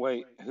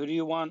 wait, who do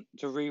you want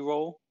to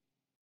re-roll?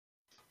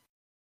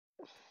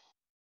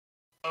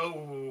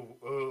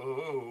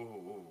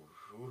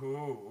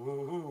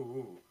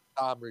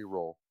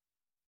 Reroll.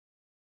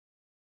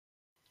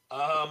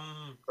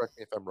 Um, Correct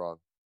me if I'm wrong.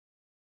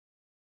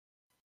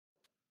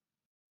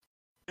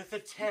 with a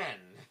 10,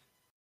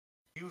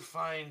 you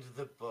find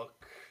the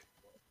book,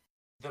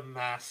 The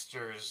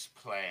Master's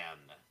Plan.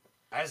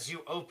 As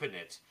you open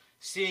it,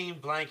 seeing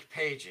blank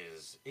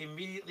pages,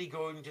 immediately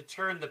going to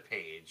turn the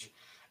page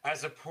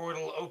as a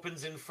portal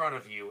opens in front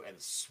of you and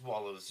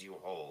swallows you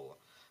whole.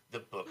 The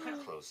book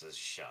closes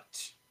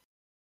shut.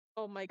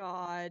 Oh my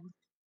god.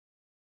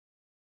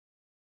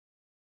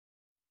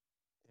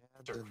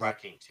 Sir And that's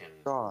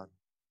Quackington gone.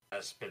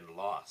 has been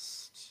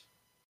lost.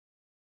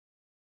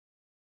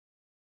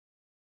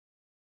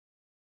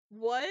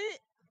 What?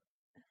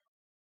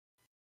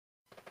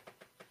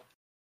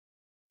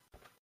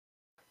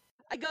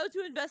 I go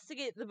to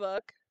investigate the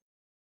book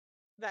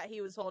that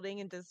he was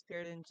holding and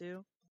disappeared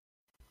into.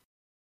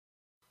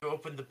 You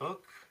open the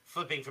book,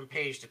 flipping from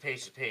page to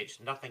page to page,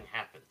 nothing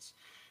happens.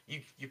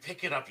 You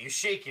pick it up, you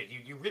shake it,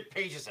 you rip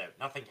pages out,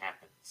 nothing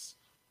happens.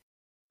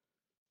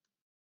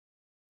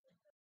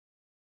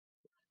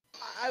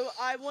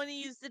 I want to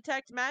use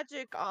detect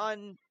magic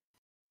on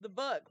the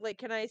book. Like,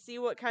 can I see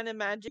what kind of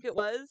magic it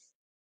was?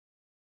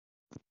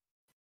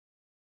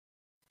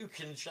 You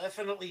can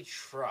definitely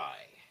try.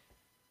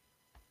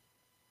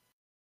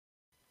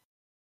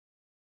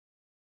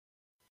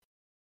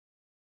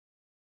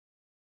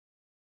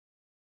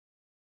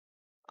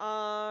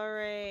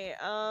 Alright,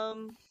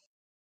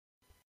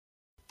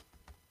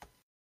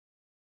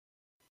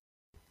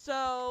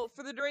 so,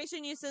 for the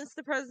duration, you sense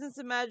the presence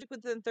of magic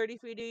within 30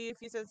 feet of you.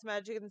 If you sense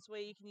magic in this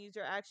way, you can use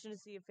your action to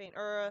see a faint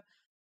aura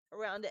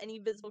around any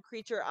visible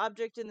creature or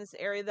object in this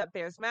area that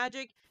bears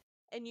magic,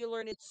 and you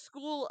learn its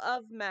school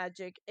of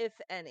magic, if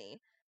any.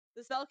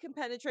 The spell can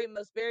penetrate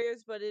most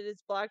barriers, but it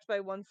is blocked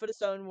by 1 foot of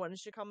stone, 1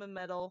 inch of common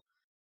metal,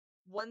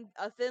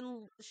 a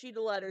thin sheet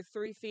of lead, or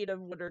 3 feet of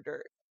wood or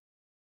dirt.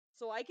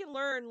 So I can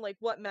learn, like,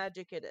 what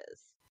magic it is.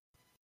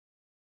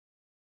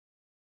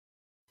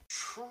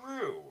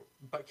 True,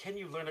 but can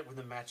you learn it when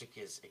the magic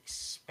is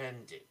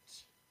expended?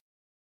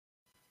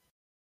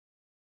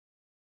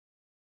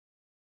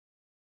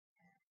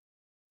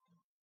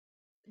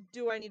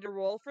 do I need to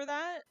roll for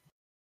that?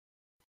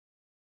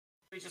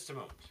 Wait just a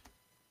moment.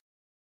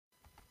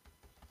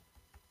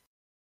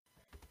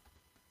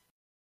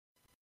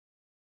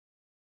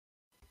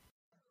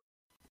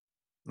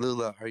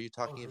 Lula, are you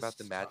talking this about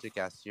the is tough. magic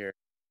as you're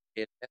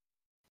in it?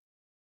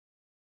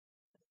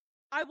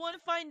 I want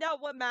to find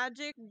out what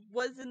magic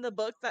was in the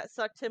book that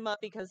sucked him up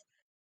because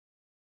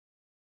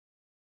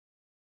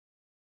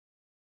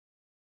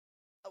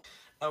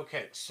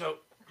Okay, so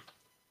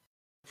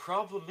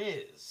problem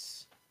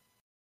is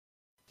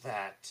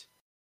that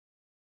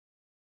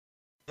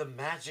the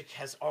magic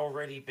has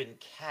already been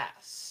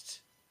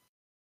cast.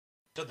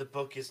 So the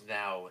book is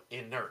now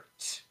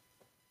inert.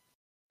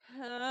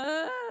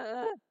 where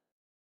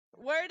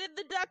did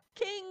the Duck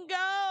King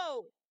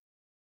go?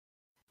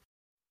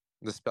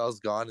 The spell's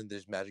gone and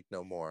there's magic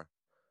no more.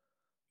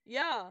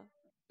 Yeah.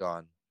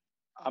 Gone.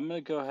 I'm gonna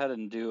go ahead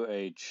and do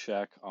a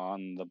check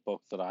on the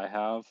book that I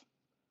have.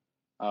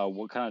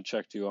 What kind of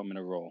check do you want me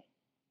to roll?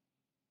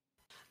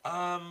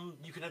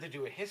 You can either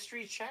do a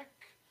history check,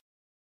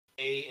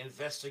 a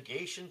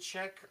investigation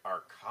check,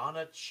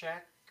 arcana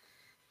check.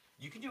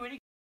 You can do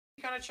any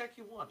kind of check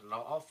you want, and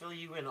I'll fill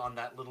you in on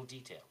that little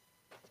detail.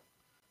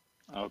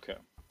 Okay.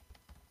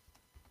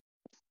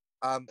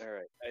 All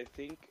right. I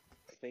think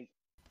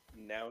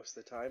now's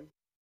the time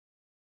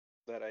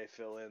that I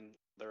fill in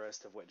the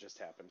rest of what just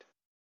happened.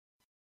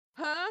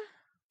 Huh?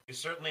 You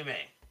certainly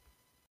may.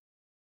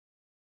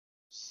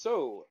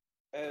 So,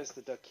 as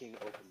the Duck King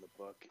opened the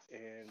book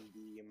and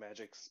the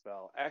magic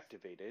spell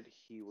activated,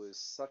 he was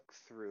sucked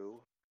through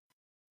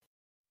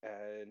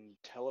and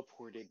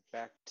teleported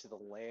back to the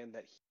land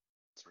that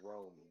he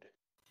roamed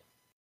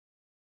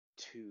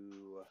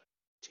to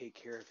take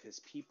care of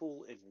his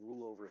people and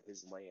rule over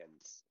his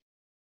lands.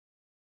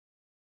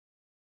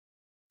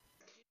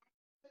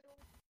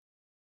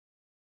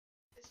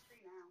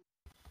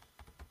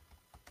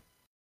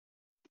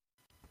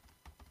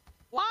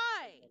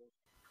 Why?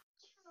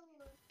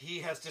 He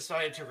has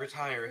decided to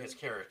retire his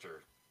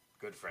character,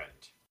 good friend.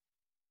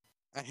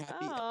 A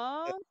happy,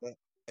 Aww.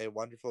 a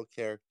wonderful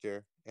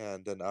character,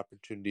 and an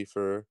opportunity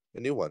for a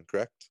new one,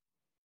 correct?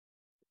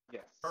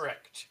 Yes.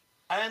 Correct.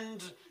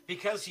 And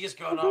because he has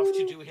gone off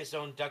to do his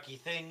own ducky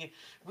thing,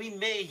 we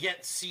may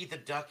yet see the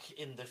duck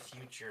in the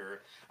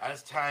future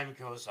as time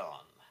goes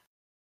on.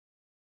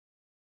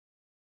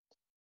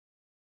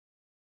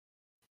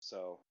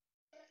 So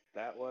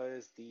that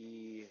was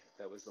the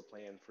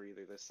plan for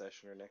either this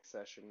session or next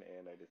session,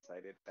 and I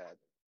decided that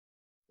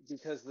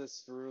because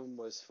this room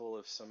was full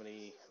of so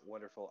many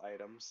wonderful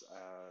items,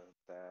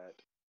 that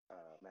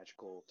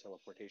magical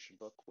teleportation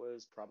book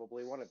was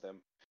probably one of them,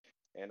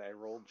 and I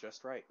rolled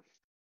just right.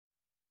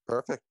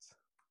 Perfect.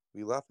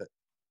 We love it.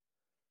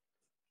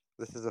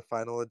 This is a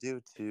final adieu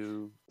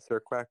to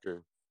Sir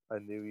Quacker. I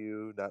knew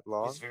you not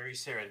long. It's very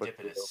but you were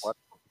serendipitous.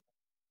 wonderful.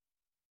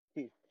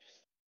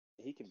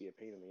 He can be a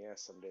pain in the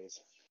ass some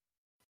days.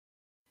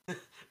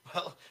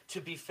 Well,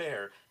 to be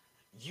fair,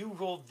 you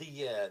rolled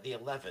the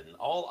 11.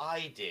 All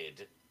I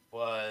did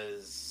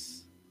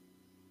was,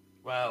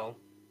 well,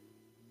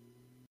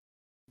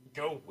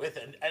 go with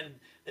it. And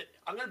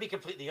I'm going to be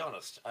completely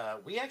honest.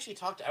 We actually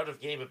talked out of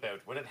game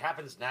about when it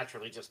happens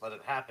naturally, just let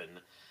it happen.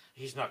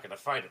 He's not going to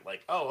fight it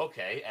like, oh,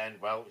 okay,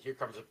 and well, here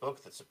comes a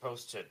book that's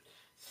supposed to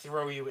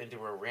throw you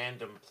into a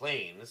random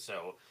plane.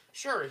 So,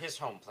 sure, his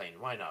home plane.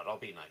 Why not? I'll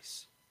be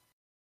nice.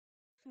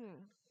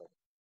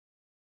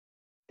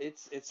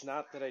 It's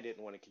not that I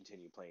didn't want to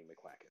continue playing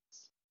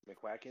McQuackins.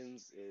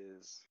 McQuackins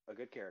is a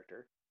good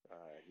character.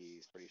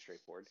 He's pretty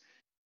straightforward.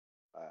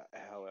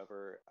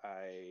 However,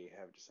 I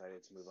have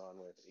decided to move on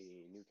with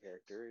a new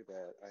character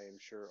that I am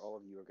sure all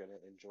of you are going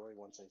to enjoy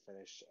once I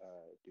finish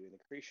doing the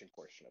creation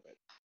portion of it.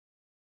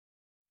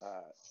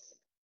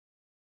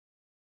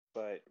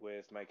 But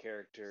with my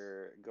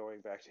character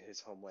going back to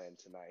his homeland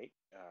tonight,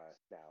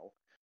 now,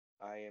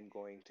 I am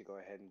going to go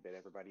ahead and bid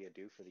everybody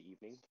adieu for the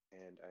evening,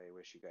 and I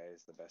wish you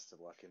guys the best of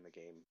luck in the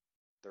game,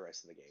 the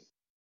rest of the game.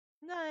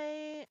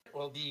 Night.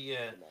 Well,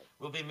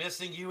 we'll be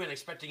missing you and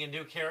expecting a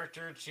new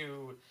character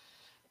to.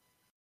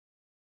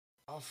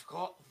 I've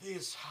got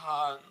these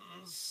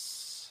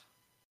hands.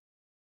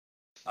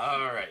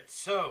 Alright,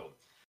 so,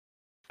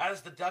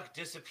 as the duck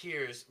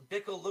disappears,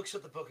 Bickle looks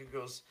at the book and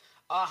goes,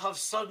 I have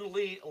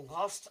suddenly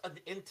lost an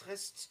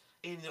interest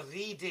in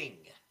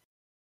reading.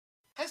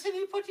 Has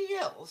anybody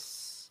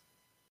else?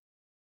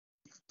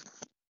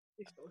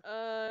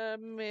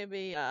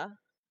 Maybe, yeah.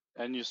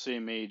 And you see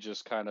me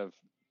just kind of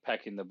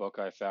pecking the book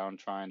I found,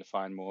 trying to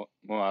find more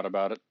out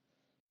about it.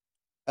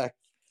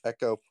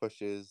 Echo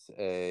pushes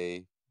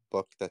a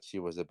book that she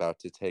was about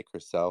to take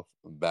herself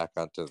back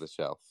onto the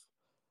shelf.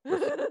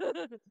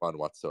 Fun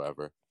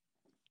whatsoever.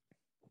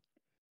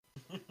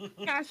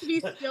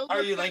 Cassidy still.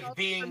 Are you looking like up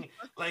being the-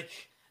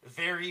 like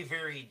very,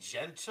 very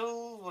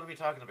gentle? What are we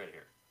talking about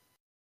here?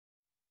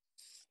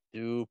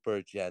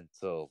 Super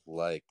gentle,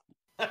 like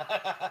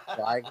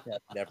I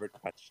have never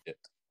touched it.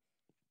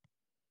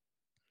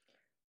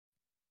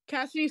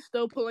 Cassidy's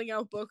still pulling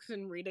out books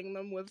and reading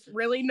them with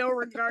really no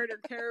regard or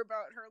care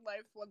about her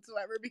life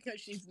whatsoever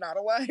because she's not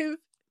alive.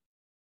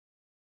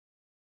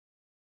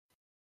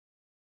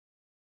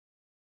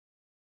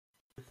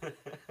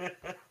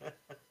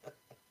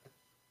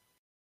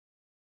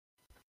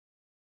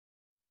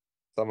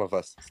 Some of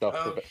us Okay.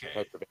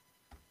 self-preserve,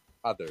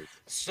 others.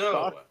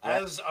 So, Fuck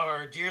that. as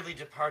our dearly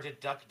departed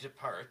duck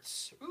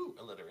departs, ooh,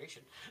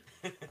 alliteration,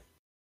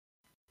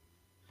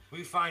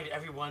 we find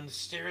everyone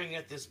staring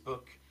at this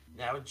book,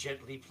 now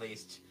gently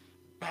placed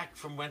back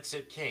from whence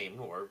it came,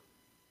 or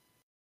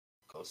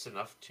close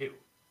enough to.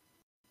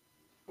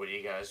 What do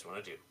you guys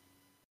want to do?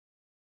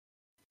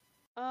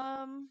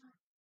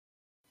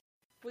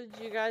 Would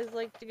you guys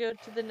like to go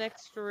to the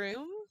next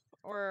room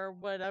or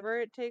whatever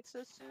it takes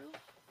us to?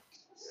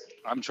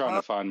 I'm trying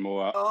to find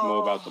more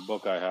about the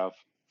book I have.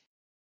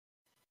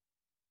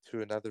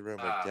 To another room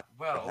of death.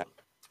 Well,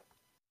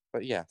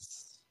 But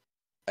yes,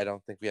 I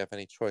don't think we have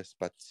any choice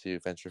but to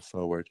venture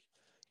forward,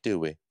 do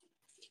we?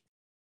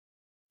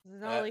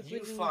 It's not like we you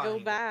can go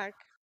find- back.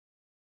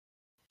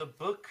 the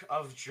Book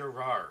of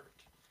Gerard.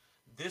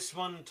 This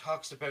one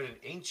talks about an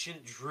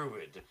ancient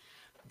druid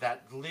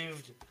that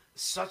lived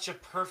such a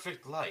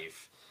perfect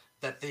life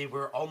that they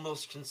were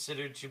almost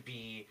considered to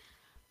be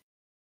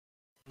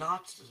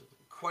not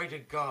quite a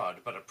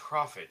god, but a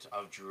prophet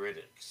of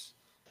druidics.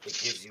 It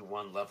gives you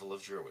one level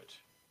of druid.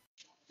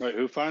 Wait,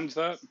 who finds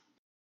that?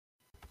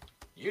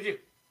 You do.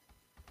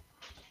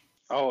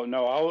 Oh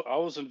no, I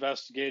was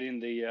investigating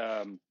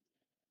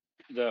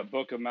the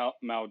book of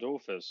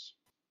Maldorphus.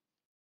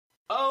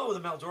 Oh, the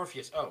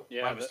Maldorpheus. Oh,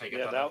 Yeah, my mistake.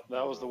 I thought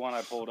that was the one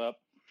I pulled up.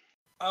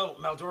 Oh,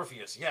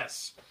 Maldorpheus,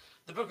 yes.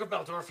 The Book of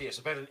Maldorpheus,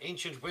 about an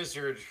ancient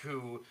wizard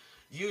who,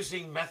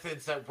 using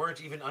methods that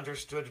weren't even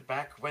understood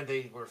back when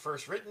they were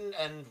first written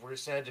and were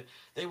said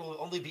they will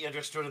only be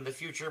understood in the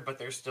future, but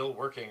they're still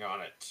working on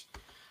it.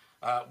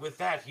 With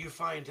that, you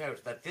find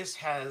out that this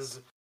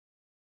has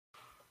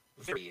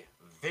very,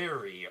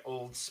 very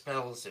old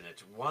spells in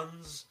it,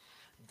 ones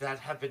that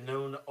have been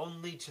known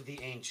only to the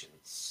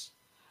ancients,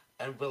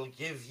 and will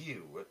give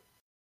you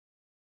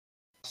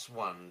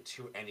 +1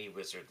 to any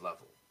wizard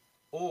level,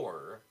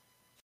 or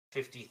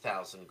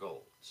 50,000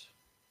 gold.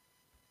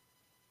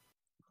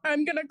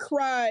 I'm gonna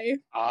cry.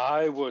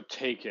 I would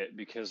take it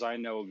because I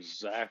know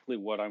exactly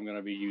what I'm going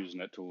to be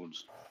using it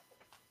towards.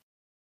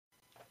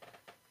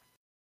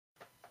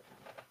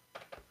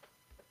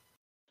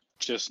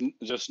 Just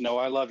know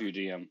I love you,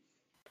 GM.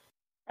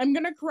 I'm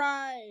gonna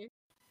cry.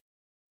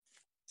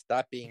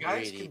 Stop You being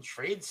guys greedy. can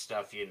trade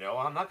stuff, you know.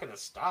 I'm not going to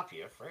stop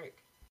you,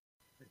 frick.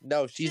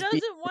 No, She she's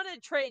doesn't want to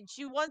trade.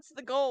 She wants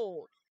the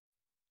gold.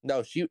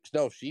 no, she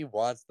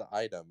wants the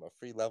item. A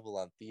free level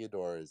on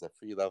Theodore is a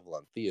free level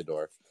on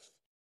Theodore.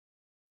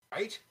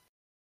 Right?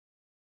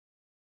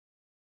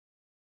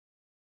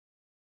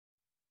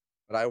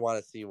 But I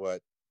want to see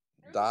what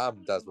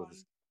Dom does with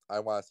his. I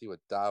want to see what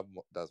Dom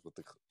does with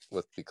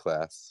the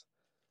class.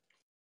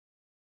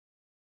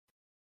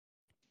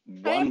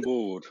 One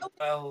wood.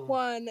 Well,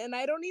 One, and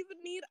I don't even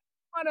need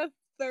on a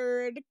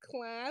third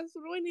class.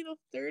 What do I need a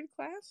third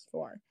class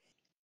for?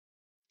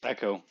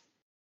 Echo.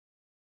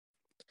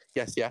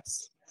 Yes,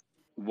 yes.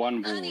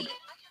 One wood.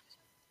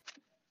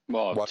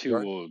 Well, What two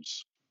word?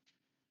 woods.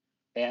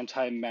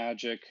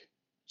 Anti-magic.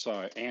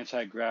 Sorry,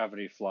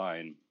 anti-gravity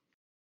flying.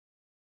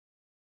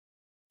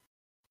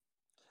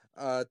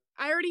 I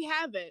already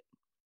have it.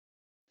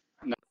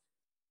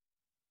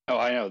 Oh,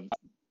 I know.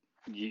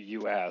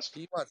 You asked.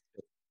 He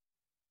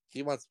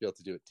wants to be able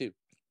to do it too.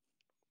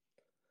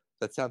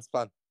 That sounds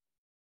fun.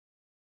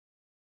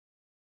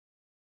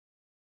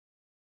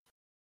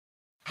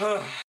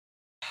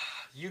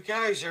 you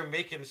guys are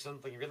making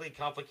something really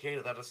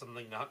complicated out of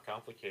something not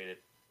complicated.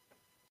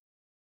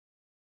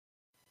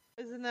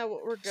 Isn't that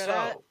what we're good So,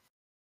 at?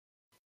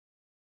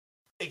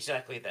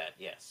 exactly that,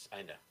 yes,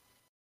 I know.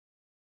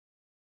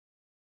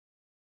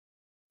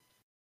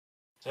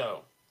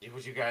 So,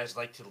 would you guys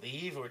like to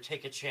leave or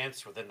take a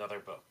chance with another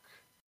book?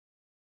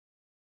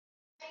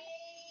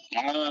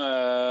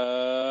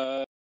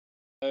 I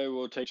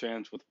will take a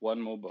chance with one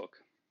more book.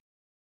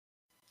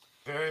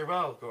 Very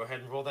well, go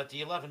ahead and roll that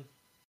D11.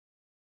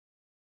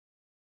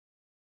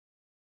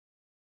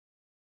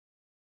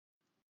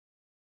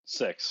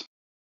 Six.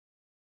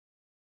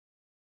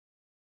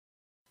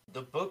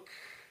 The book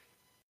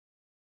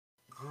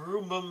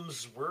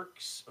Grumam's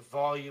Works,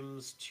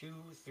 volumes 2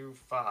 through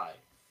 5.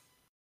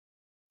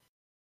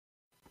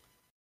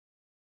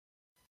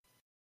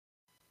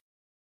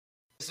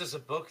 This is a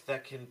book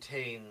that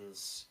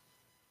contains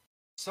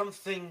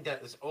something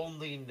that is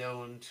only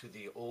known to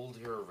the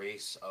older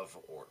race of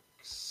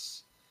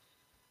orcs.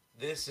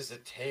 This is a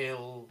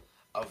tale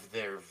of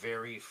their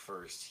very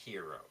first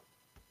hero.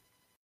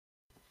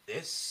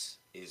 This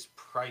is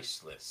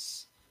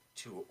priceless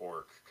to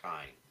orc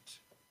kind.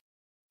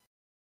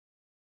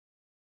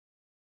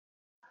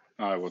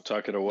 I will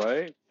tuck it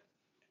away.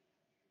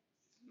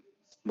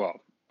 Well,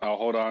 I'll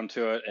hold on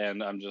to it,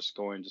 and I'm just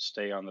going to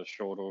stay on the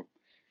shoulder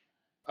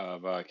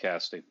of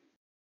Cassidy.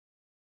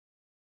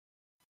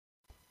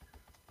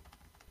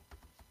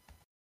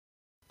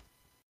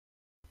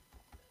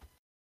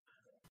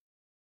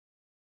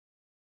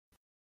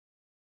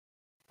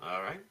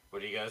 All right,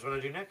 what do you guys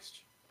want to do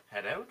next?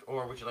 Head out,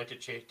 or would you like to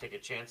take a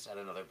chance at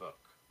another book?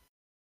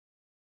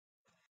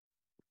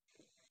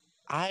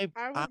 I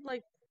I would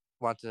like.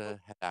 want to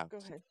head out. Go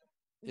ahead.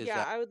 Is Yeah,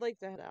 that I would like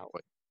to head out.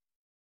 what-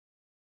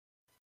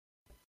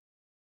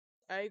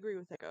 I agree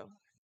with Echo.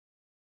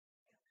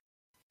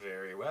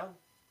 Very well.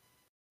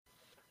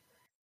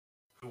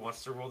 Who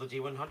wants to roll the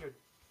D100?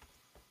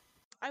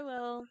 I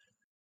will.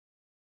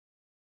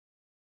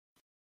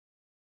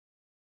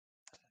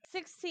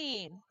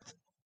 16.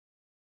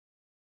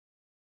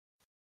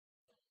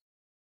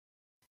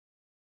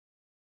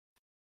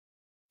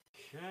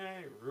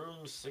 Okay,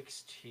 room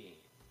 16.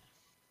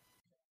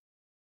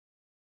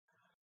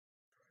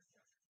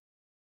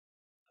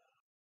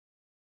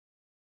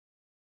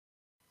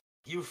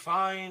 You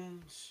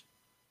find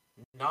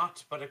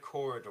naught but a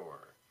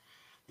corridor.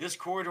 This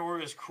corridor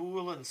is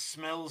cool and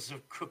smells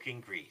of cooking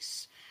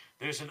grease.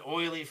 There's an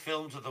oily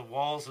film to the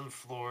walls and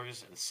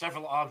floors, and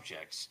several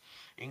objects,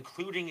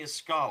 including a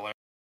scholar,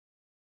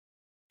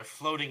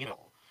 floating in it.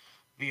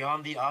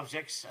 Beyond the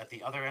objects, at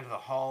the other end of the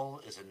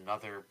hall, is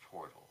another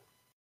portal.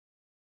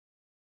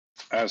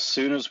 As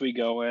soon as we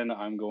go in,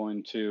 I'm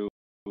going to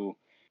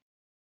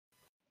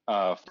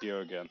you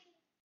again.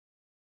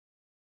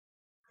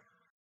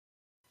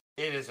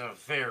 It is a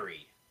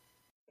very,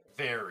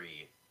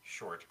 very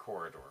short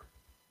corridor.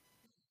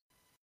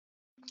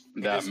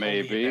 It That is may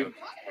only be. about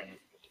 10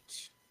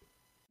 feet.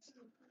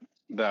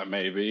 That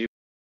may be.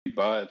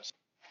 But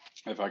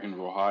if I can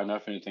roll high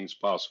enough, anything's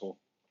possible.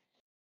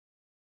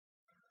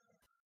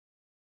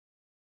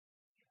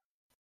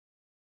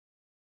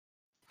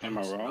 Am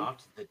I It's wrong?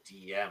 not the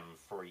DM,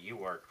 for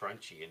you are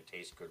crunchy and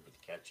taste good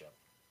with ketchup.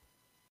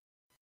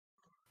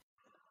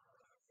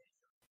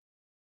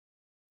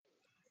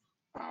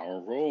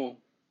 I'll roll.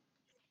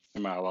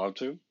 Am I allowed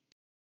to?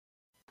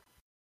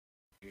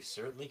 You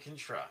certainly can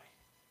try.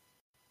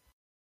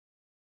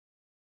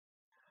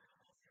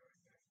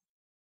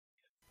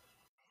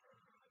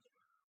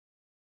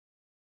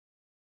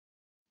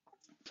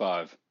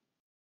 Five.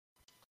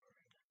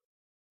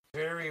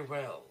 Very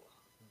well.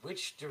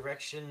 Which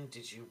direction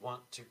did you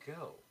want to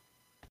go?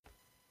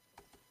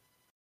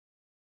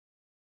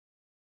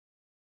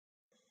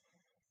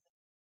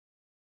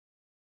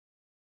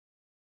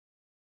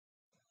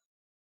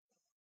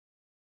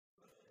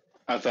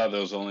 I thought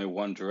there was only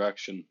one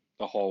direction,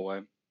 the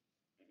hallway.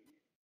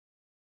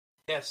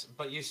 Yes,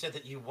 but you said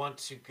that you want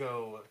to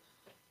go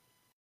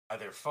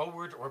either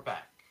forward or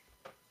back,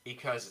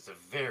 because it's a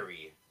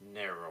very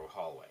narrow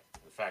hallway.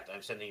 In fact,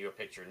 I'm sending you a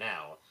picture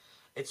now.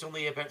 It's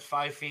only about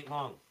 5 feet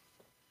long.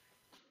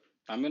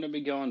 I'm going to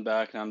be going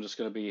back, and I'm just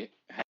going to be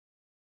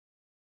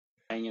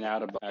hanging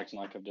out about acting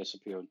like I've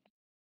disappeared.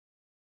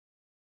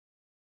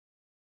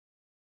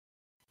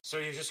 So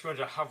you're just going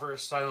to hover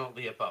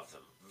silently above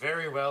them.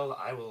 Very well,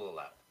 I will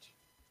allow it.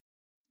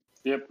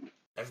 Yep.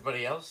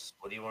 Everybody else,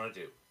 what do you want to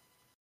do?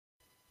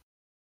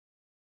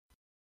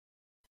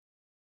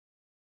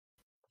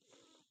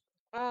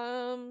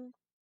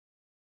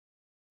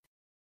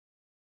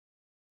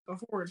 Go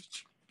forward.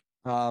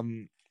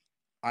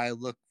 I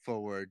look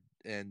forward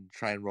and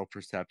try and roll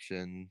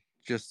perception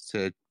just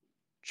to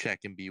check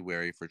and be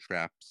wary for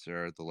traps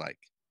or the like.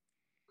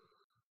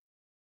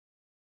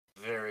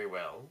 Very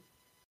well.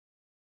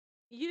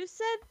 You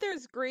said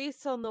there's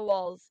grease on the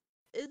walls.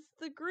 Is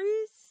the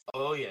grease?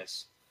 Oh,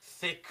 yes.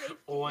 Thick, Tasty.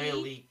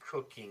 oily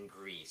cooking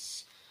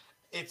grease.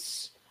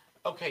 It's...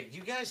 Okay,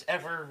 you guys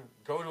ever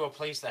go to a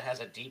place that has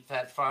a deep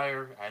fat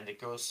fryer and it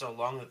goes so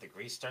long that the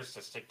grease starts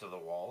to stick to the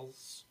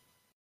walls?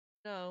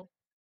 No.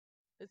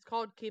 It's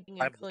called keeping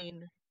it I've-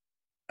 clean.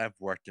 I've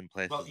worked in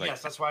places Well, like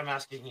yes, that's why I'm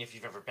asking if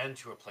you've ever been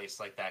to a place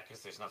like that,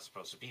 because there's not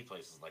supposed to be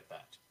places like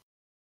that.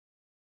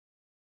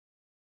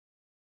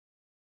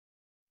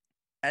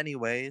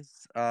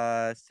 Anyways,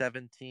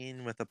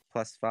 17 with a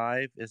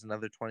 +5 is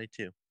another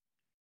 22.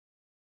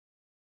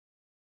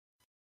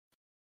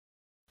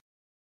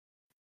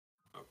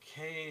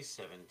 Okay,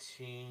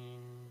 17.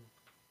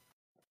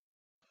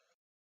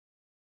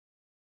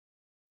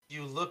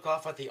 You look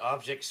off at the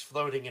objects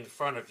floating in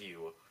front of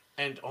you,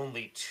 and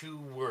only 2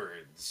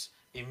 words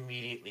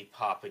immediately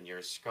pop in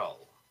your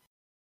skull.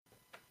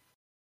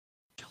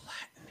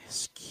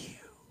 Gelatinous cube.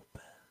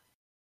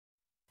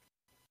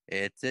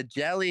 It's a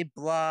jelly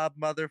blob,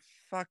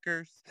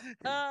 motherfuckers.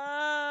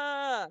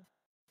 Ah!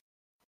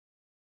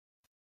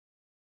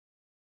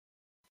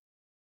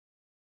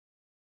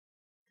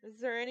 Is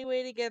there any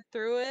way to get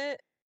through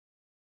it?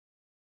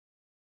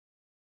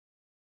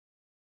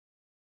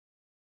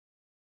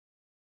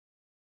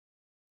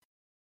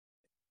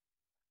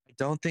 I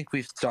don't think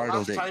we've Last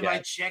startled it time I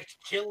yet. checked,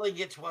 killing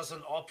it was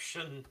an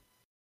option.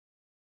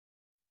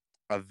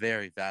 A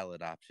very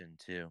valid option,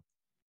 too.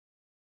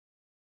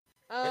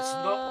 It's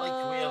not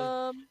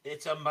like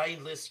it's a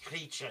mindless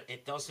creature.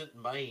 It doesn't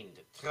mind.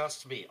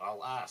 Trust me,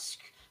 I'll ask.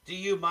 Do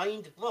you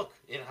mind? Look,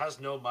 it has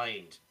no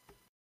mind.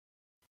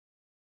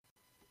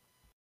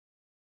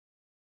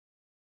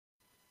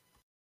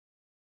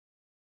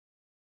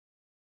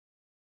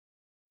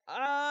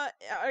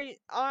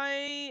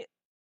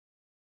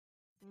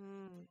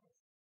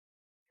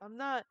 I'm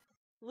not.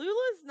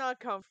 Lula's not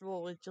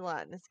comfortable with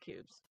gelatinous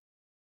cubes.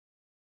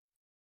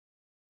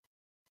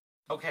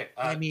 Okay,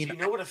 I mean, do you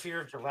know what a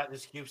fear of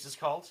gelatinous cubes is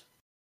called?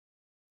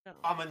 No.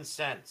 Common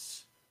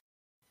sense.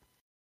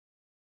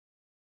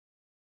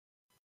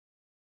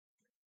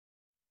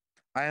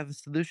 I have a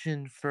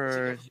solution It's a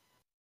for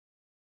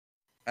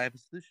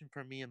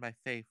good- me and my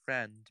Fey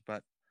friend,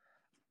 but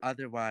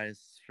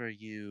otherwise for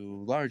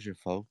you larger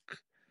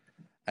folk,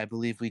 I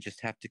believe we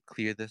just have to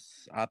clear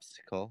this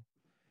obstacle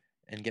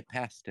and get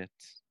past it.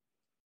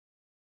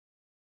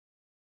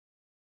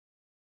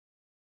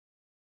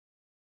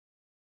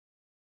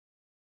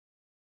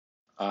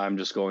 I'm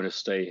just going to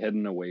stay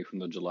hidden away from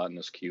the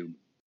gelatinous cube.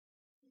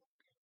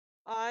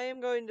 I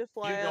am going to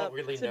fly don't up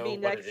really to know be what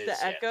it next is to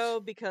yet. Echo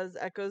because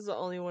Echo's the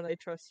only one I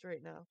trust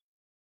right now.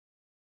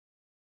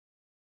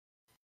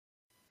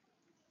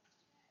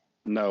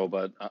 No,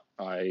 but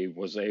I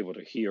was able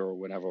to hear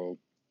whenever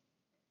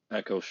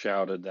Echo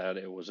shouted that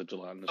it was a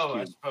gelatinous Oh,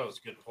 I cube. suppose.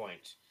 Good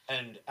point.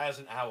 And as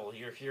an owl,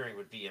 your hearing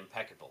would be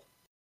impeccable.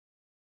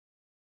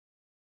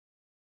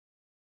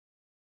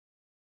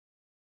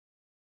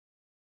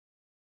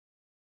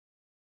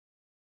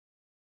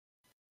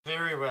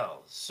 Very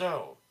well.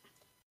 So,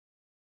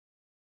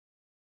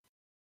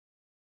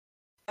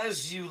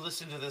 as you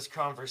listen to this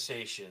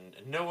conversation,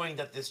 knowing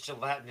that this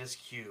gelatinous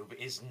cube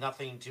is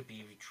nothing to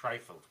be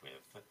trifled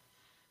with,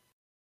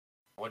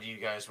 what do you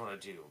guys want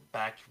to do?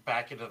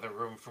 Back into the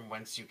room from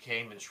whence you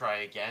came and try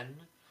again,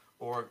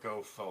 or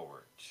go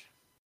forward?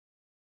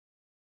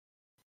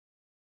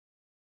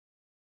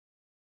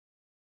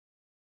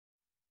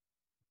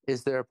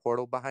 Is there a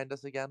portal behind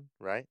us again,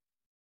 right?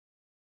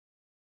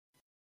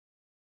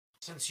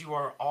 Since you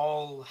are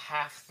all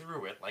half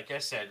through it, like I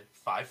said,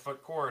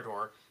 5-foot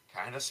corridor,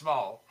 kind of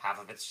small, half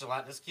of it's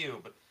gelatinous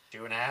cube,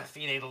 2.5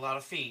 feet ain't a lot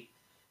of feet.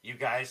 You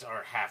guys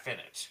are half in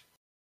it.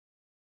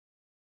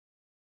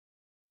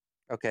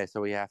 Okay,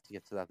 so we have to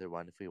get to the other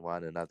one if we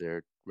want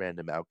another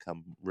random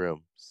outcome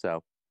room.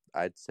 So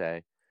I'd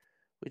say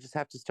we just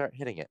have to start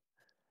hitting it.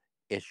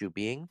 Issue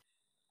being,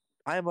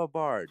 I'm a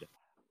bard.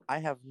 I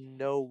have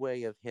no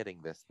way of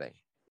hitting this thing.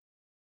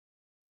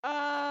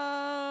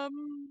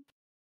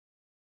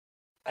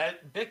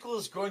 Bickle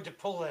is going to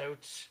pull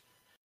out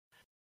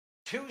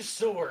 2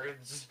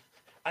 swords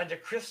and a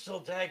crystal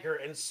dagger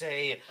and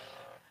say,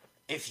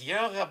 "If you're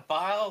a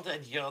bard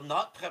and you're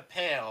not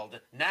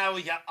prepared, now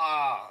you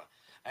are."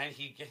 And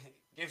he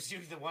gives you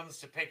the ones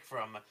to pick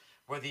from,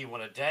 whether you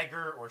want a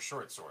dagger or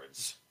short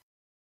swords.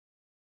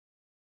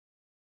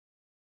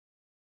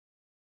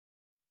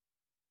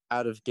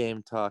 Out of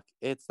game talk,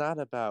 it's not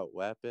about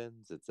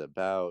weapons, it's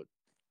about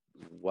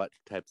what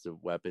types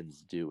of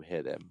weapons do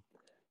hit him.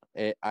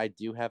 I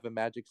do have a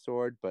magic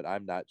sword, but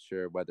I'm not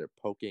sure whether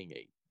poking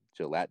a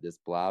gelatinous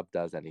blob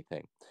does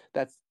anything.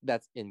 That's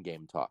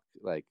in-game talk.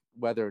 Like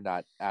whether or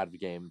not out of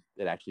game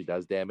it actually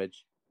does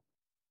damage,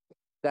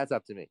 that's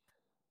up to me.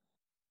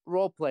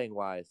 Role-playing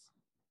wise,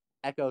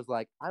 Echo's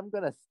like, I'm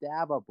gonna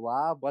stab a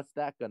blob. What's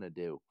that gonna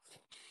do?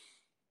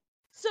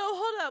 So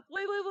hold up,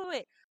 wait.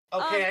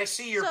 Okay, I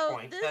see your so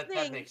point. this That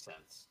thing, makes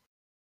sense.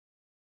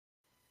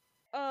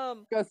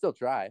 Gonna still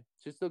try.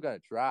 She's still gonna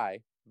try,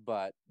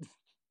 but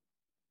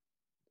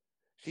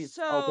she's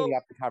opening So,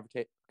 up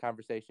the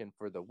conversation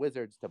for the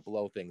wizards to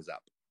blow things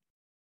up.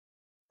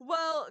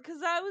 well,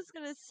 because I was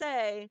gonna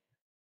say,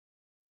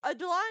 a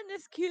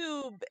gelatinous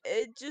cube,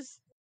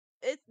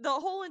 the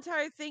whole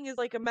entire thing is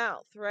like a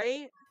mouth,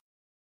 right?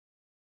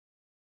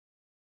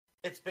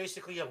 It's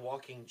basically a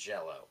walking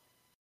jello.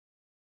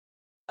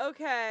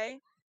 Okay.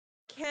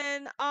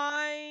 Can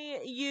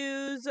I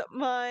use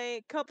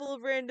my couple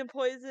of random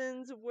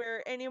poisons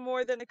where any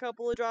more than a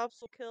couple of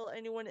drops will kill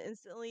anyone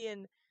instantly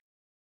and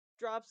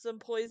drop some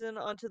poison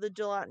onto the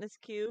gelatinous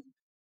cube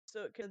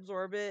so it can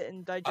absorb it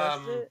and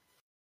digest it?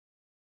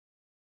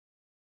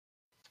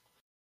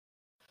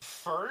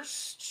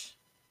 First,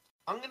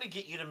 I'm going to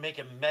get you to make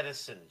a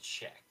medicine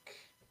check.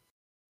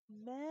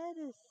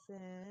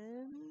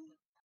 Medicine?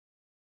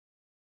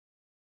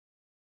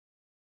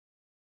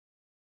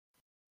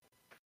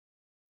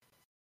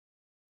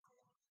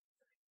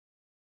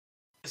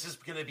 This is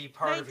going to be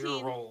part of your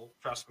 19. role,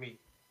 trust me.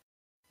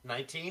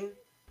 19?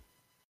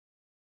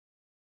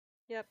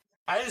 Yep.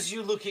 As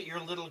you look at your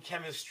little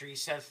chemistry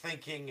set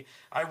thinking,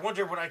 I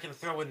wonder what I can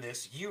throw in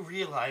this, you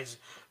realize,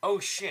 oh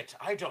shit,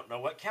 I don't know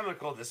what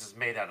chemical this is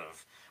made out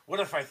of. What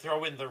if I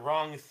throw in the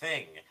wrong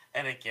thing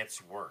and it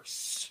gets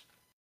worse?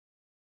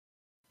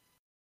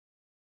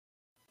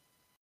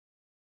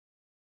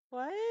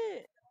 What?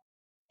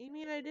 You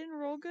mean I didn't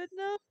roll good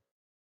enough?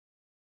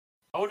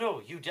 Oh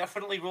no, you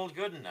definitely rolled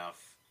good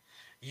enough.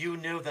 You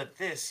know that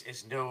this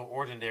is no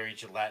ordinary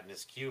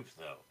gelatinous cube,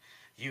 though.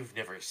 You've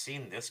never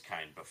seen this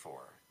kind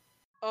before.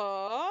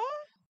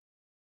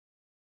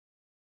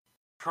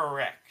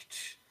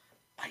 Correct.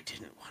 I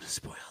didn't want to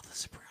spoil the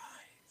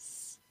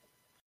surprise.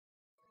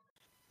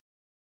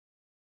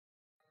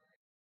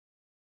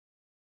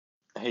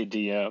 Hey,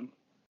 DM.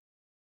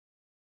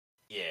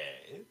 Yes.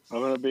 I'm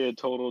gonna be a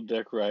total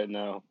dick right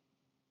now.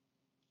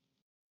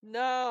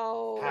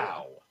 No.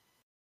 How?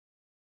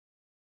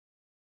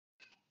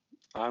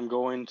 I'm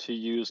going to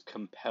use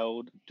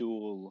Compelled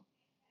Duel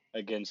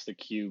against the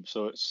cube,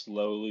 so it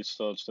slowly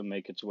starts to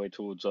make its way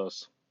towards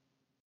us.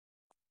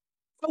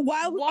 But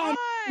while Why?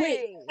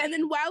 wait, and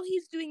then while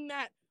he's doing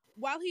that,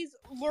 while he's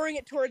luring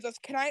it towards us,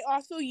 can I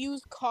also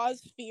use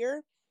cause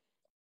fear?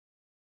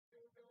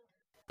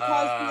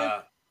 Cause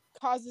fear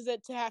causes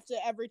it to have to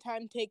every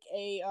time take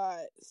a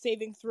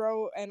saving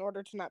throw in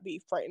order to not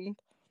be frightened.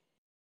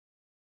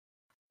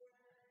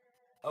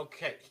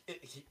 Okay,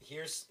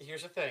 here's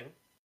the thing.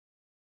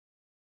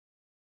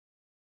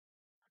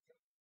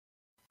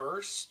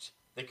 First,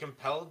 the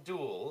compelled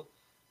duel.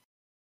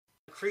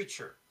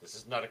 Creature. This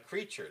is not a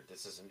creature.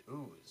 This is an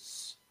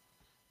ooze.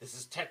 This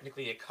is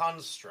technically a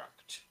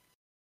construct.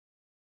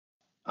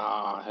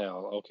 Ah,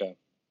 hell. Okay.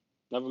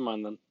 Never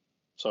mind then.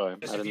 Sorry.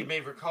 Because if you may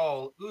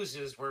recall,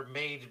 oozes were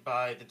made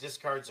by the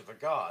discards of a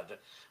god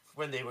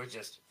when they were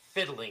just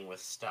fiddling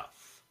with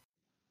stuff.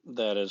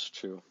 That is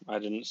true. I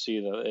didn't see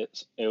that.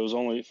 It was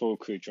only for a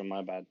creature.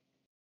 My bad.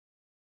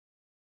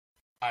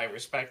 I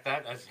respect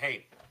that. As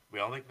hey, we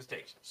all make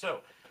mistakes.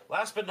 So,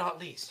 last but not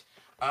least,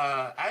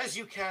 as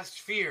you cast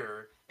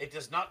fear, it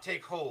does not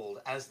take hold,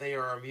 as they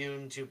are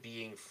immune to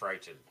being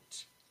frightened.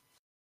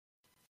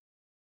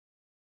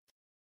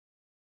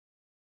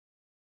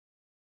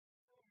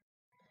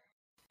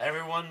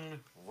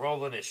 Everyone,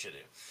 roll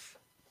initiative.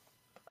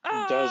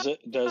 Does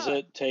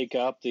it take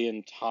up the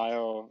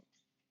entire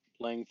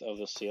length of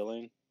the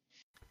ceiling?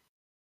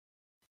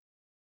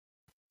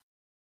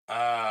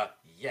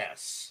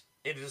 Yes.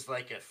 It is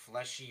like a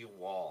fleshy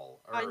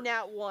wall. A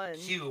nat 1.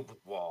 Cube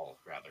wall,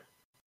 rather.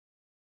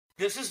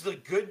 This is the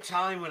good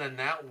time when a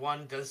nat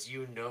 1 does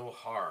you no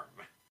harm.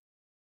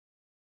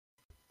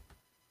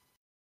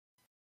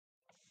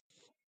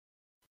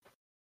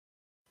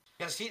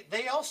 Because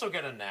they also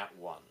get a nat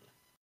 1.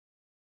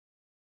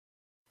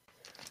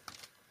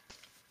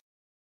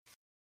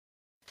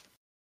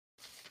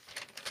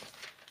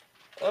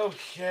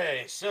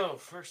 Okay, so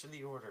first in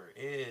the order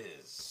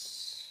is...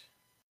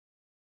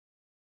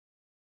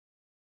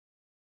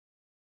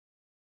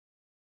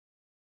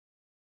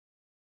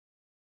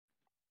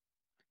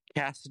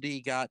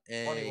 Cassidy got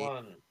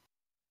 21.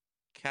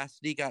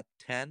 Cassidy got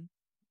 10,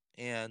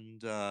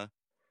 and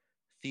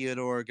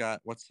Theodore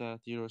got what's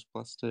Theodore's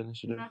plus to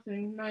initiative?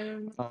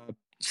 Nothing.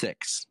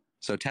 6.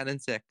 So 10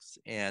 and 6,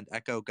 and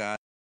Echo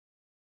got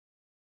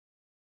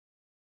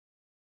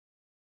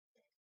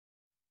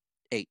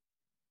 8.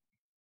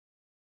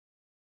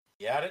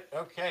 Got it?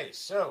 Okay,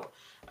 so,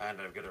 and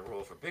I'm going to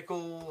roll for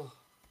Bickle.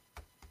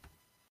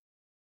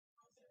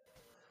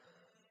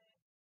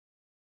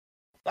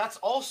 That's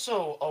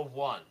also a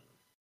 1.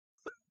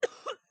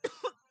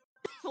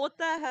 What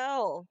the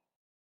hell?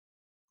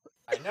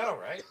 I know,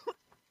 right?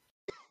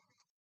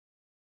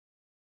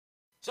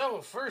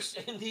 So, first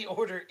in the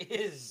order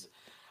is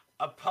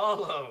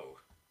Apollo.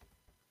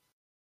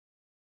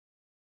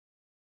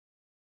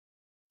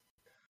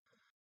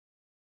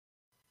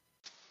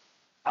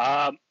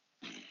 I'm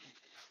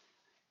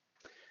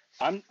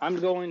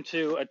going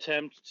to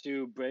attempt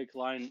to break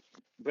line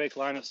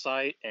of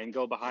sight and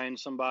go behind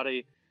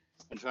somebody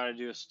and try to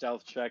do a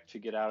stealth check to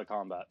get out of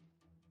combat.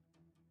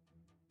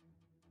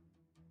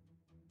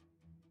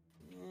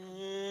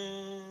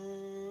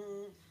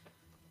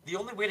 The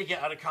only way to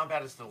get out of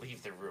combat is to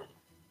leave the room.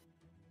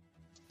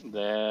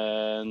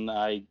 Then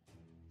I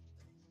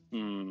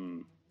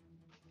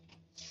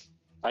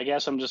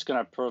guess I'm just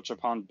gonna approach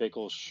upon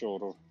Bickle's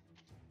shoulder.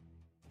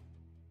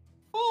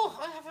 Oh,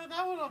 I have an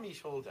owl on my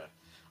shoulder.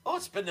 Oh,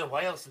 it's been a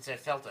while since I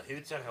felt a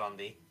hooter on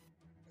me.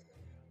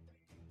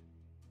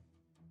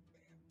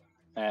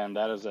 And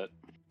that is it.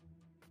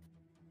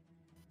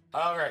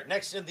 Alright,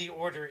 next in the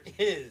order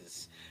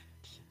is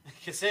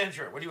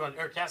Cassandra. What do you want?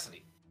 Or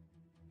Cassidy.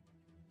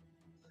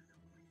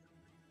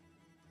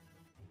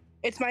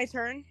 It's my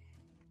turn.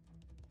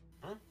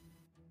 Huh?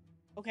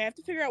 Okay, I have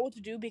to figure out what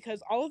to do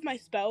because all of my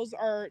spells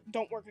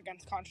don't work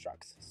against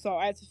constructs. So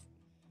I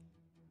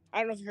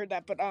don't know if you heard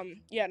that, but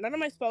yeah, none of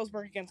my spells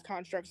work against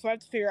constructs, so I have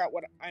to figure out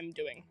what I'm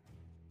doing.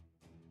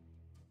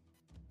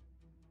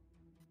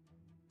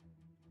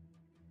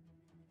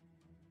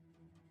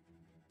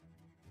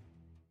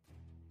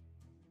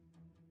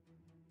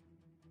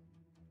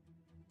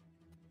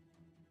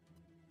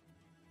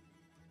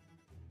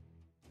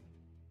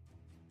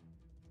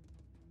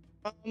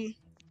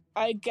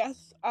 I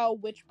guess I'll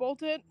witch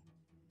bolt it.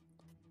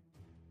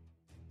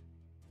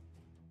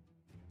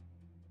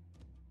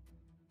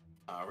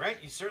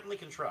 Alright, you certainly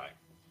can try.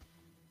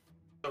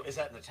 So is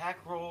that an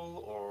attack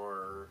roll,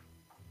 or...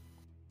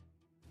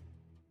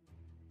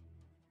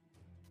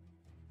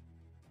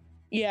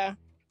 Yeah.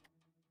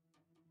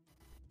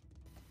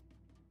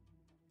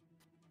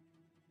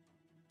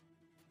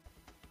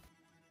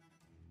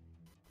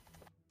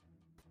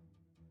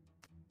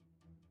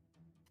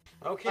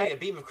 Okay, a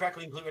beam of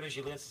crackling blue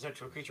energy lances out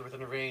to a creature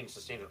within a range,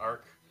 sustained an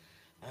arc.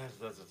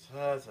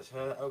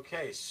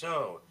 Okay,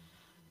 so...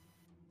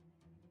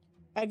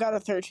 I got a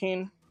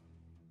 13.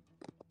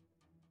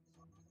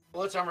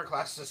 Well, its armor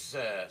class is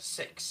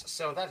 6,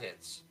 so that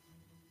hits.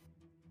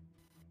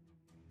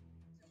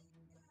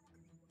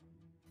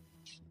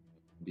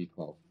 Be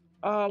 12.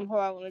 Hold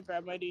on, let me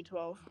grab my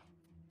D12.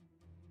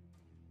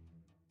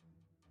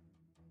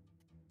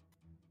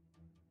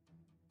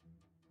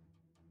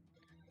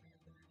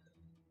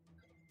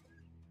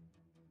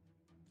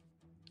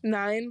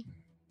 9.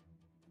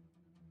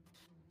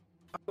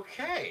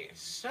 Okay,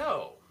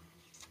 so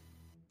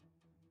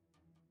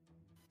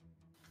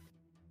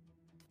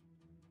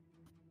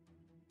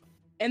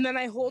And then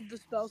I hold the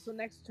spell, so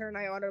next turn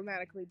I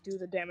automatically do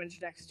the damage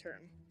next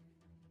turn.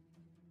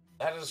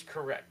 that is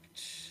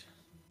correct.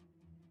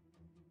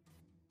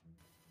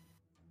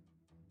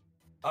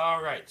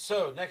 All right.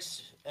 So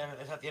next,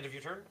 is that the end of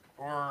your turn,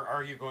 or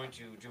are you going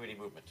to do any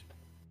movement?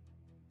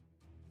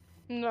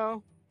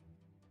 No.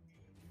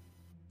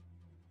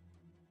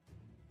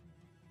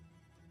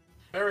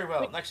 Very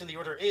well. Next in the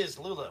order is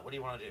Lula. What do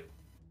you want to do?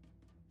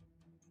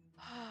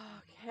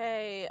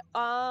 Okay.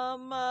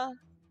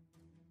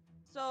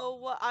 So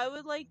what I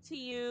would like to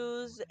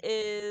use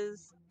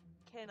is,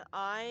 can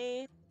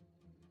I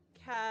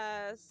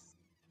cast?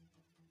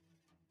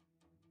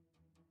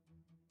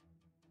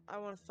 I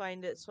want to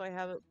find it so I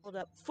have it pulled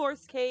up.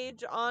 Force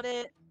Cage on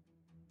it,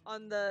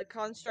 on the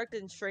construct,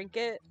 and shrink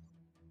it.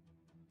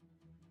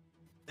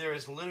 There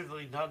is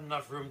literally not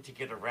enough room to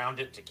get around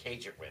it to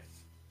cage it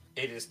with.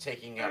 It is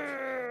taking up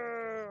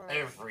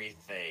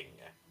everything.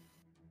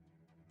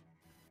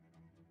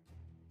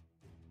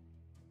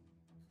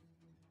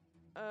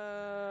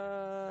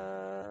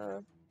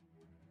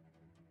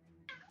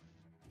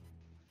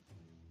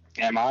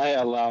 Am I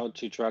allowed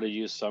to try to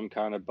use some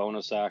kind of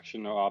bonus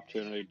action or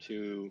opportunity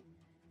to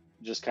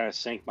just kind of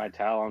sink my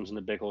talons in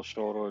the big old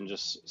shoulder and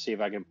just see if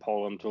I can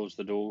pull him towards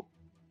the door,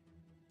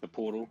 the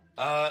portal?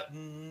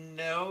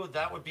 No,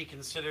 that would be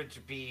considered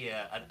to be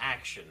an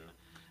action.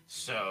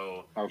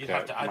 So you'd Okay,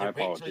 have to either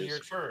my wait till your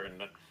apologies.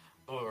 turn,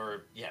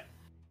 or yeah.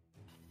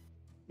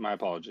 My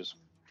apologies.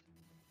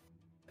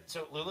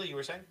 So Lula, you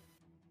were saying?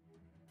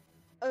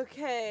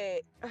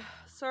 Okay.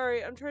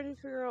 Sorry, I'm trying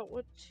to figure out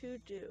what to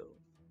do.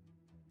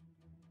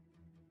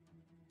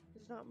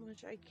 There's not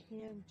much I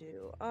can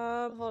do.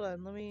 Hold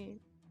on, let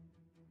me.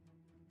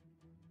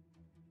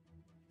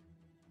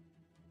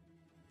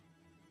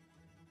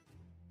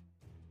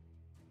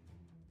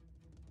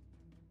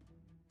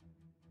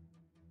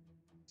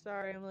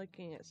 Sorry, I'm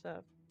looking at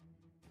stuff.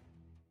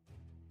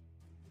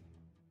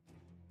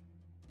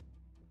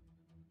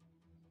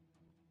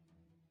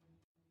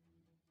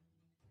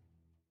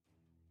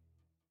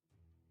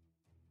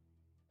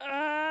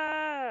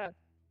 Ah!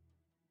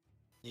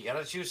 You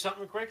gotta choose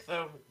something quick,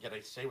 though. You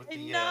gotta stay with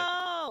the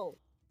No!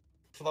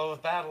 flow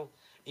of battle.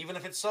 Even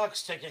if it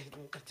sucks, take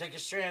a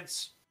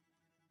chance.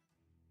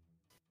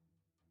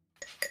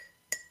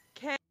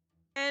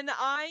 Can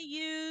I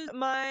use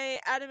my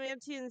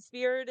adamantine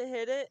spear to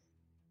hit it?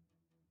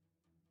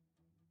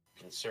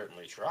 You can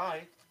certainly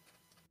try.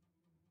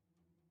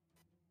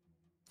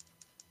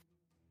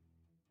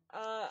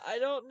 I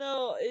don't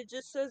know. It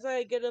just says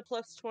I get a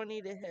plus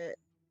 20 to hit.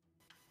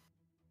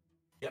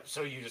 Yep.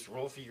 So you just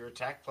roll for your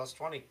attack plus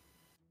 20.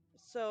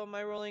 So am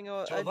I rolling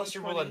a So unless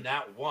you roll a d20?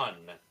 nat 1,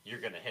 you're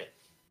gonna hit.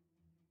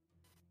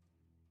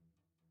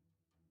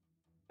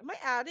 Am I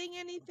adding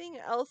anything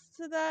else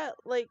to that,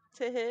 like,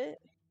 to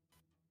hit?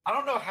 I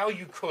don't know how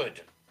you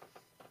could.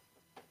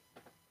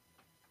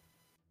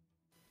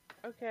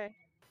 Okay.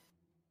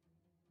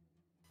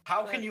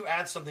 How can you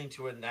add something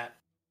to a nat?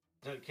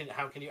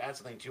 How can you add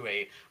something to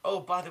a? Oh,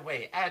 by the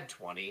way, add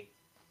 20.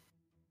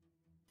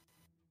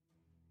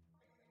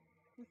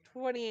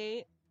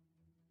 28.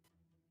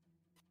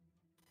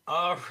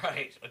 All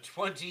right, a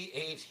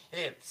 28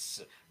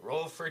 hits.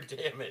 Roll for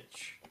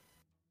damage.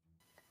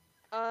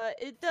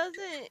 It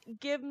doesn't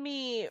give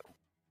me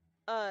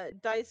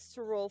dice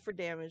to roll for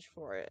damage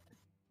for it.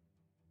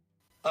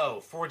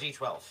 Oh,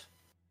 4d12.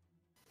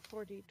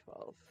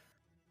 4d12.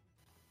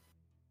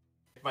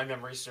 If my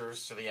memory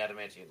serves to the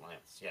adamantine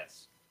lance,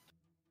 yes.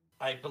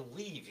 I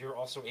believe you're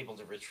also able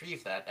to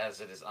retrieve that as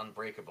it is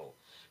unbreakable.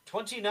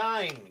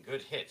 29,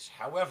 good hit.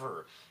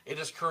 However, it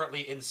is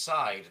currently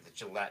inside the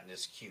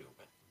gelatinous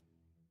cube.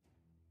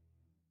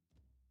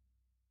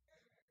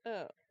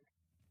 Oh.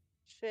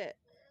 Shit.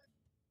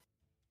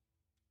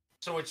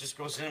 So it just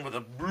goes in with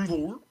a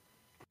brutal,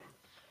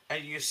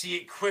 and you see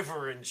it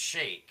quiver and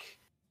shake,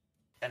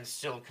 and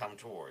still come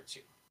towards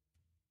you.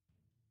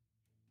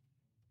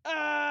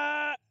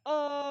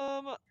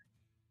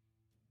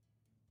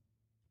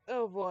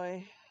 Oh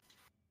boy.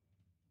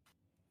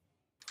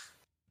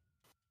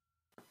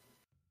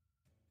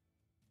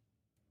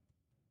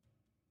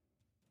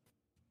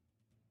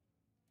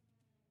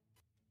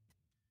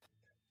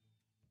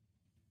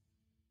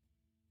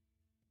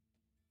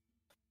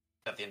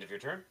 At the end of your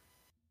turn?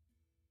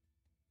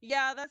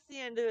 Yeah, that's the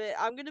end of it.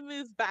 I'm gonna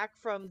move back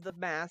from the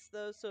mass,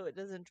 though, so it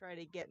doesn't try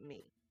to get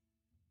me.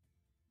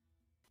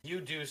 You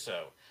do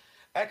so.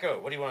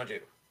 Echo, what do you want to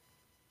do?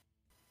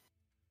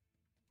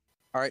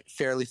 All right,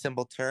 fairly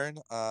simple turn.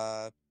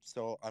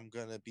 So I'm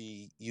gonna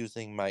be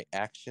using my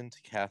action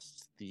to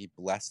cast the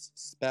blessed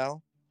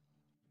spell.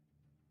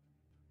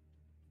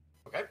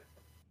 Okay.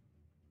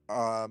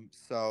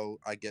 So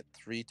I get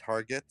 3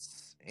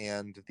 targets,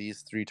 and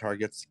these 3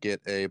 targets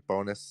get a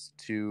bonus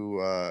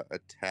to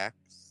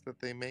attacks that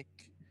they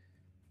make.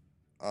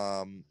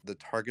 The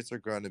targets are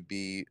going to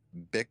be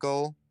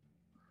Bickle,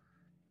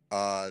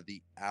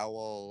 the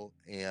Owl,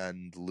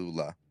 and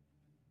Lula.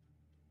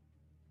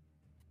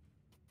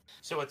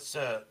 So it's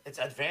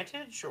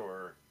advantage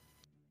or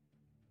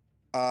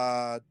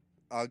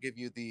I'll give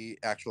you the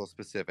actual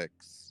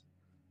specifics.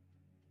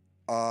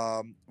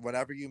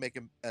 Whenever you make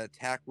an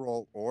attack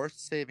roll or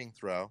saving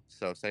throw,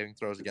 so saving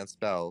throws against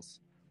spells,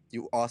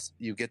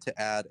 you get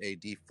to add a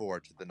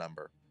D4 to the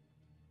number.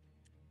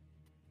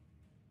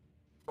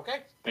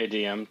 okay. Hey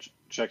DM,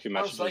 check your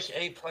Sounds messages.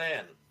 like a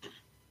plan.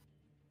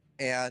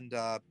 And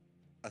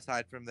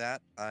aside from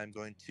that, I'm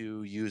going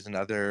to use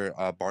another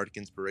Bardic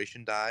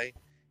Inspiration die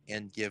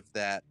and give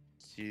that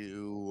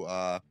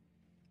to.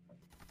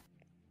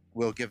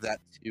 We'll give that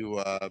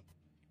to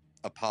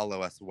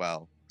Apollo as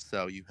well.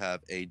 So you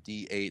have a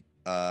D8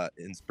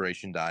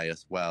 Inspiration die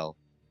as well.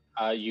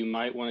 You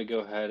might want to go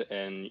ahead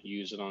and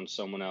use it on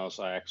someone else.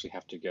 I actually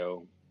have to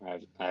go. I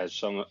have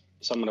somewhat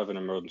of an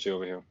emergency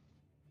over here.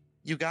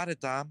 You got it,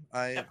 Dom.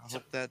 I Yep.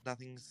 hope that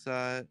nothing's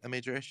a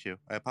major issue.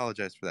 I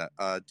apologize for that.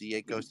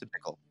 D8 goes to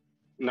Pickle.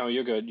 No,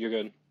 you're good. You're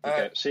good.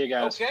 Okay, see you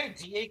guys. Okay,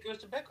 D8 goes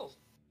to Pickles.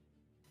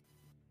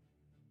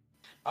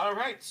 All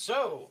right,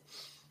 so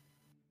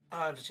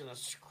I'm just gonna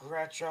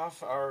scratch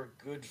off our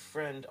good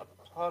friend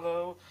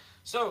Apollo.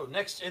 So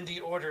next in the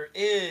order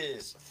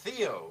is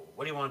Theo.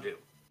 What do you want to do?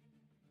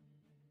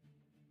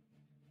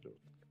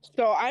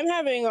 So I'm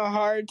having a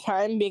hard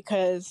time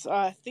because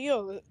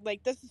Theo,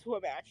 like, this is who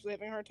I'm actually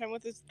having a hard time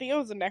with. Is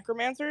Theo's a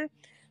necromancer,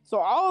 so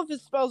all of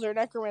his spells are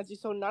necromancy,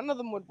 so none of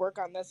them would work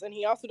on this, and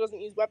he also doesn't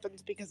use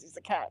weapons because he's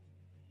a cat.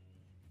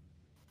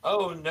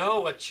 Oh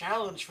no, a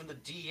challenge from the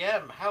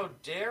DM. How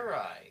dare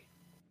I?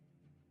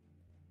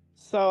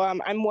 So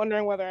I'm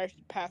wondering whether I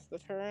should pass the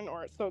turn,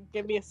 or so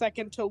give me a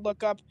second to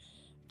look up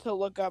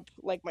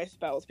like my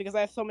spells, because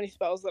I have so many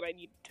spells that I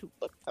need to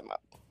look them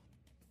up.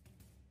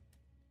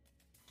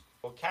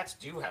 Well, cats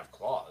do have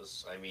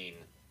claws. I mean,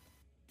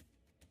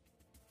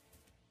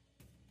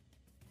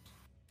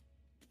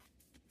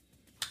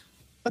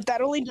 But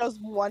that only does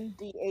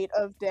 1d8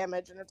 of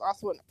damage, and it's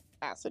also an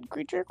acid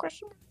creature,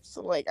 question mark?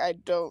 So, like, I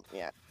don't,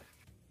 yeah.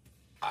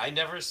 I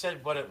never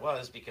said what it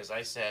was because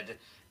I said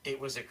it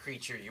was a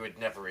creature you had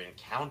never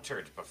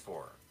encountered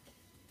before.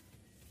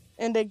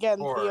 And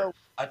again, Or Theo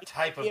a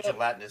type of Theo-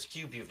 gelatinous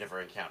cube you've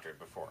never encountered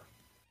before.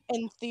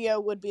 and Theo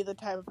would be the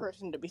type of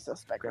person to be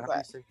suspect of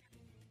that.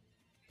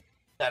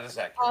 That is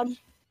accurate.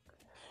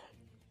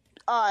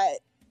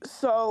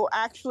 So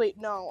actually,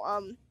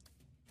 no,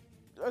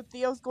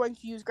 Theo's going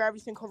to use Gravity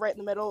Sinkhole right in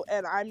the middle,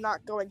 and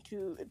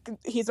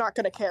he's not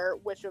going to care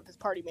which of his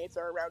party mates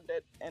are around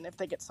it, and if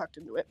they get sucked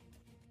into it.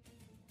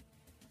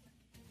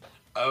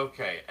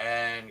 Okay,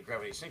 and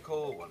gravity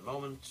sinkhole, one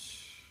moment.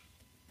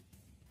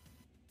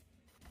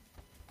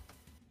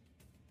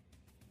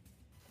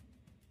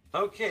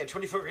 Okay, a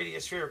 20-foot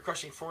radius sphere of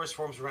crushing force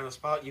forms around the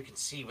spot you can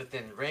see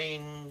within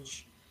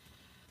range.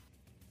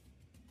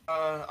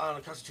 On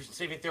a Constitution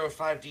saving throw,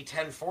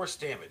 5d10 force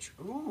damage.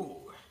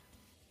 Ooh.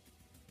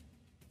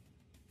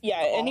 Yeah,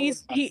 and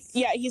he's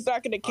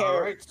not going to care.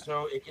 All right,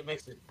 so it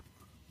makes it.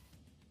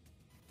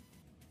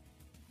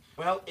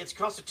 Well, it's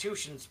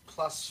Constitution's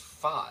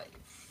 +5.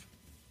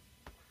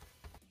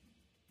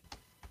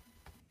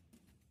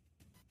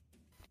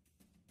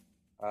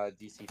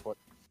 DC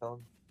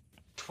 14.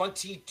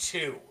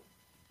 22.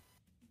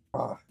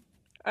 Ah.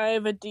 I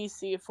have a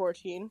DC of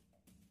 14.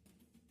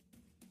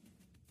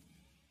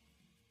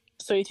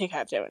 So you take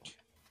half damage.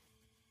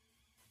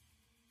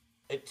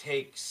 It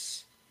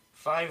takes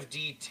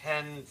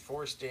 5d10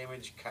 force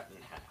damage cut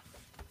in half.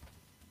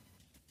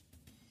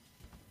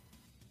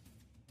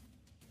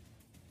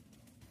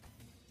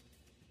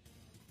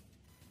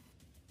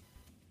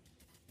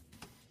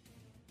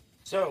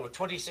 So,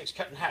 26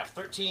 cut in half,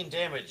 13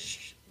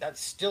 damage. That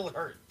still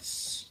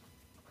hurts.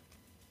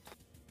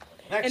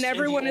 Next And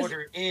everyone in is- the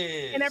order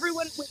is... and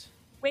everyone-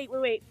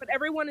 Wait, but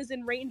everyone is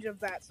in range of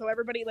that, so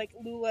everybody, like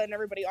Lula and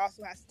everybody,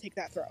 also has to take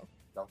that throw.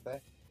 Don't they?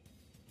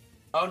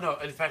 Oh no,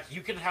 in fact,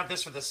 you can have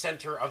this for the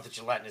center of the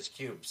gelatinous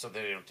cube so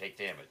they don't take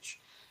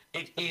damage.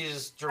 It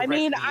is I directly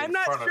mean, in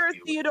front of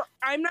you.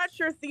 I'm not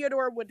sure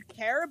Theodore would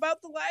care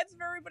about the lives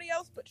of everybody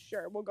else, but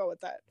sure, we'll go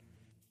with that.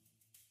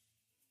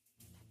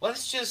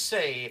 Let's just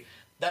say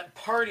that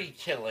party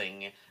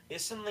killing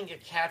is something a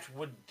cat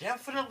would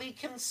definitely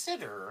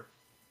consider,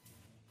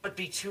 but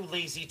be too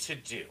lazy to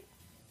do.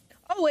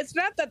 Oh, it's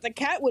not that the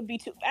cat would be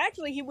too...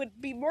 Actually, he would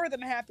be more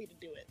than happy to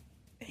do it.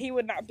 He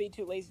would not be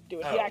too lazy to do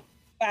it. Oh. He'd actually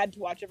be glad to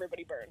watch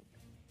everybody burn.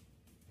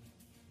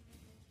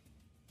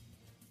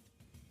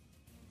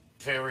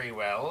 Very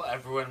well,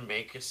 everyone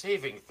make a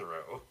saving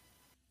throw.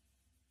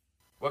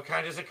 What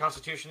kind is it?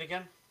 Constitution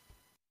again?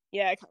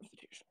 Yeah,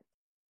 Constitution.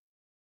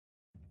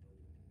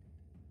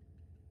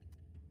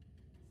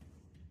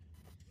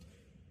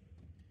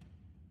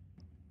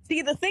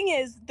 See, the thing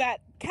is that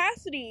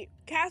Cassidy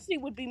Cassidy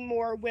would be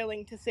more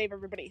willing to save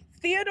everybody.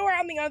 Theodore,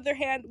 on the other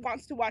hand,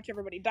 wants to watch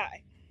everybody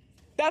die.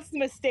 That's the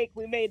mistake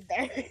we made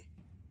there.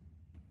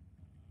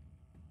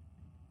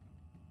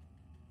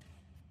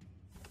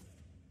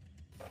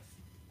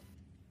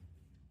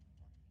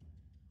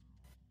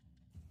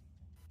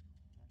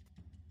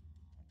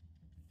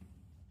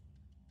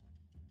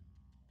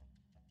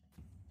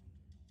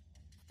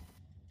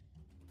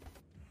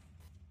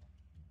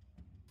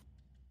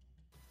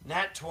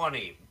 Nat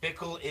 20.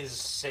 Bickle is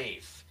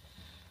safe.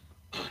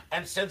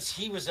 And since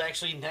he was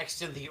actually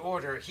next in the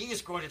order, he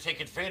is going to take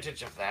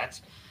advantage of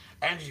that,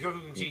 and he's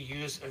going to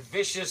use a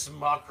vicious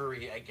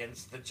mockery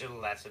against the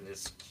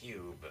gelatinous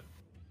cube.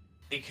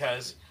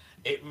 Because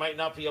it might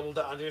not be able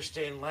to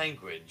understand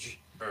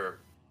language, or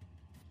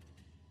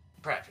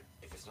crap,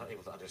 if it's not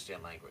able to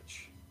understand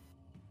language.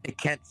 It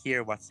can't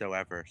hear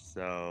whatsoever,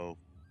 so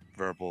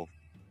verbal.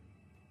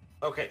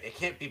 Okay, it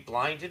can't be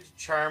blinded,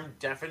 charmed,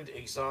 deafened,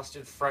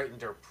 exhausted,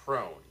 frightened, or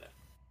prone.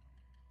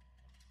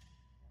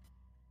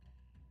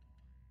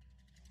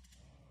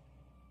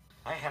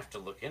 I have to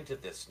look into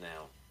this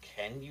now.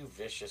 Can you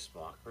vicious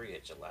mockery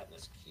a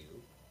gelatinous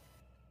cube?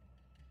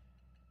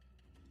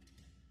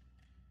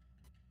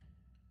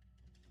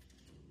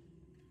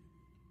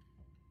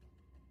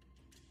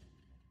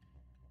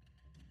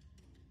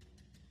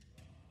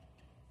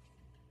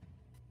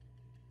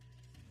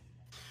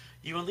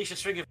 You unleash a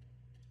string of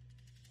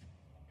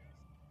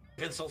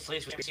insult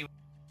slaves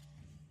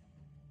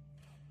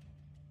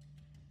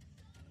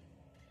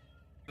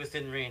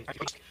within range.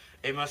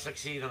 It must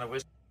succeed on a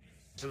wisdom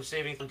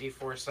saving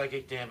 1d4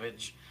 psychic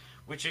damage,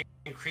 which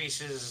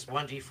increases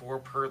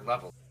 1d4 per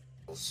level.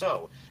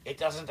 So, it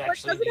doesn't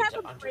actually need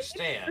to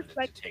understand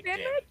to take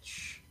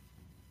damage.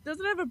 Does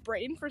it have a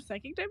brain for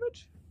psychic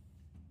damage?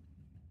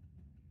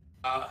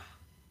 Like,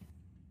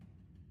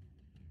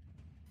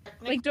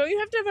 don't you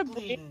have to have a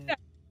brain?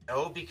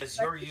 No, because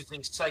you're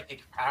using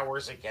psychic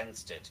powers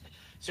against it.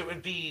 So it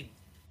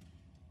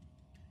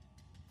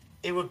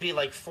would be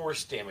like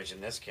force damage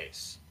in this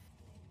case.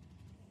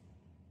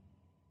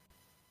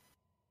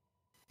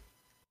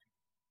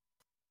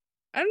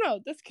 I don't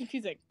know. That's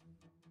confusing.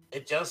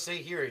 It does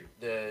say here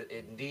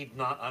it need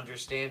not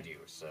understand you.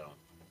 So,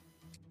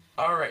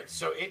 all right.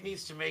 So it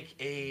needs to make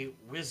a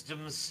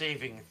wisdom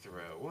saving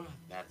throw.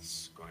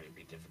 That's going to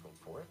be difficult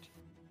for it.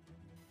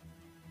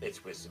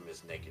 Its wisdom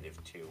is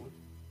 -2.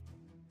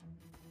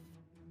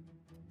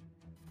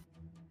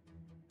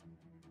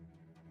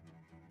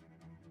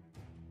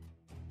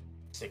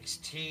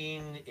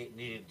 (16). It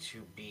needed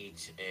to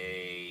beat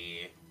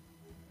a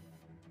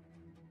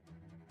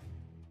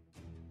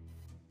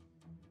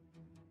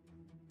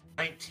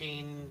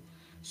 19,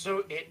 so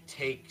it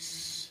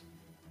takes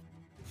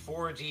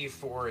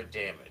 4d4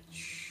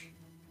 damage.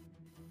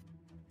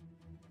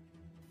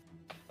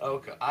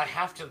 Okay, I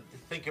have to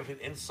think of an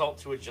insult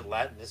to a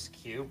gelatinous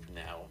cube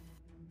now.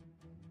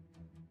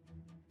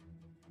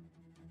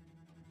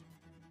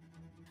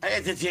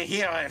 Hey, did you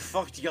hear I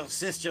fucked your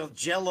sister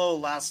Jello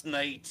last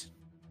night?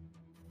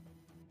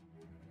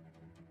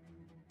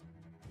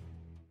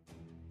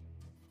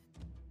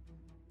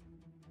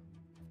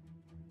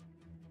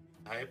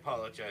 I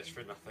apologize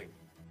for nothing.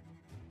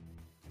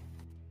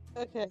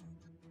 Okay.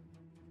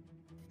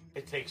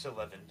 It takes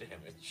 11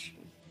 damage.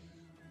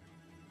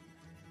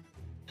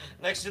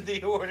 Next in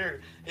the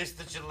order is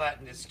the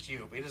gelatinous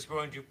cube. It is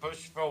going to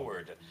push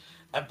forward.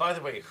 And by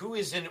the way, who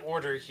is in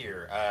order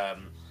here?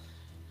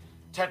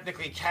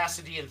 Technically,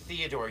 Cassidy and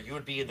Theodore, you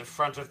would be in the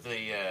front of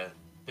the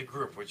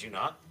group, would you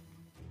not?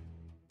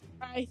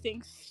 I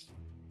think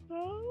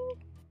so.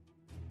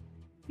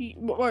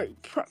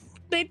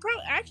 They'd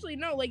probably actually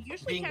no. Like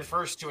usually, being the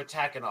first to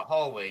attack in a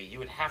hallway, you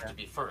would have to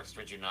be first,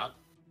 would you not?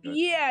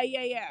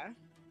 Yeah.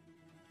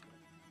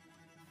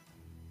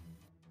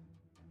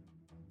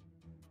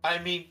 I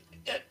mean,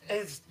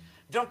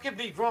 don't get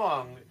me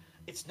wrong.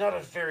 It's not a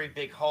very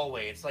big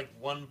hallway. It's like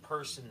one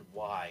person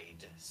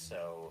wide,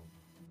 so.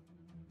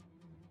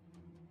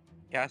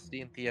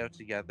 Cassidy and Theo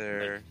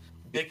together.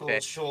 Like,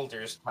 Bickle's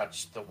shoulders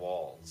touch the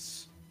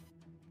walls.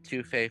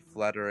 Two-Fae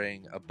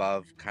fluttering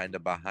above, kind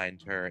of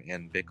behind her,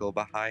 and Bickle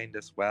behind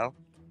as well.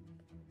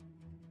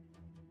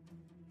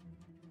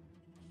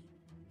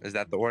 Is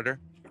that the order,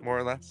 more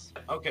or less?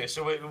 Okay,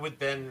 so it would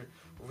then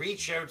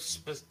reach out.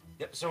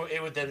 So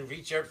it would then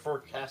reach out for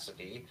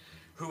Cassidy,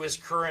 who is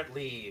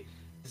currently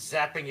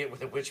zapping it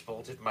with a witch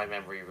bolt, if my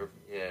memory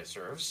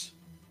serves.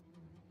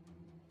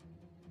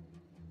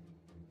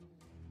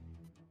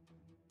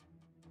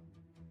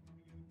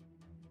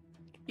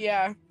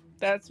 Yeah,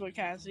 that's what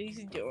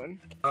Cassidy's doing.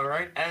 All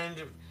right,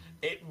 and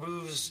it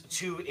moves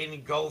to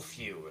engulf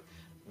you.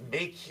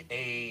 Make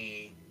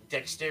a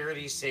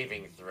dexterity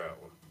saving throw.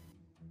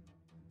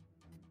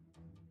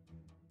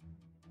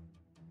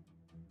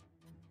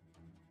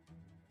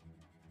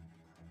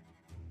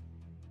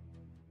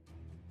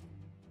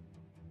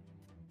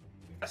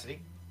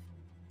 Cassidy?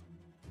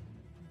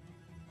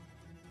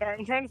 Sorry,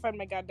 I'm trying to find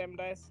my goddamn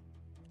dice.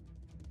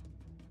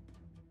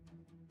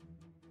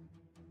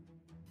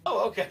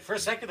 Oh, okay. For a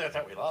second there, I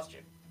thought we lost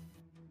you.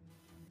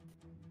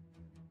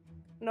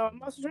 No,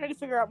 I'm also trying to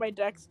figure out my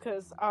decks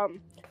because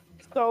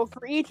so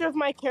for each of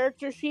my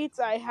character sheets,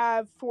 I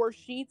have 4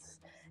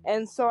 sheets,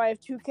 and so I have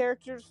 2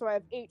 characters, so I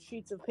have 8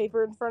 sheets of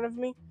paper in front of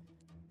me.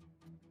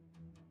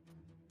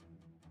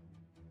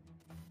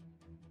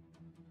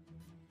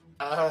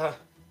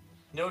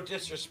 No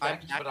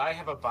disrespect, but I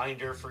have a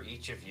binder for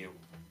each of you.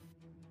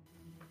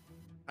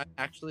 I'm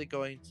actually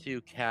going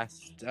to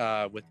cast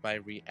with my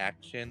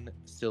reaction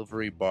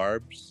Silvery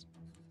Barbs.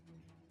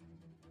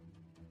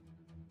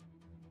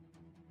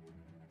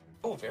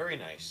 Oh, very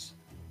nice.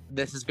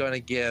 This is going to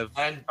give.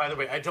 And by the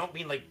way, I don't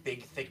mean like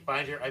big, thick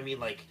binder. I mean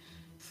like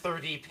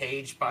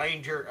 30-page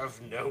binder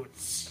of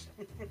notes.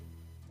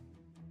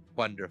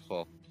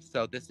 Wonderful.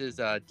 So this is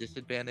a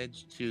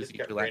disadvantage to Just the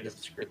got random gelatinous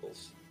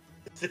scribbles.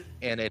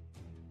 and it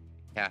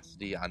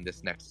Cassidy on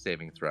this next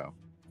saving throw.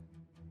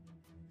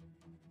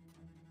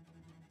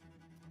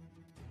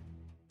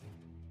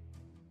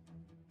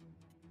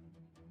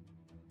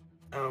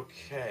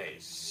 Okay,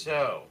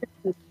 so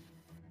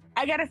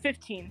I got a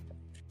 15.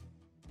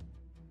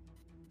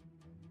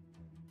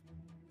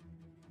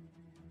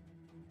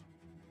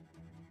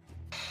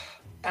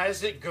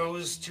 as it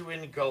goes to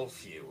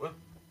engulf you,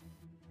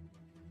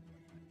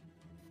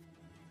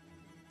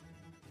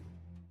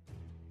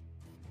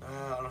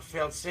 on a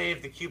failed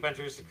save, the cube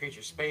enters the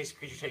creature's space.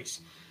 Creature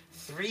takes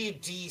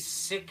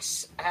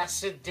 3d6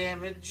 acid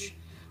damage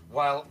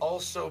while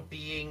also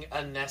being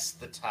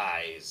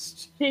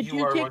anesthetized. Did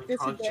you are take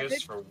unconscious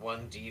disadvantage? for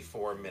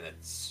 1d4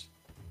 minutes.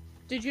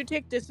 Did you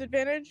take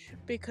disadvantage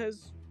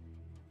because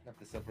Not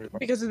the silvery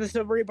of the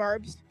silvery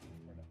barbs?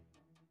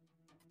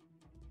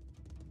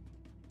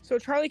 So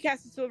Charlie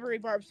cast the silvery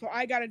barbs, so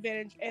I got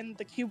advantage, and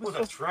the cube was Oh,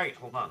 supposed that's right.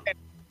 Hold on.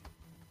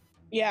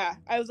 Yeah,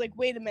 I was like,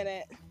 wait a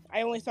minute.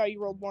 I only saw you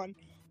rolled 1.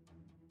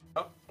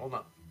 Oh, hold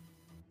on.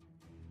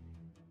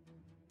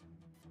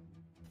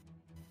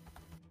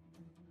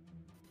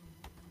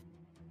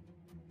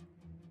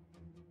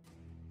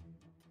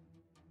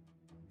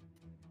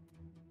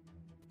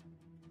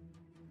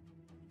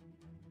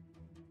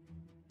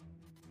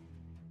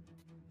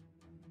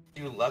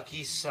 You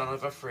lucky son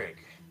of a frig.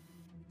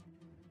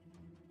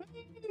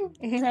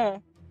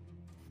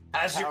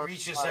 As it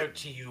reaches out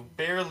to you,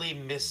 barely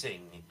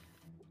missing,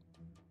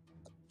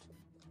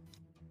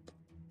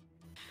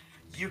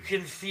 you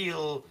can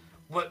feel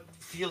what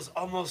feels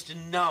almost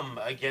numb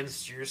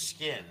against your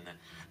skin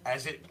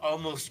as it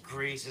almost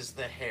grazes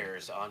the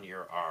hairs on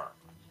your arm.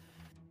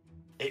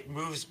 It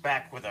moves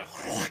back with a...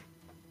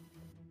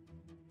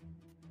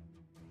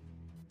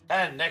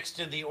 And next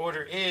in the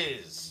order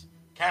is...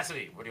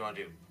 Cassidy, what do you want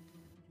to do?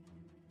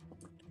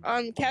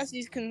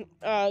 Cassie's gonna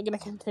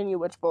continue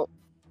Witch Bolt.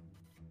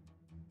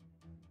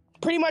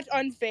 Pretty much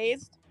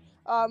unfazed.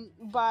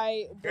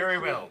 By the Very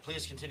cube. well.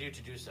 Please continue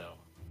to do so.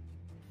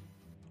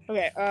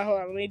 Okay, hold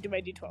on, let me do my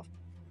D12.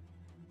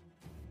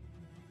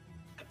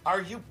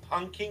 Are you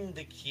punking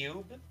the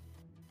cube?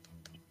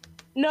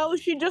 No,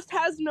 she just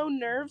has no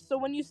nerves, so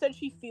when you said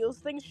she feels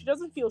things, she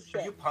doesn't feel Are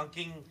shit. you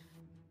punking...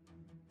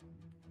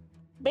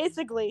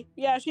 Basically,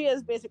 yeah, she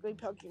is basically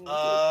punking the cube.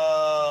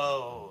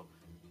 Oh.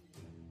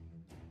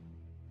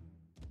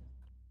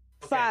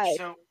 Okay, 5.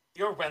 so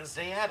you're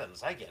Wednesday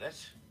Addams. I get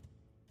it.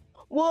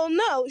 Well,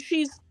 no,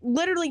 she's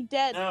literally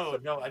dead.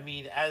 No, I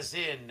mean, as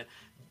in,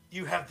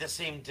 you have the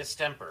same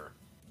distemper.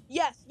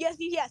 Yes.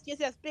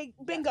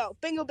 Bingo.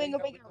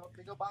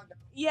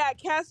 Yeah,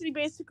 Cassidy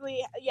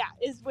basically,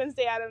 is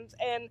Wednesday Addams,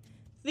 and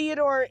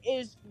Theodore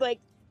is, like,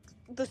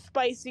 the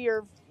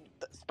spicier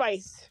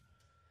spice.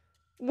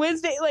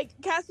 Wednesday, like,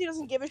 Cassidy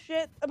doesn't give a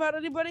shit about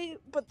anybody,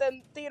 but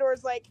then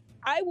Theodore's like,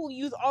 I will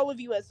use all of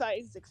you as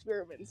science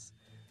experiments.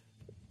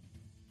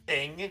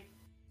 Thing.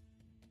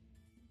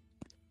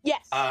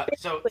 Yes.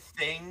 So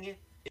thing,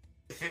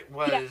 if it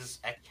was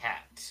a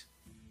cat.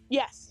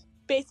 Yes,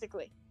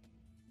 basically.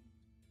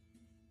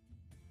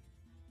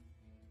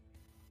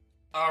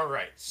 All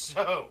right,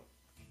 so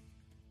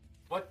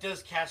what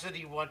does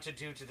Cassidy want to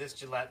do to this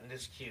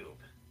gelatinous cube?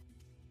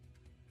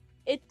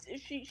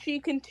 She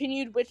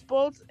continued Witch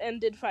Bolt and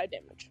did 5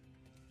 damage.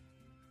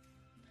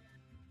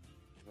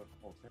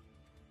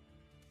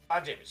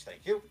 5 damage,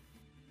 thank you.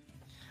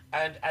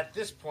 And at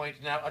this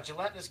point, now, a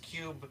gelatinous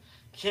cube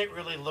can't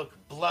really look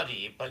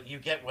bloody, but you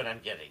get what I'm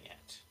getting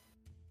at.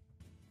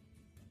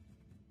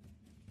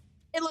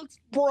 It looks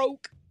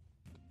broke.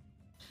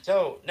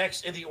 So,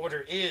 next in the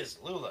order is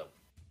Lula.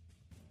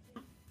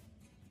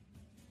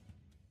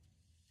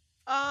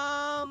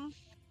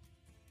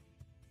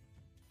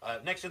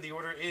 Next in the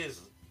order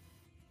is...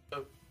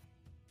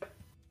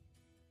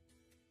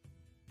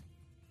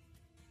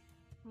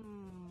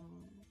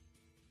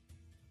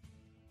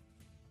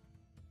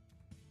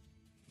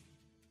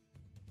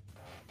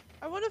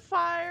 I want to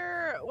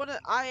fire.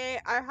 I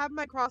have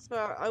my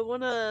crossbow. I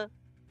want to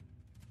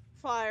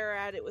fire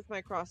at it with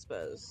my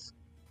crossbows.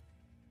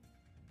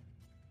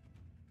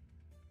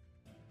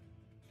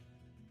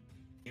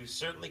 You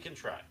certainly can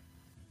try.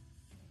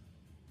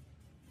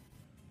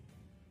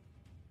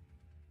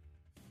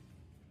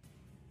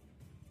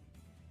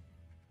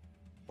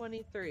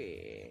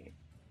 $23.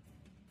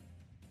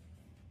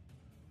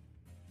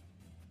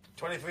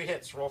 23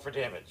 hits. Roll for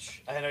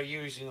damage. And are you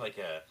using like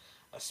a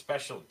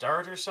special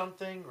dart or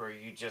something, or are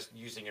you just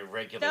using a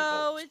regular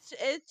No, bolt?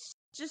 it's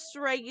just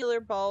regular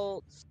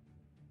bolts.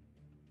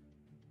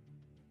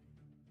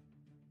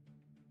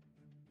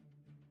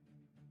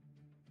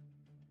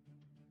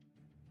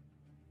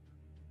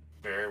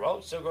 Very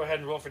well. So go ahead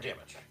and roll for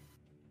damage.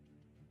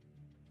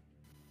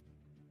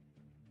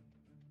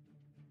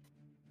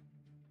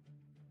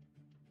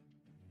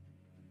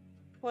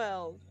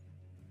 Well,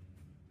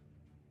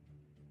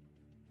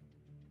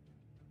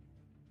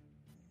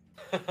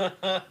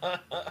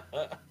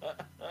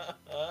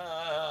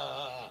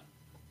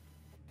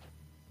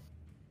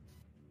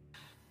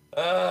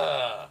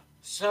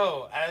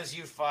 So, as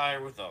you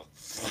fire with a...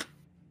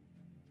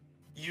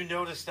 You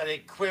notice that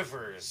it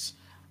quivers,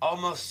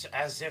 almost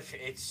as if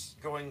it's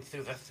going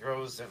through the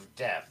throes of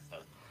death.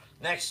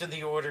 Next in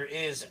the order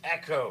is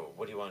Echo.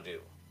 What do you want to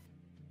do?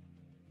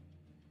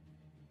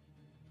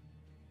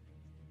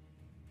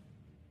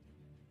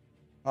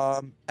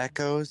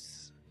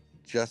 Echo's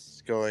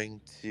just going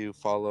to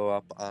follow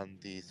up on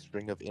the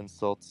string of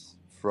insults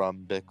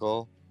from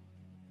Bickle.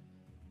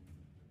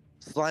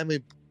 Slimy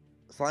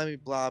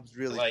blobs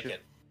really Like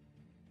it.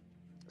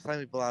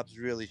 Slimy blobs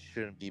really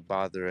shouldn't be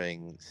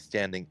bothering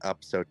standing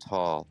up so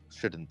tall,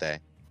 shouldn't they?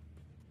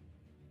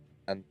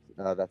 And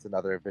that's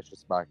another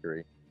vicious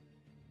mockery.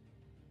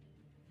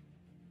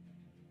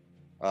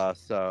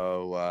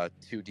 So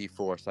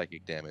 2d4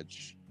 psychic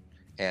damage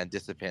and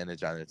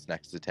disadvantage on its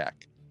next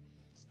attack.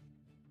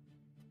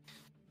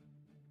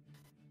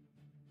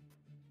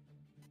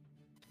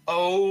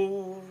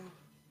 Oh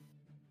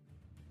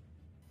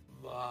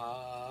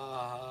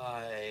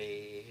my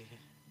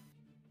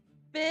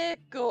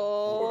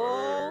Bickle.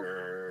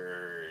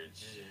 word.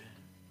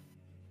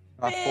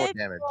 4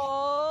 damage.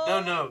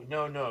 Bickle.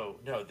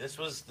 No. This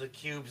was the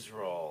cube's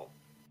roll.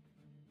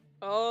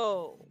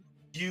 Oh.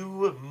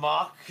 You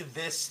mock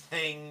this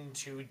thing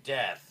to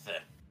death.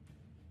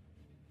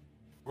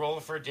 Roll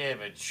for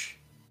damage.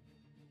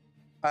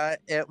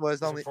 It was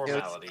It's a only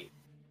formality.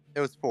 it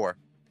was 4.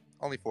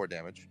 Only 4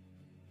 damage.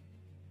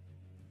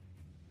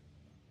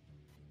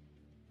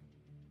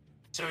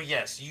 So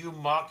yes, you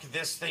mock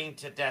this thing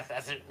to death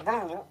as it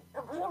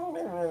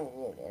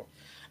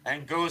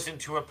and goes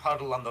into a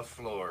puddle on the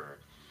floor.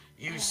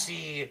 You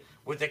see,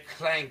 with a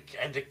clank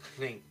and a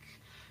clink,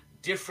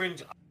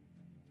 different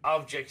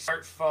objects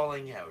start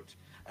falling out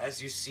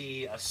as you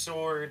see a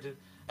sword,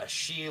 a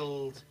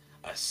shield,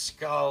 a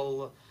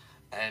skull,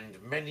 and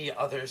many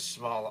other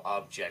small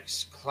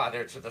objects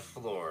clatter to the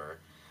floor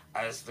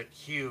as the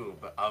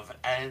cube of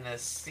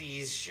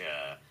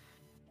anesthesia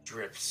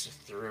drips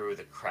through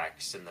the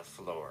cracks in the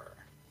floor.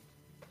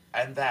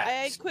 And that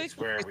is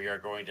where we are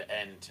going to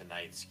end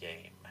tonight's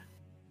game.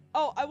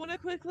 Oh, I want to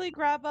quickly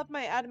grab up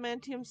my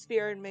adamantium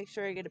spear and make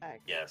sure I get it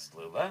back. Yes,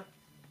 Lula?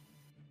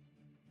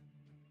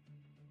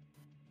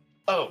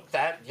 Oh,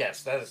 that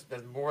is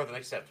more than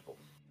acceptable.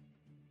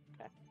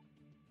 Okay.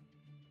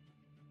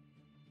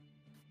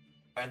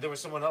 And there was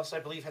someone else,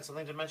 I believe, had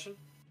something to mention?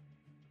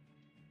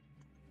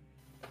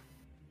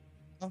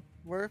 Oh,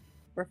 we're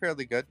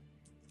fairly good.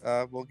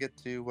 We'll get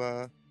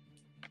to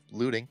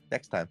looting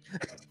next time.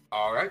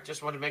 All right,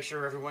 just wanted to make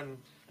sure everyone,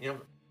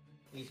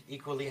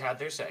 equally had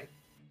their say.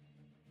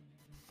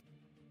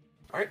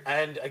 All right,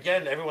 and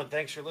again, everyone,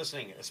 thanks for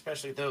listening,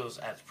 especially those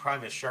at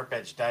Primus Sharp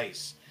Edge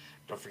Dice.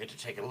 Don't forget to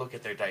take a look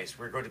at their dice.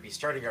 We're going to be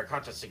starting our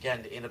contest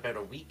again in about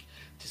a week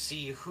to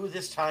see who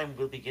this time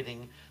will be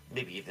getting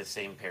maybe the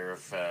same pair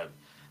of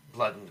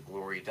Blood and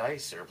Glory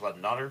dice, or Blood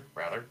and Honor,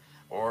 rather,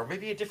 or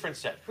maybe a different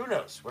set. Who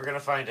knows? We're going to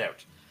find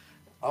out.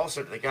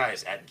 Also to the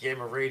guys at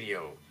Gamma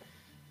Radio.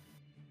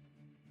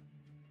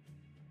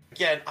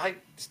 Again,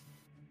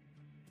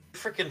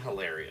 freaking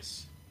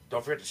hilarious.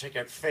 Don't forget to check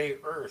out Fey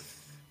Earth.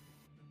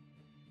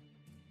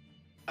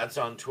 Lads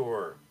on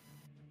Tour.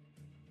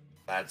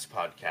 Lads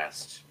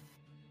Podcast.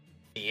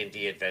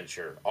 D&D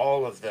Adventure.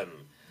 All of them.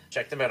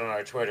 Check them out on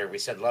our Twitter. We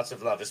send lots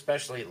of love,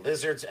 especially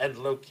Lizards and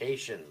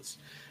Locations,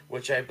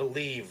 which I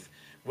believe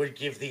would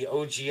give the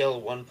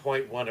OGL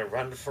 1.1 a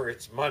run for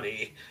its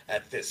money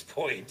at this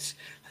point.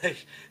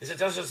 Like, is it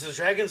Dungeons and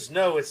Dragons?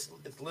 No, it's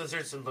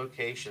Lizards and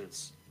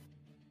Locations.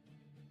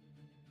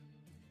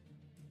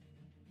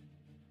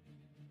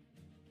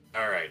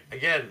 All right.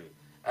 Again,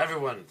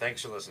 everyone,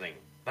 thanks for listening.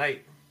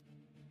 Night.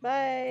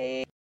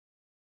 Bye.